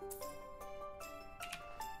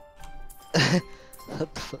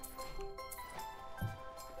 What the fuck?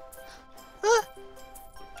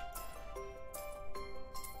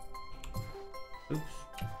 Oops.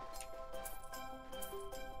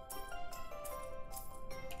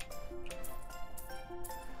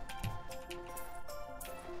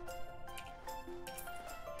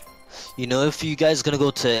 You know, if you guys gonna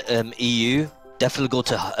go to EU, definitely go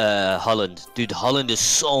to Holland. Dude, Holland is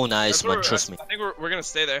so nice, That's where man. Trust me. I think we're gonna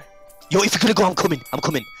stay there. Yo, if you're gonna go, I'm coming.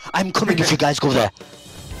 I'm coming if you guys go there.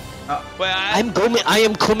 Wait, I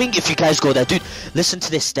am coming if you guys go there, dude. Listen to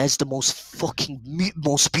this. There's the most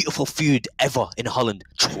most beautiful food ever in Holland.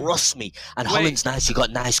 Trust me. And Wait. Holland's nice. You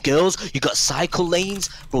got nice girls. You got cycle lanes,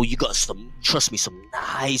 bro. You got some. Trust me, some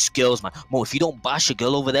nice girls, man. Mo, if you don't bash a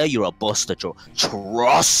girl over there, you're a buster, bro.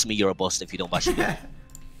 Trust me, you're a buster if you don't bash a girl.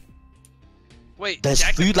 Wait, There's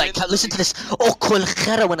Jackson food like Prince- listen to this. Oh,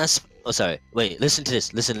 colchera when I. Oh, sorry. Wait, listen to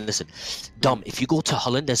this. Listen. Dom, if you go to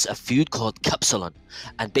Holland, there's a food called kapsalon,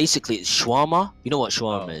 and basically it's shawarma. You know what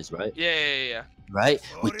shawarma is, right? Yeah. Right?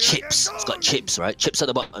 With chips. It's got chips, right? Chips at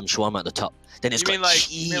the bottom, shawarma at the top. Then it's You got mean like-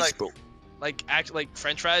 cheese, you mean like- bro. Like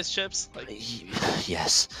French fries chips? Like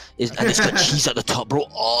Yes. And it's got cheese at the top, bro.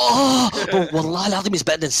 Oh, bro, wallahi alazim is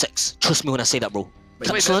better than sex. Trust me when I say that, bro. Wait,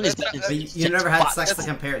 Kapsalon is that's- better that's- than You sex. never had But sex to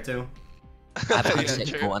compare it to. I've had Yeah, sex,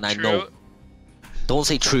 true, bro, and I true. know. Don't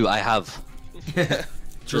say true, I have.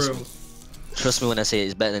 True. Trust me when I say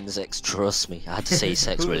it's better than sex. Trust me. I had to say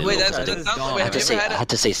sex really. Wait, low, that's 'cause I that didn't- sounds like. I Wait, had have to you ever say. had I had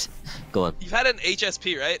to say. Go on. You've had an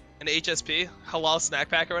HSP, right? An HSP, halal snack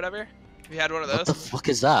pack or whatever. Have you had one of What those? the fuck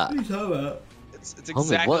is that? What are you talking about? It's Homie,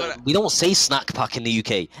 exactly what? what. We don't say snack pack in the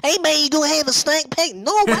UK. Hey man, you don't have a snack pack?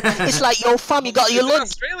 No man. It's like yo fam, you got your It's an lunch.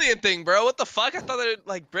 Australian thing, bro. What the fuck? I thought they were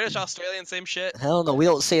like British, Australian, same shit. Hell no, we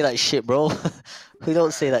don't say that shit, bro. We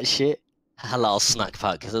don't say that shit. Halal snack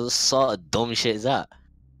pack. What sort of dumb shit is that?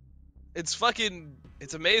 It's fucking.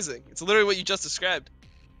 It's amazing. It's literally what you just described.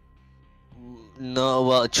 No,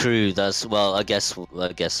 well, true. That's well, I guess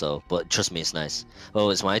so. But trust me, it's nice. Oh,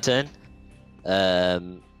 it's my turn.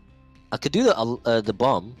 I could do the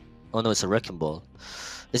bomb. Oh no, it's a wrecking ball.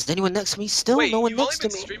 Is anyone next to me? Still, Wait, no one you've only next to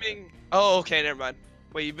been me. streaming. Oh, okay, never mind.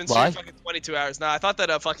 Wait, you've been Why? streaming fucking 22 hours. Nah, I thought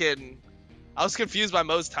that fucking. I was confused by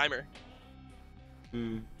Mo's timer.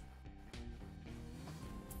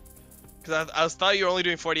 Because I thought you were only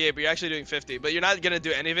doing 48, but you're actually doing 50. But you're not gonna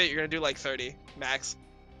do any of it. You're gonna do like 30 max.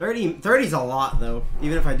 30's a lot though.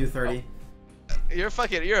 Even if I do 30. You're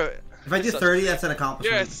fucking. You're. If I do 30, that's an You're a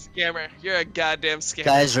accomplishment. scammer. You're a goddamn scammer.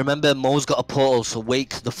 Guys, remember Mo's got a portal, so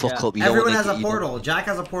wake the fuck Yeah. up. You don't Everyone wanna has get- a you don't- portal. Jack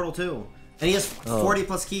has a portal too. And he has 40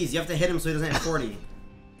 plus keys. You have to hit him so he doesn't hit 40.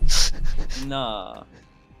 Nah.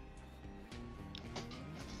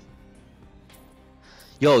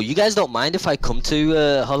 Yo, you guys don't mind if I come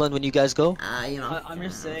to Holland when you guys go? You know. I'm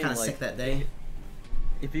just saying, kind of like- sick that day.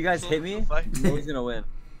 If you guys hit me, Fuck. Mo's gonna win.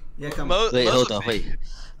 Yeah, come. Wait, Mo's hold a on, fake.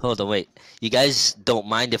 wait. You guys don't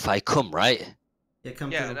mind if I come, right? Yeah,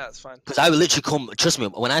 come. Yeah, too. no, it's fine. Because I will literally come. Trust me,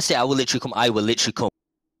 when I say I will literally come, I will literally come.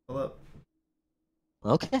 Pull up.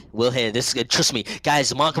 Okay, we'll hear this. Trust me,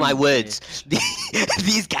 guys. Mark my words.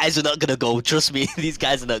 These guys are not gonna go. Trust me, these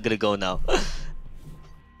guys are not gonna go now.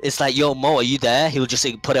 It's like, yo, Mo, are you there? He'll just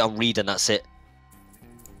say, put it on read and that's it.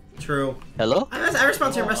 True. Hello? I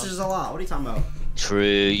respond to your messages a lot. What are you talking about? True.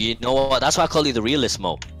 You know what? That's why I call you the realist,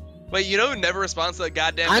 Mo. Wait, you know who never responds to a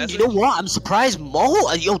goddamn And message? you know what? I'm surprised,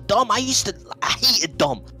 Mo. Yo, Dom. I hated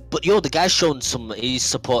Dom, but yo, the guy's shown some. He's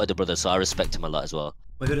supported the brother, so I respect him a lot as well.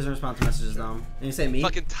 Wait, who doesn't respond to messages, Dom? And you say me?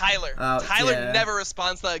 Fucking Tyler. Oh, Tyler yeah. never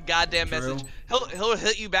responds to a goddamn True. message. He'll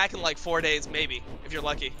hit you back in like 4 days, maybe, if you're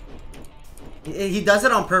lucky. He does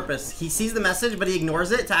it on purpose. He sees the message, but he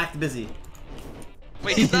ignores it to act busy.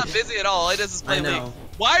 Wait, he's not busy at all. All he does is play I know. League.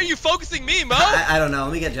 Why are you focusing me, Mo? I don't know.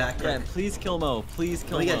 Let me get Jack. Yeah, please kill Mo. Please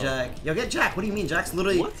kill Let me Mo. get Jack. Yo, get Jack. What do you mean? Jack's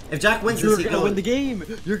literally. What? If Jack wins You're this, he gonna goes. win the game.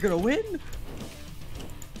 You're gonna win.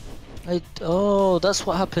 Oh, that's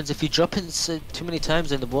what happens if you drop in too many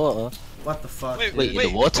times in the water. What the fuck? Wait, dude? Wait, in Wait.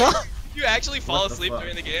 the water? Did you actually fall What the asleep fuck?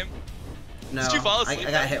 during the game? No. Did you fall asleep, I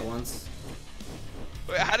got though? hit once.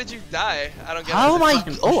 Wait, how did you die? I don't get How it. am I?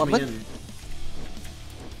 Fucking Oh, pushed I'm. me in.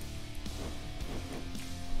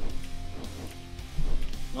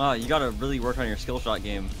 Oh, you gotta really work on your skill shot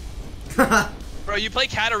game. Bro, you play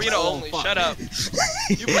Katarina Oh, only. fuck. Shut up.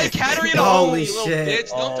 You play Katarina Holy only, you little shit. bitch.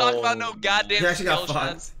 Don't talk about no goddamn You actually got skill fucked.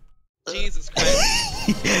 shots. Jesus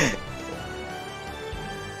Christ.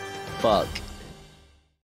 Fuck.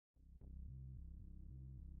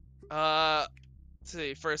 Let's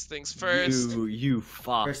see. First things first. You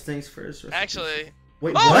fuck. First things first. Actually.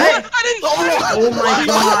 Wait, Oh, what? I didn't. Oh my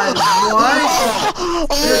god! What?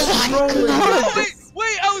 Oh You're trolling.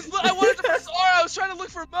 Wait! I wanted to press R. I was trying to look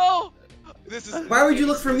for Mo. This is. Why would you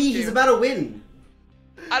look for me? He's about to win.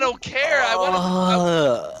 I don't care.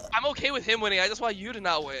 Oh. I'm okay with him winning. I just want you to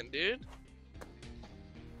not win, dude.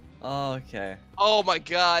 Oh, okay. Oh my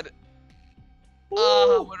god. Where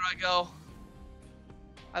do I go?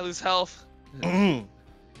 I lose health. Mm.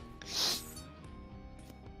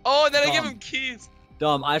 Oh, and then I give him keys.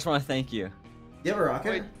 Dom, I just want to thank you. You have a rocket?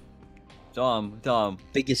 Wait. Dom.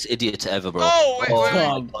 Biggest idiot ever, bro. Oh, wait, wait,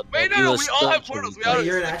 Dom. Wait, You no, are we all have such a portals. We retard. all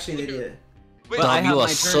You're an actually an idiot. Wait, But I Dom, have you my are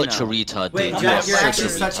turn such now. a retard, Wait, dude. Jack, You you're are actually a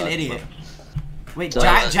such an retard. idiot. Wait,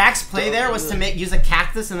 Dom. Jack's play there was to use a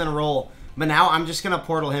cactus and then roll. But now I'm just gonna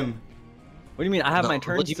portal him. What do you mean? I have my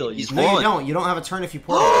turn what do you still. mean? He's No, you won. don't. You don't have a turn if you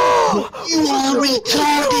portal. You are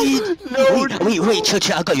retarded! Wait, chill,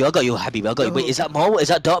 I got you, Habib, I got you. Wait, is that Mo? Is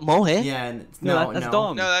that Dot Mo here? Yeah, No, that's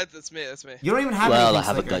Dom. No, that's me. That's me. You don't even have Well, I anything,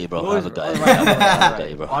 haven't Slicker. got you, bro. I haven't got you. Right, I haven't got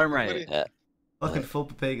you, bro. bottom right. Yeah. Fucking full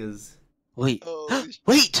Papegas. Wait. Oh,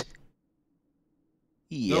 Wait! for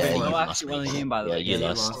Yeah, it. you No, lost, actually won the mate. game, by the Yeah, way. you Yeah, you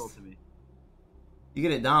lost. lost. You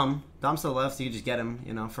get it, Dom. Dom's to the left, so you just get him,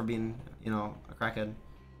 you know, for being, you know, a crackhead.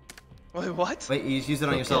 Wait, what? Wait, you just use it on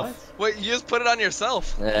Okay. yourself. Wait, you just put it on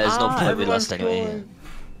yourself. There's no point, we lost anyway.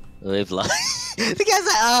 We've lost. The guy's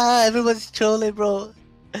like, everyone's trolling, bro.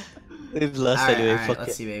 We've lost anyway, Alright, fuck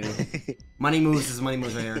let's it. see, baby. Money moves is money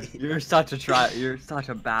moves right here. You're such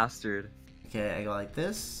a bastard. Okay, I go like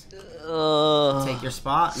this. Uh, Take your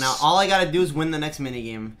spot. Now all I gotta do is win the next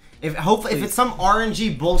minigame. If hopefully if it's some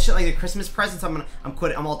RNG bullshit like the Christmas presents, I'm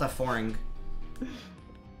quitting. I'm alt F4ing.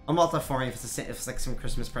 I'm alt F4ing if it's like some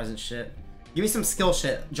Christmas present shit. Give me some skill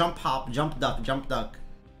shit. Jump hop, jump duck, jump duck.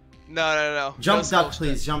 No. Jump No duck, skill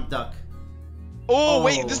please, shit. jump duck. Oh,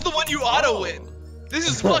 wait, this is the one you auto win. This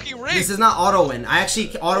is fucking rigged. This is not auto win. I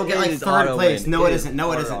actually auto get It like is third auto place. win. No, It it is isn't.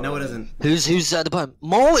 No, it auto isn't. No, it win. isn't. who's at the bottom?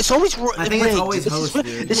 Mo, it's always I think it's always host,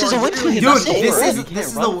 dude. This is a win for him. Dude, That's it. this is You this can't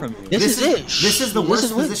is run the from me. This is it. This is the This worst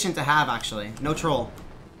is win. position to have actually. No troll.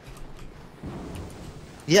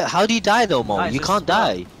 Yeah, how do you die though, Mo? Guys, You this can't is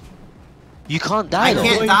die. You can't die I though.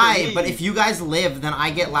 can't Going die, for me. but if you guys live, then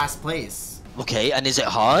I get last place. Okay, and is it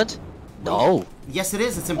hard? No. Yes, it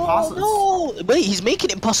is. It's impossible. Oh, no. Wait, he's making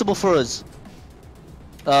it impossible for us.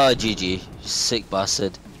 Oh, GG. Sick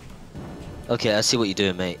bastard. Okay, I see what you're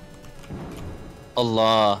doing, mate.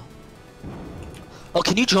 Allah. Oh,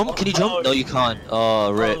 can you jump? Can you jump? No, you can't.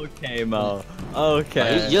 Oh, rip. Okay, Mo.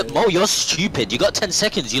 Okay. Mo, you're stupid. You got 10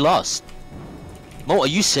 seconds. You lost. Mo, are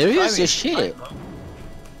you serious? You're shit.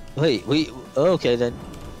 Wait. Oh, okay then.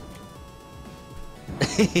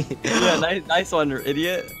 Yeah, nice one,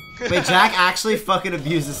 idiot. Wait, Jack actually fucking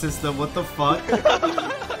abused the system. What the fuck?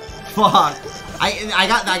 Fuck. I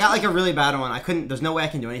got like a really bad one. I couldn't. There's no way I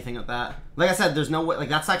can do anything with that. Like I said, there's no way. Like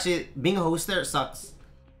that's actually being a host there. It sucks.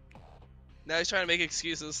 Now he's trying to make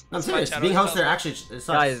excuses. No, I'm That's my serious. chat Being always host there tells actually it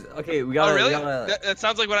sucks. Guys, okay, we gotta. Oh, really? We gotta... That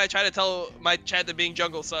sounds like when I try to tell my chat that being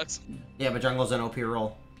jungle sucks. Yeah, but jungle's an OP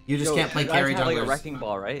role. You just Yo, can't play you guys carry have, like, a junglers. wrecking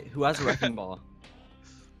ball, right? Who has a wrecking ball?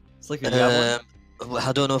 It's like a one.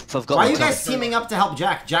 I don't know if I've got Why are one. you guys teaming up to help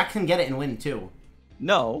Jack? Jack can get it and win too.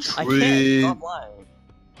 No, I Tree. can't. Stop lying.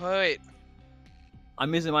 Wait,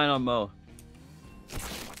 I'm using mine on Mo. wait,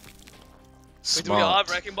 do we all have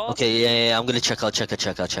wrecking balls? Okay, yeah, I'm gonna check. I'll check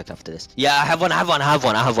after this. Yeah, I have one. And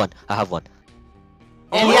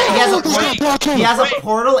he has a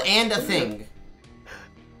portal and a thing.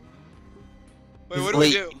 Wait, what do we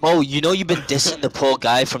Wait, do? Mo, you know you've been dissing the poor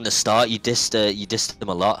guy from the start. You dissed him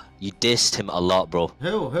a lot. You dissed him a lot, bro.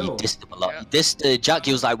 Who? You dissed him a lot. Yeah. You dissed Jack.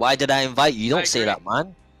 He was like, "Why did I invite you?" You I don't say agree. that, man.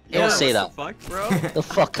 You Yeah, don't say that. Fuck, bro. The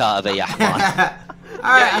fuck out of it, yeah, man.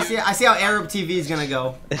 Alright, I see how Arab TV is gonna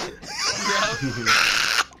go.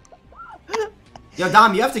 Yo,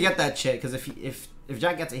 Dom, you have to get that shit, because if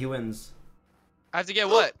Jack gets it, he wins. I have to get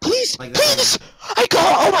what? Please, Like that. please. I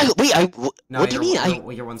got. Oh my god. Wait. No, What do you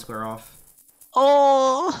mean? you're one square off.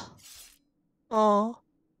 Oh.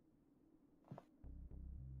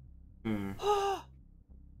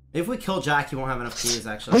 If we kill Jack, he won't have enough keys,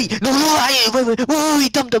 actually. Wait, no,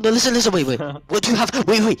 wait, dumb, listen, wait. What do you have?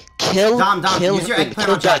 Wait, kill, Dom, kill, use your him. eggplant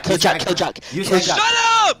Kill on Jack, Jack. kill Jack. Use Kill eggplant. Jack.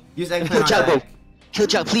 Shut up! Use Kill eggplant on Jack, bro. Jack. Kill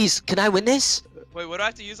Jack, please. Can I win this? Wait, what do I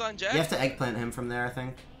have to use on Jack? You have to eggplant him from there, I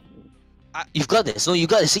think. You've got this. No, you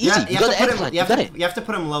got this. Easy. Yeah, You got the eggplant. You got it. You have to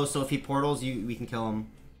put him low, so if he portals, we can kill him.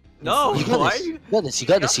 No, You got why? this. You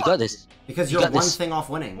got this. You got this. Because You you're got one this. thing off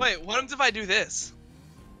winning. Wait, what if I do this?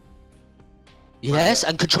 Yes,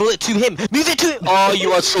 and control it to him. Move it to him. Oh,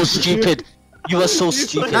 you are so stupid. You are so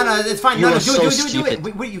stupid. No, it's fine. You No, are do so it.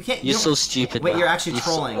 stupid. Wait, you can't. You're so stupid. Wait, man. you're actually You're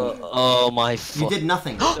so- trolling. oh my You fuck. did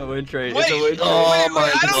nothing. It's a win trade. Wait, It's a win trade. Oh Wait, my I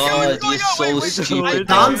don't get where you're god, going. you're so Wait, stupid.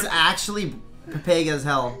 Dom's actually Pepega as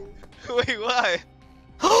hell. Wait, why?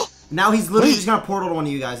 Now he's literally Wait. just gonna portal to one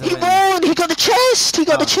of you guys. And He win. won! He got the chest! He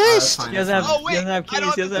got the Oh, that's chest! fine, He doesn't that's have, Oh, wait, he doesn't have I keys.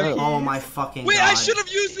 don't He doesn't have have- keys. fine. Oh my fucking Wait, god. I should have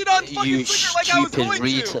used it on fucking You Flicker like I was stupid going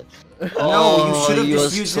retard. to. No, you should have you're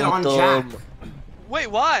just used it so on dumb. Jack. Wait,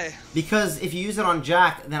 why? Because if you use it on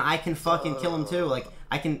Jack, then I can fucking kill him too. Like,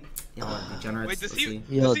 I can... You know, degenerates. Wait, does let's he- see.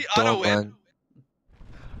 You're he auto dumb, win? man.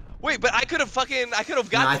 Wait, but I could have No, gotten I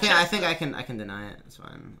the think chest. I can deny it. It's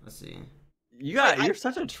fine. Let's see. You're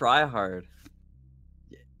such a tryhard.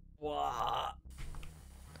 Wow.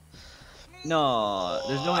 No,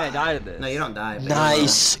 there's no way I died at this. No, you don't die. But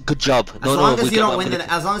Nice, good job. as No, long no, as you don't win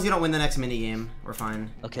as long as you don't win the next mini game, we're fine.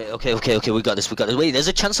 Okay, we got this, we got this. Wait, there's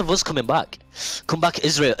a chance of us coming back. Come back,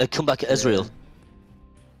 Israel. Come back, Israel.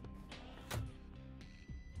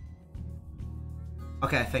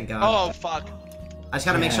 Okay, thank God. Oh fuck. I just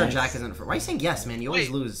gotta make sure Jack isn't. Why are you saying yes, man? You always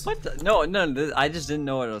lose. What? No, I just didn't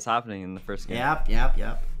know what was happening in the first game. Yep.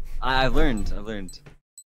 I've learned.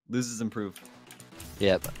 Loses improve.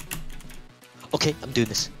 Yep. Okay, I'm doing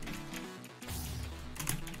this.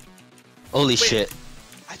 Holy shit.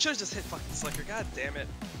 I should've just hit fucking Slicker, god damn it.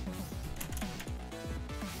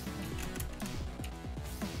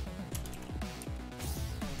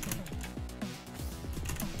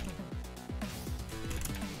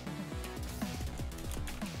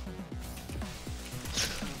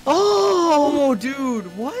 Oh, dude,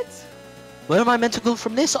 what? Where am I meant to go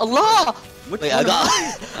from this? Allah! Wait, I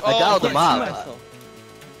got out the map.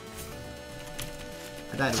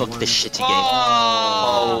 Fuck this shitty game.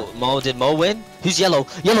 Oh. Mo, did Mo win? Who's yellow?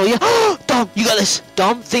 Yellow, yeah. Dom, you got this.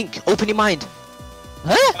 Dom, think. Open your mind.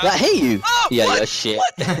 Huh? I hate you. Oh, yeah, what? you're shit.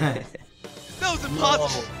 That was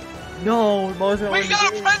impossible. No, Mo's Wait, he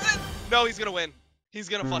got a present? No, he's gonna win. He's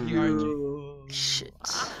gonna fucking RNG. Shit.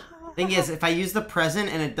 Thing is, if I use the present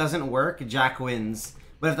and it doesn't work, Jack wins.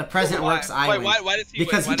 But if the present works, I win. Why does he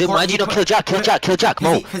because win? Then why do you not kill Jack? Kill Jack,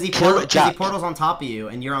 Mo. Because he Kill Jack. portals on top of you,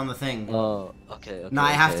 and you're on the thing. Oh, okay. No,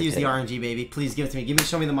 I have to use the RNG, baby. Please give it to me.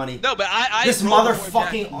 Show me the money. No, but I This rolled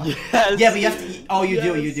motherfucking. before Yes. Yeah, but you have to. Oh, you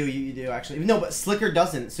do actually. No, but Slicker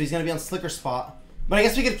doesn't, so he's gonna be on Slicker's spot. But I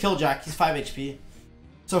guess we could kill Jack. He's 5 HP.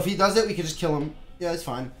 So if he does it, we could just kill him. Yeah, it's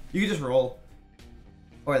fine. You can just roll.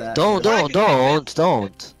 Or that. Don't.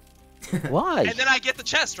 Why? And then I get the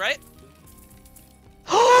chest, right?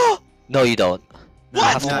 No, you don't. You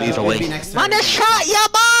have to move away. Man, shot ya,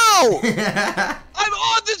 Mo! I'm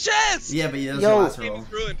on the chest! Yeah, but he doesn't Yo. last This game roll.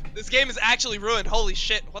 is ruined. This game is actually ruined. Holy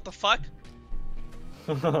shit. What the fuck?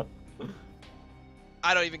 I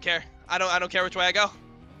don't even care. I don't care which way I go.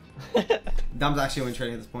 Dom's actually win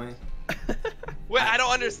trading at this point. Wait, I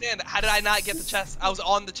don't understand. How did I not get the chest? I was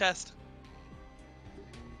on the chest.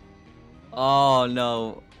 Oh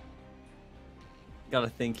no. Gotta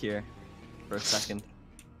think here for a second.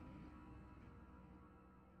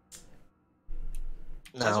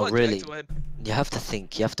 No, really. You have to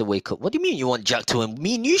think. You have to wake up. What do you mean you want Jack to win?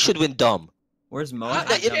 Me and you should win, Dom. Where's Mo? I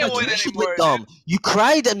can't win You should anymore, win, Dom. You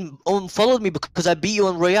cried and unfollowed me because I beat you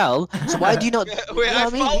on Royale. So why do you not? Wait, you know I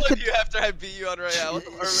what mean? followed could- you after I beat you on Royale.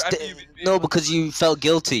 Or after you beat me. No, because you felt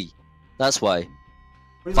guilty. That's why.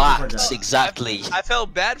 What are you looking for, Facts, Jack? exactly. I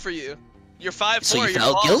felt bad for you. You're 5'4". So you you're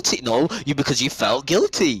felt all... guilty? No, because you felt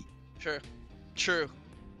guilty. Sure. True.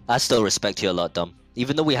 I still respect you a lot, Dom.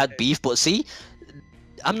 Even though we had beef, but see,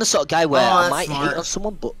 I'm the sort of guy where I that's might smart. hate on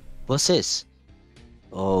someone, but what's this?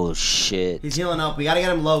 Oh shit. He's healing up. We gotta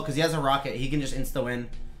get him low because he has a rocket. He can just insta win.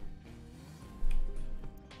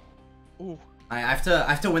 Ooh. I have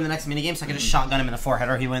to win the next minigame so I can just shotgun him in the forehead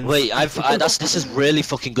or he wins. Wait, this is really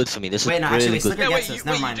fucking good for me. This is Wait, no, really actually, good. Slicker Yeah, gets wait, this.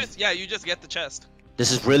 Never mind. you just get the chest.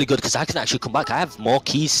 This is really good because I can actually come back. I have more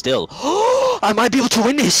keys still. I might be able to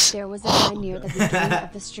win this. There was a guy near the beginning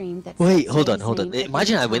of the stream that Wait, said hold his on. name at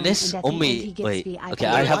Imagine any I win time, this. and at the end he gets Wait. the Okay,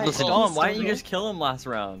 iPhone I have iPhone. nothing. Dom, why didn't you just kill him last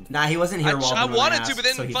round? Nah, he wasn't here. I wanted to, but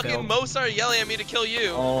then fucking Mo started yelling at me to kill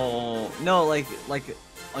you. Oh no, like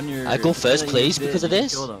on your. I go first that you place did, because of you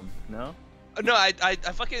this? Killed him. No. No, I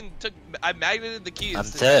fucking took. I magneted the keys I'm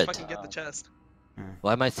to third. fucking get the chest.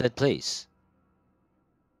 Why am I third place?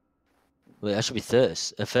 Wait, I should be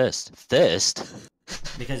first. First.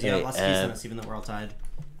 Because you have Wait, less keys than us, even though we're all tied.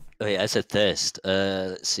 Wait, I said thirst.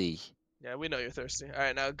 Let's see. Yeah, we know you're thirsty. All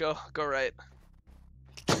right, now go right.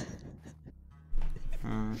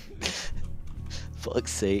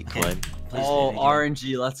 Fuck's sake, Okay. man. Please, Oh, baby.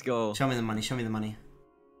 RNG, let's go. Show me the money. Show me the money.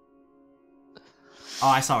 Oh,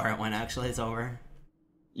 I saw where it went. Actually, it's over.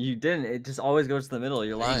 You didn't. It just always goes to the middle.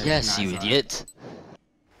 You're lying. Yes, No, you it's alright. idiot.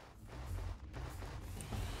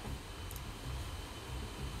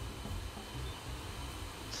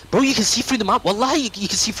 Bro, you can see through the map. Wallah, you can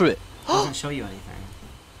see through it. It doesn't show you anything.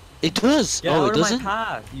 It does. Get Oh, out it of my doesn't.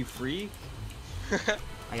 path, you freak.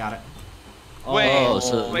 I got it. Wait, Oh,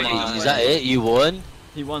 so wait, wait, is that it? You won?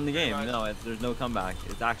 He won the game. Right. No, there's no comeback.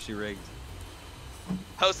 It's actually rigged.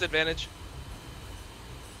 Host advantage.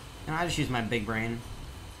 And I just use my big brain.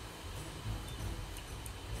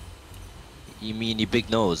 You mean your big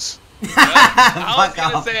nose? I was Fuck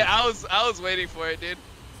gonna off. say I was waiting for it, dude.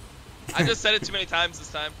 I just said it too many times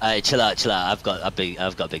this time. Alright, chill out. I've got a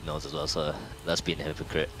big nose as well, so that's being a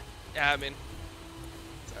hypocrite. Yeah, I mean,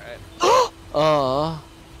 it's alright. Oh,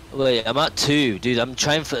 Wait, I'm at 2, dude. I'm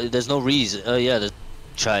trying for. There's no reason. Oh yeah, there's.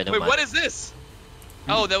 Try. Wait, what is this?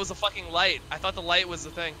 Oh, that was a fucking light. I thought the light was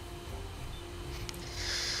the thing.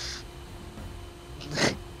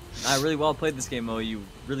 I really well played this game, Mo. You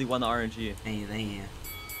really won the RNG. Thank you.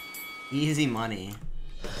 Easy money.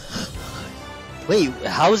 Wait,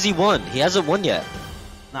 how has he won? He hasn't won yet.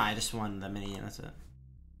 Nah, I just won the mini and that's it.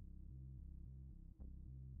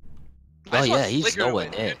 Oh yeah, he's nowhere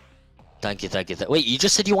near. Thank you. Wait, you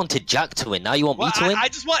just said you wanted Jack to win. Now you want me to win? I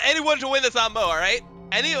just want anyone to win that's not Mo, alright?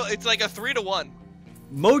 It's like a 3-1.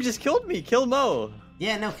 Mo just killed me. Kill Mo.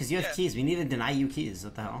 Yeah, no, because you have keys. We need to deny you keys.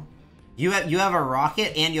 What the hell? You have a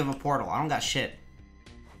rocket and you have a portal. I don't got shit.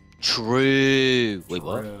 True. Wait,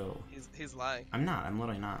 what? He's lying. I'm not. I'm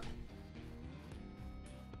literally not.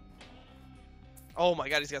 Oh my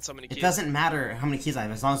god, he's got so many keys. It doesn't matter how many keys I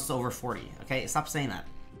have as long as it's over 40. Okay, stop saying that.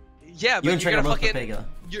 Yeah, but you're gonna fucking.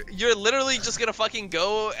 You're literally just gonna fucking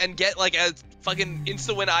go and get like a fucking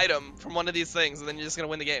insta-win item from one of these things, and then you're just gonna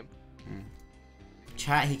win the game.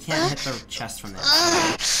 Chat, he can't hit the chest from there.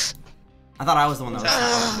 I thought I was the one that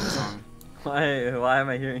was the song. Why am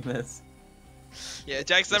I hearing this? Yeah,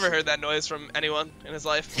 Jack's never heard that noise from anyone in his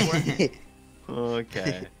life before.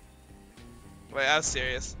 Okay. Wait, I was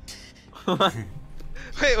serious.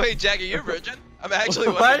 wait, Jack, are you a virgin? I'm actually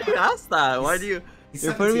Why do you ask that? Why do you...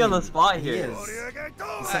 You're putting me on the spot here.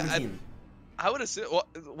 He's 17. I would assume...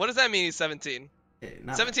 What does that mean he's 17?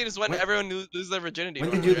 17 is when everyone loses their virginity.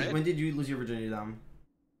 When did you lose your virginity, Dom?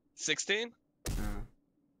 16?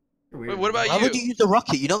 Wait, what about you? Why would you use the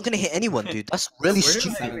rocket? You're not gonna hit anyone, dude. That's really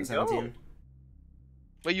stupid. 17.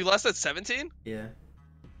 Wait, you lost at 17? Yeah.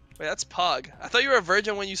 Wait, that's Pog. I thought you were a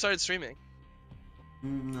virgin when you started streaming.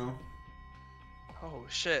 No. Oh,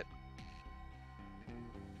 shit.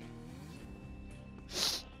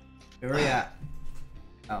 Where are we at?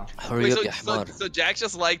 Oh. Hurry up, ya so Jack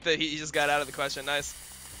just liked that he just got out of the question. Nice.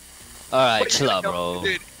 Alright, chill out, bro.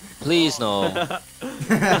 Dude. Please, no.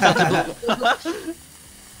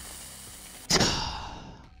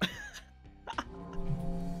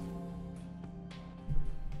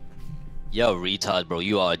 Yo, retard, bro.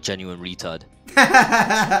 You are a genuine retard.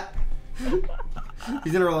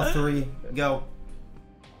 He's gonna roll a 3. Go.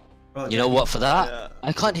 You know what, for that?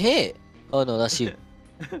 I can't hit. Oh no, that's you.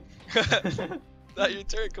 Not your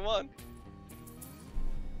turn, come on.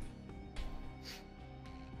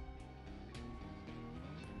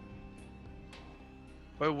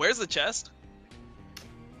 Wait, where's the chest?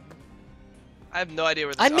 I have no idea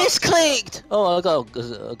where the I misclicked! Oh, I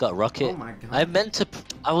got a rocket. Oh my god.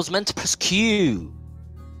 I was meant to press Q.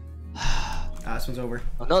 This one's over.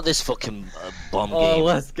 Oh, not this fucking bomb game. Oh,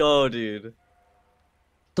 let's go, dude.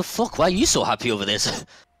 The fuck? Why are you so happy over this?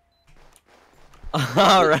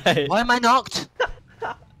 Alright. Why am I knocked?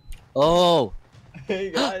 Oh.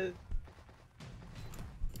 Hey, guys.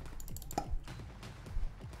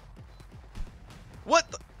 What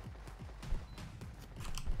the?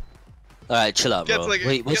 Alright, chill out, bro.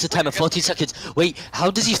 Wait, what's the timer? 40 seconds. Wait, how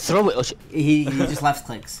does he throw it? Oh, he just left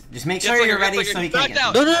clicks. Just make sure you're ready so he can't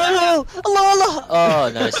get No. Allah. Oh,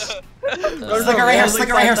 nice. Slicker right here,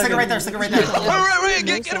 Slicker right here, Slicker right there, Slicker right there. Right,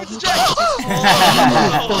 get him with the jack!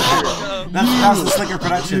 That was the Slicker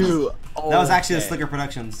Productions. Oh, that was actually the Slicker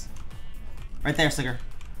Productions. Right there, Slicker.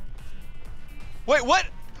 Wait, what?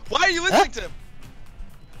 Why are you listening to him?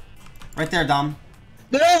 Right there, Dom.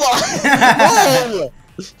 No!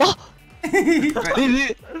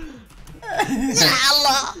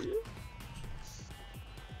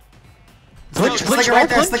 Right. Slicker right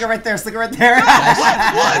there, Slicker right there, Slicker right there.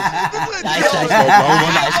 Nice,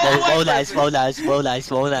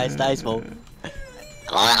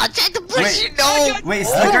 Wait,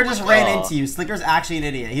 Slicker just ran into you. Slicker's actually an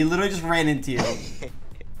idiot. He literally just ran into you.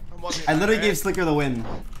 I literally gave Slicker the win.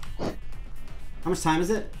 How much time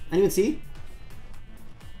is it? Anyone see?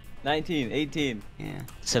 19, 18. Yeah.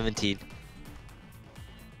 17.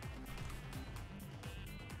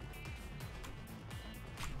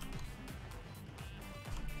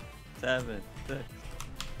 Seven, 6.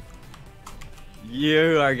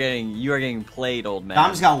 You are getting played, old man.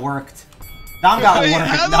 Dom just got worked. Dom got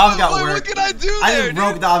worked. Dom got worked. What can I do there, I just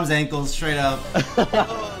broke Dom's ankles straight up.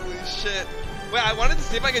 Holy shit. Wait, I wanted to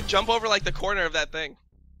see if I could jump over like the corner of that thing.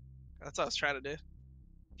 That's what I was trying to do.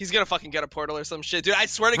 He's gonna fucking get a portal or some shit. Dude, I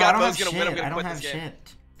swear to God, Mo's gonna win. I'm gonna quit this game.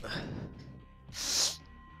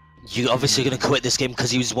 You're obviously gonna quit this game because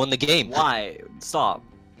he's won the game. Why? Stop.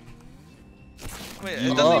 Wait,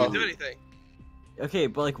 it doesn't even do anything. Okay,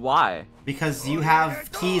 but like, why? Because you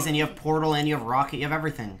have keys and you have portal and you have rocket. You have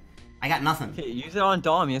everything. I got nothing. Okay, use it on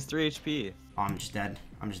Dom. He has 3 HP. Oh, I'm just dead.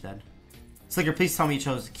 I'm just dead. Slicker, please tell me you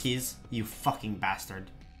chose keys. You fucking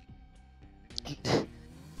bastard.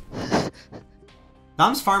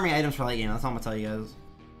 Dom's farming items for late game. That's all I'm gonna tell you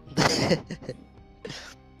guys.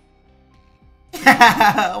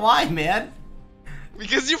 Why, man?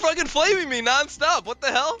 Because you're fucking flaming me non-stop. What the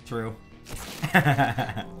hell? True.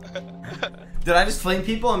 Did I just flame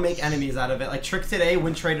people and make enemies out of it? Like Trick today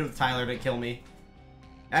win traded with Tyler to kill me.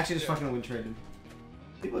 Actually, just fucking win traded.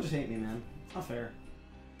 People just hate me, man. It's not fair.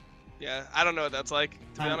 Yeah, I don't know what that's like,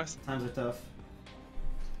 to be honest. Times are tough.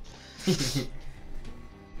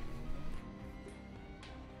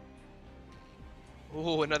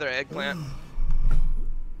 Ooh, another eggplant.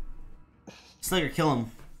 Slinger, kill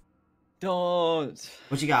him. Don't.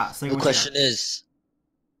 What you got? Slinger, The what question you got? is,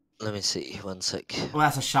 let me see, 1 sec. Well,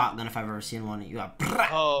 that's a shotgun if I've ever seen one. You got.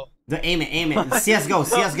 Oh. Aim it, aim it. CS:GO,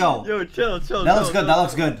 CS:GO. Yo, chill. That looks good. That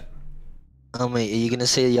looks good. Oh mate, are you gonna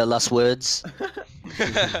say your last words?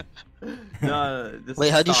 No.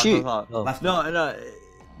 Wait, how'd you shoot? Stop. Oh. No.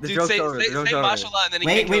 The Dude, joke's say over. The joke's over. mashallah and then he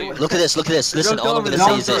Wait, can't kill wait, you. Look at this, look at this. Listen, joke's all I'm over. gonna No,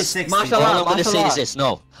 say is this. 360. Mashallah, All I'm gonna say is mashallah. this.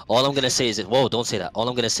 No. All I'm gonna say is this. Whoa, don't say that. All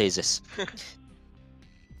I'm gonna say is this.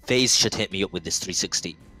 FaZe should hit me up with this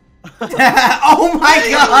 360. Oh my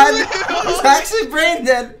god! He's actually brain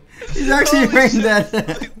dead. He's actually brain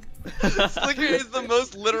dead. Slicker is the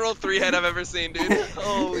most literal 3-head I've ever seen, dude.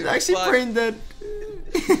 Holy He's actually fuck. brain dead.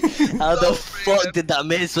 How the So fuck brave. did that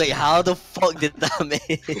miss? Wait, how the fuck did that miss?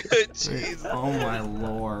 Jeez. Oh my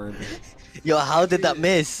lord. Yo, how did that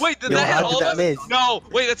miss? Wait, did Yo, that hit how all did of that us? miss? No,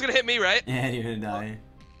 wait, that's gonna hit me, right? Yeah, you're gonna die.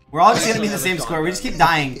 We're all just gonna be in the same score. We just keep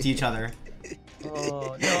dying to each other.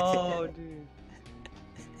 Oh no, dude.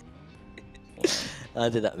 How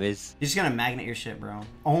did that miss? You're just gonna magnet your shit, bro.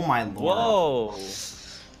 Oh my lord. Whoa.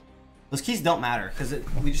 Those keys don't matter because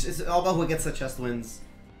it's all about who gets the chest wins.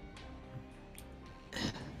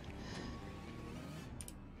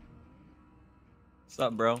 What's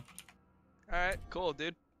up, bro? Alright, cool,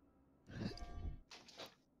 dude.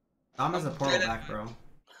 Dom has a portal back, bro.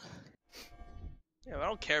 Yeah, I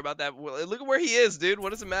don't care about that. Look at where he is, dude.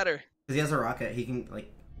 What does it matter? Because he has a rocket, he can,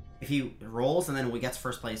 like, if he rolls and then gets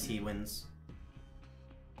first place, he wins.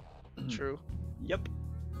 True. Yep.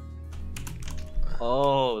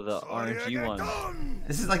 Oh, the RNG one.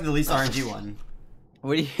 This is like the least RNG one.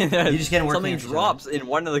 What do you? You just get working Something with each other. drops in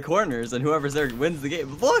one of the corners, and whoever's there wins the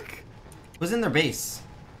game. Look. Who's in their base?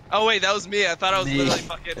 Oh, wait, that was me. I thought I was Me. literally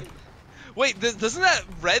fucking... Wait, doesn't that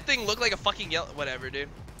red thing look like a fucking yellow... Whatever, dude.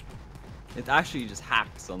 It actually just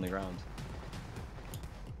hacks on the ground.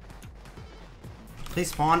 Please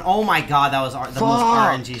spawn. Oh my god, that was the most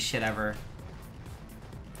RNG shit ever.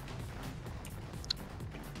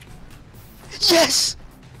 Yes!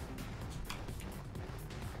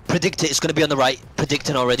 Predict it. It's gonna be on the right.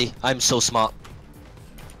 Predicting already. I'm so smart.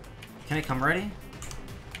 Can it come ready?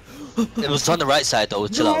 It was on the right side though.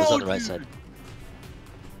 Chill out. It was on the right side.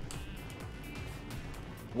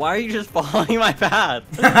 Why are you just following my path?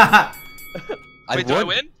 Wait, do I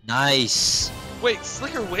win? Nice. Wait,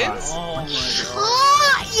 Slicker wins? Oh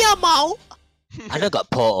my Yeah, Mo. I know got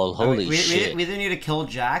portal. Holy we shit. either need to kill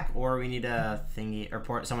Jack or we need a thingy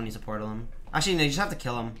or someone needs to portal him. Actually, no, you just have to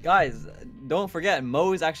kill him. Guys, don't forget,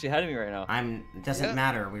 Mo is actually ahead of me right now. It doesn't Yeah.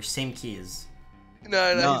 matter. We're same keys.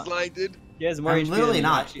 No, he's lying, dude. He has more I'm HP literally than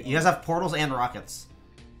not. actually- You guys have portals and rockets.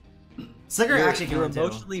 Slicker actually can you're win too.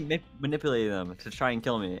 emotionally manipulating them to try and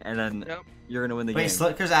kill me, and then Yep. you're gonna win the Wait, game.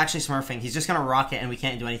 Slicker's actually smurfing. He's just gonna rock it and we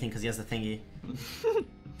can't do anything because he has the thingy.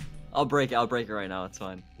 I'll break it right now. It's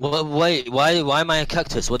fine. Wait, why am I a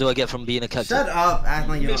cactus? What do I get from being a cactus? Shut up, act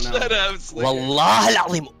like you don't know. Shut up, Slicker. والله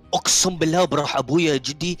العظيم اقسم بالله بروح ابويا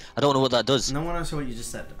جدي. I don't know what that does. No one knows what you just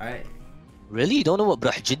said, alright? Really? You don't know what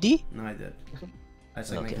بروح جدي? No, I did. I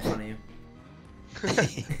just like Okay. making fun of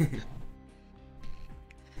you.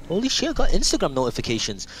 Holy shit, I got Instagram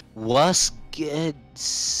notifications. What's good?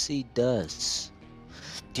 See does.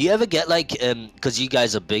 Do you ever get like because you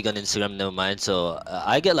guys are big on Instagram, never mind. So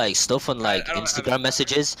I get like stuff on like I don't have Instagram it.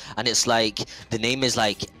 messages, and it's like the name is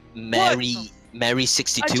like Mary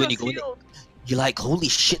 62, and you go in, you're like, holy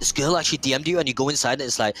shit, this girl actually DM'd you, and you go inside and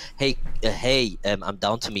it's like, hey, I'm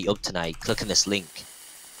down to meet up tonight. Click on this link.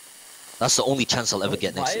 That's the only chance I'll ever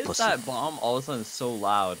get next Why to is pussy. that bomb all of a sudden so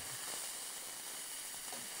loud?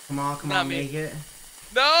 Come on, Not on, me. make it.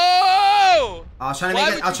 No! I was trying to Why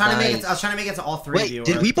make it. would I was you trying to make it. Nice. I was trying to make it to all three of you. Wait,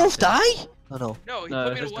 did or we both something. die? Oh no. No, he No,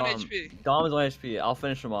 put me it's to just 1 Dom. HP. Dom is 1 HP. I'll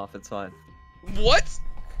finish him off. It's fine. What?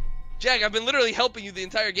 Jack, I've been literally helping you the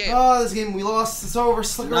entire game. Oh, this game we lost. It's over.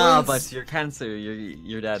 Slicker Nah, wins. but you're cancer.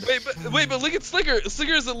 You're dead. Wait, but look at Slicker.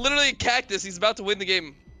 Slicker is literally a cactus. He's about to win the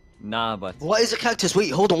game. Nah, but What is a cactus? Wait,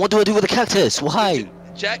 hold on. What do I do with a cactus? Why?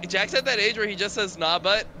 Jack's at that age where he just says nah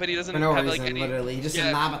but he doesn't For no have reason, like any. literally. He just said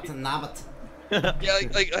Yeah. nah but. Yeah,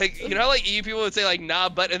 like you know how like EU people would say like nah,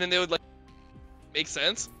 but and then they would like make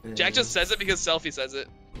sense. Yeah. Jack just says it because Selfie says it.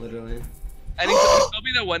 Literally. And he's told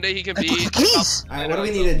me that one day he can be. Alright, what do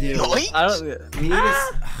we need to do? I don't. We need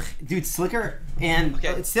to, dude, Slicker and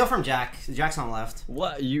Okay. steal from Jack. Jack's on the left.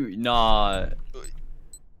 What you nah?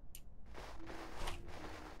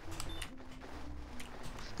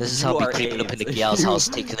 This is how we creeping up in the gal's house,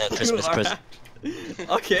 taking their Christmas present.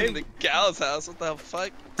 Okay. In the gal's house. What the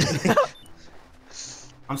fuck?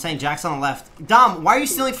 I'm saying Jack's on the left. Dom, why are you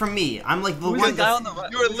stealing from me? I'm like the Who's one the guy that's... on the right?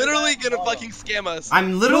 You are literally gonna fucking scam us.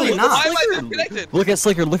 I'm literally No, not. Why am I disconnected? Look at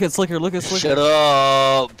Slicker. Look at Slicker. Look at Slicker. Shut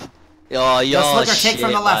up. Yo, Yo, Slicker, shit, take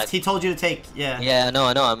from the left. man. He told you to take. Yeah. Yeah, I know.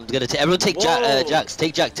 I'm gonna take. Everyone take Whoa. Jack's.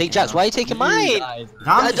 Take Jack's. Why are you taking mine?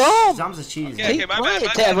 Dom's Dom. Dom's a cheese. Okay, Take my bad, mine.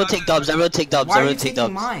 my bad, Everyone my take bad. Dubs. Everyone take Dubs. Why are you Everyone take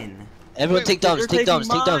taking Dubs. mine? Everyone Wait, take Dubs. you're Take Dubs.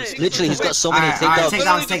 taking Take Dubs. mine. Literally, he's got so many. Alright, Take alright, Dubs. take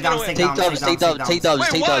Dom's, Literally take just Dom's, gonna take Take Dom's, Dubs. Take Dubs. Take Dubs. Wait,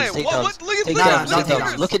 Take why? Dubs. Take What? Dubs. Look at Take No, Slicker. no, Dubs. don't Take take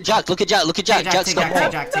Dubs. Dubs. Look at Jack. Look at Jack. Look at Jack. Jack, Jack's take got Jack, more.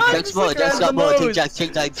 take Jack, take Jack. Jack's more. Jack's got more. Take Jack.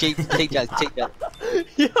 Take Jack. Take Jack. Take Jack.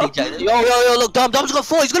 Yo. Take Jack. Yo. Look, Dom's got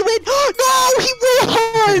 4. He's gonna win. No, he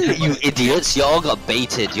won. You idiots. Y'all got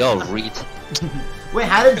baited. Y'all read. Wait,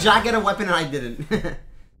 how did Jack get a weapon and I didn't?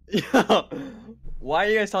 Yo. Why are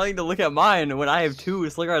you guys telling me to look at mine when I have 2?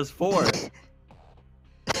 Slicker has 4.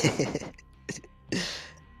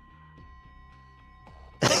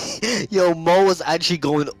 Yo, Mo was actually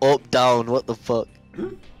going up, down. What the fuck?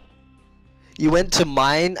 You went to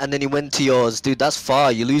mine and then you went to yours, dude. That's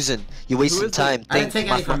far. You're losing. You're wasting is time. I didn't take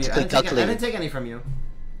any from you. I Mathematically didn't take calculated. any from you.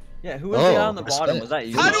 Yeah, who was the guy Oh, on the bottom? respect. Was that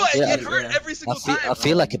you? How do I Yeah, get hurt yeah. every single time? I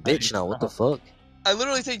feel like a bitch now. What the fuck? I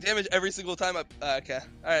literally take damage every single time. Okay.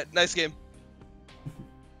 All right. Nice game.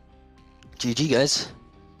 GG, guys.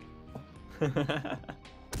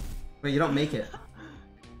 Wait, you don't make it.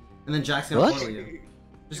 And then Jack's gonna What? portal you.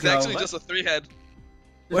 It's Just go. actually just a 3-head.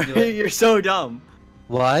 Just do Wait, it. you're so dumb.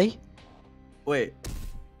 Why? Wait.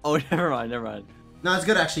 Oh, never mind. No, it's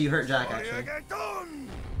good actually. You hurt Jack actually.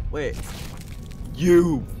 Wait.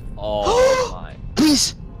 You. Oh my.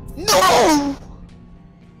 Please. No.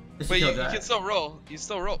 Just Wait, kill you Jack. can still roll. You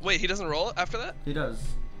still roll. Wait, he doesn't roll after that? He does.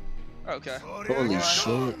 Oh, okay. Holy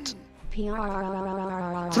shit. 3.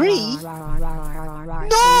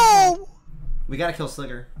 No. We gotta kill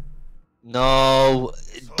Slicker. No.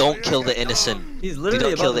 Don't kill the innocent. He's Do literally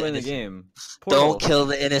not kill about to the win the innocent. game. Don't kill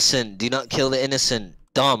the innocent. Do not kill the innocent.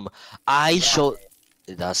 Dumb. I showed.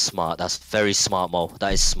 That's smart. That's very smart, Mo.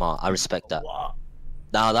 That is smart. I respect that.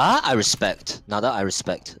 Now that I respect.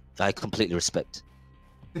 I completely respect.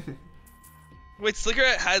 Wait, Slicker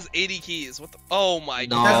has 80 keys. What the? Oh my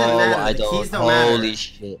No, god. doesn't matter. I The don't. keys don't matter. Holy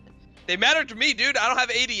shit. They matter to me, dude. I don't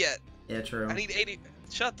have 80 yet. Yeah, true. I need 80.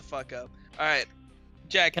 Shut the fuck up. All right,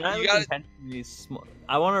 Jack. Can I You got it. intentionally small?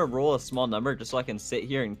 I want to roll a small number just so I can sit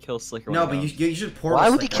here and kill Slicker. No, when but he you should portal. Why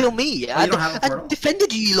would he Slicker. kill me? Oh, you don't have a I portal?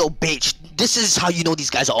 defended you, you little bitch. This is how you know these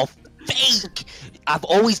guys are all fake.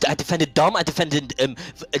 I defended Dom. I defended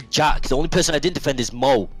Jack. The only person I didn't defend is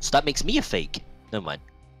Mo. So that makes me a fake. Never mind.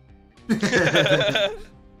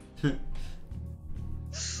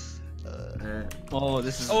 Oh,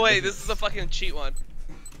 this is. Oh wait, this is a fucking cheat one.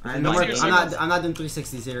 I'm not doing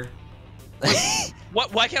 360s here.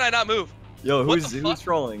 What? Why can't I not move? Yo, What who's the fuck?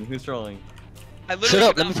 trolling? Who's trolling? I literally Shut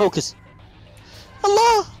up. cannot Let me focus.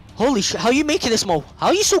 Allah. Holy shit. How are you making this, Mo? How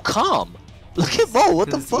are you so calm? Look at Mo. What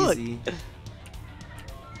the 'Cause it's fuck? easy.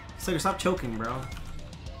 Slicker, stop choking, bro.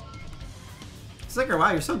 Slicker,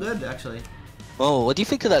 wow, you're so good, actually. Mo, what do you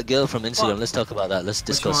think of that girl from Instagram? Let's talk about that. Let's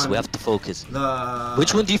discuss. one? We have to focus. The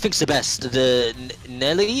Which one do you think's the best? The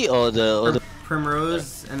Nelly or the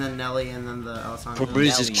Primrose, and then Nelly, and then the Alessandra.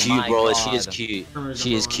 Primrose is Nelly, cute, my bro. She is God. cute. Primrose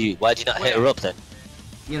She is number one. cute. Why do you not hit her up then?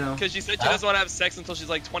 You know. because she said she doesn't want to have sex until she's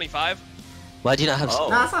like 25. Why do you not have? Oh.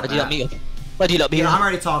 Nah, it's Why not do you not bad. meet up? Why do you not meet You know, I'm up?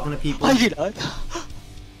 already talking to people. Why do you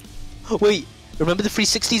not? Wait, remember the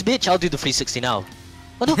 360s, bitch? I'll do the 360 now.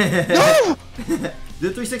 Oh no! No! Do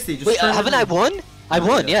 360. Just Wait, turn haven't I won? I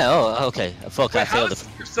won, yeah. Oh, okay. Fuck, Wait, I how failed. is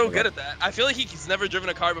Slicker so good at that? I feel like he's never driven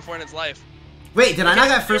a car before in his life. Wait, did I not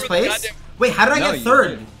can't get first remember the place? goddamn- Wait, how did I No, get you third?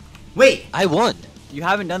 didn't. Wait, I won. You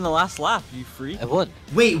haven't done the last lap, you freak. I won.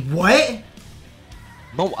 wait, what?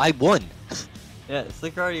 Mo, I won. Yeah,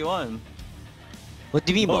 Slicker already won. What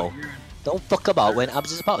do you mean, Oh, Mo? Don't fuck about when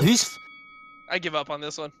abs is about. I give up on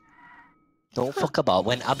this one. Don't fuck about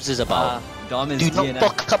when abs is about. Dom is Do not DNF.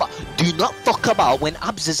 fuck about. Do not fuck about when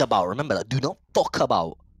abs is about. Remember that. Do not fuck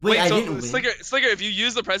about. Wait, I so didn't win. Slicker, if you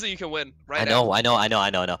use the present, you can win. Right I now.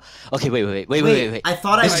 know. Okay, wait. I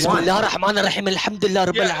thought I بسم won. الله الرحمن الرحيم الحمد لله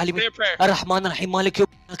رب Yeah, العالمين say a prayer. الرحمن الرحيم مالك يوم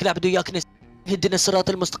الدين نعبد وإياك نستعين اهدنا الصراط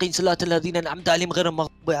المستقيم صراط الذين أنعمت عليهم غير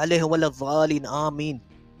المغضوب عليهم ولا الضالين آمين.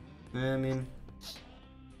 I mean,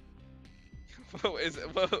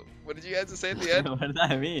 What did you guys say at the end? What does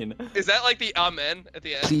that mean? Is that like the amen at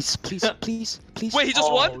the end? Please. Wait, he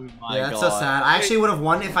just won? My Yeah, that's God. so sad. I actually would have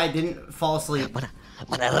won if I didn't fall asleep. What do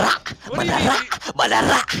you mean?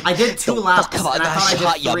 I did 2 laps, and I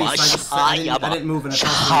thought I did 3, so I didn't move and I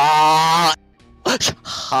fell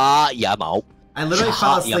asleep. I literally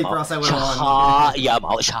fell asleep or else I would have won.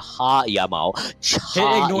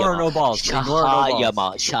 Ignore no balls. Ignore no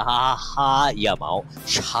balls.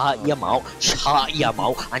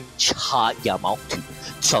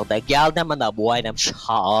 So the girl naman na buhay ng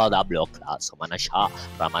shada block class man siya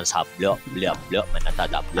raman sa block I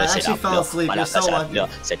actually fell asleep. You're so lucky.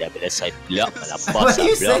 What are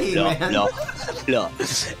you saying, man?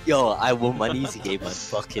 Yo, I won my easy game, man.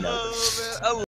 Fucking hell. Oh, man.